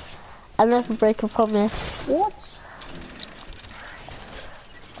 I'll never break a promise. What?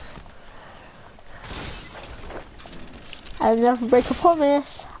 I'll never break a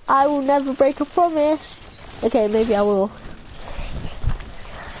promise. I will never break a promise. Okay, maybe I will.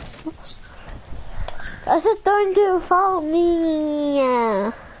 What? I said don't do it without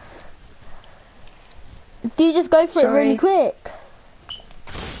me. Do you just go for it really quick?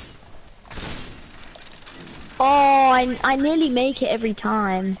 Oh, I nearly make it every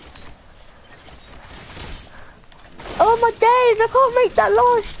time. Oh my days, I can't make that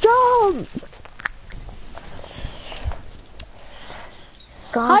last jump.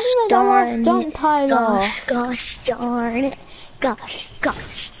 Gosh darn it. Jump, Tyler? Gosh darn it. Gosh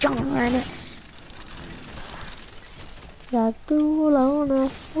darn it. Yo,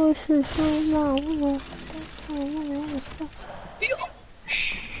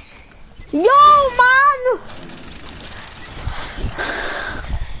 man!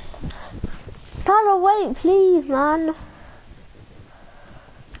 Tyler, wait, please, man.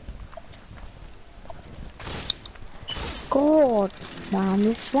 God, man,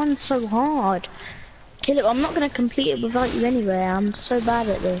 this one's so hard. Caleb, I'm not gonna complete it without you anyway. I'm so bad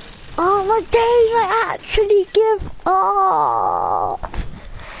at this. Oh my days, I actually give up.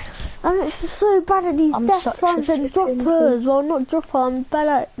 I'm actually so bad at these death runs and droppers. Well, not dropper, I'm bad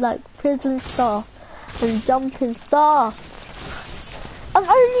at like prison stuff and jumping stuff. I'm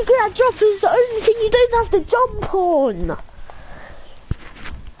only good at droppers, the only thing you don't have to jump on.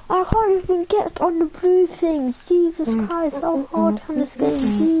 I can't even get on the blue things. Jesus Christ, how hard can this game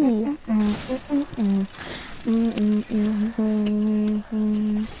be?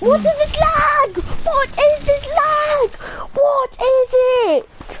 What is this lag? What is this lag? What is it?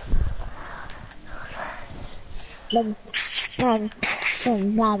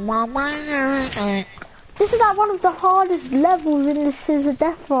 This is like one of the hardest levels in the Scissor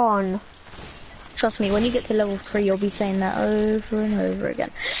Death Run. Trust me, when you get to level 3, you'll be saying that over and over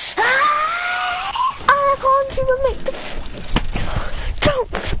again. I can't even make the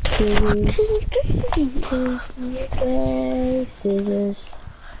jump. Scissors.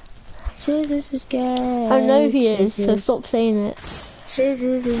 Scissors is gay. I know he is, so stop saying it.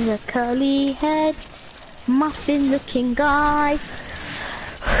 Scissors in the curly head, muffin looking guy.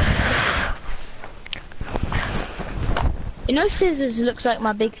 You know Scissors looks like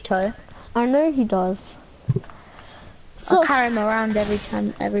my big toe. I know he does. I carry him around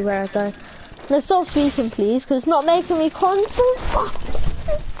everywhere I go. Let's stop speaking, please, because it's not making me concentrate.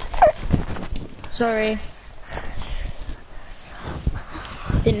 Sorry.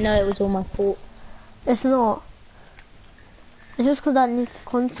 Didn't know it was all my fault. It's not. It's just because I need to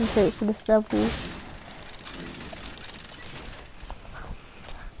concentrate for this level.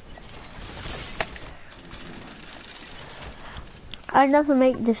 I never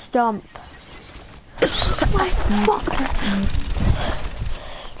make this jump.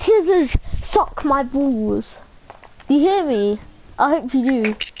 Scissors, suck my balls. Do you hear me? I hope you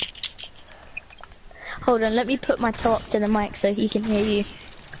do. Hold on, let me put my toe up to the mic so he can hear you.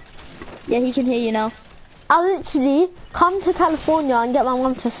 Yeah, he can hear you now. I'll literally come to California and get my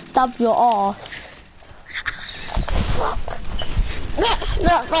mum to stab your ass. That's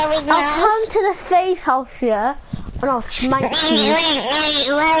not very nice. I'll come to the face house here and I'll smack you.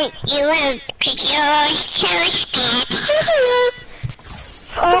 You won't, because you're so scared.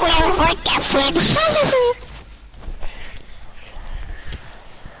 Oh, well, what different?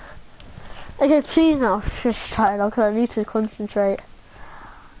 Okay, please now, just Tyler, because I need to concentrate.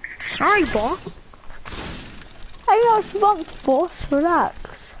 Sorry, boss. Hey, no, boss, relax.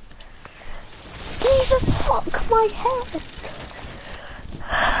 Jesus, fuck my head.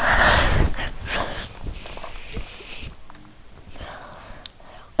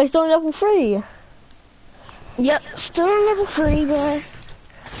 Are you still on level 3? Yep, still on level 3, boy.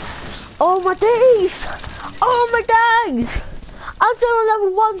 Oh my days! Oh my days! I'm still on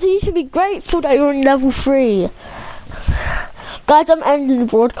level 1, so you should be grateful that you're on level 3. Guys, I'm ending the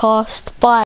broadcast. Bye.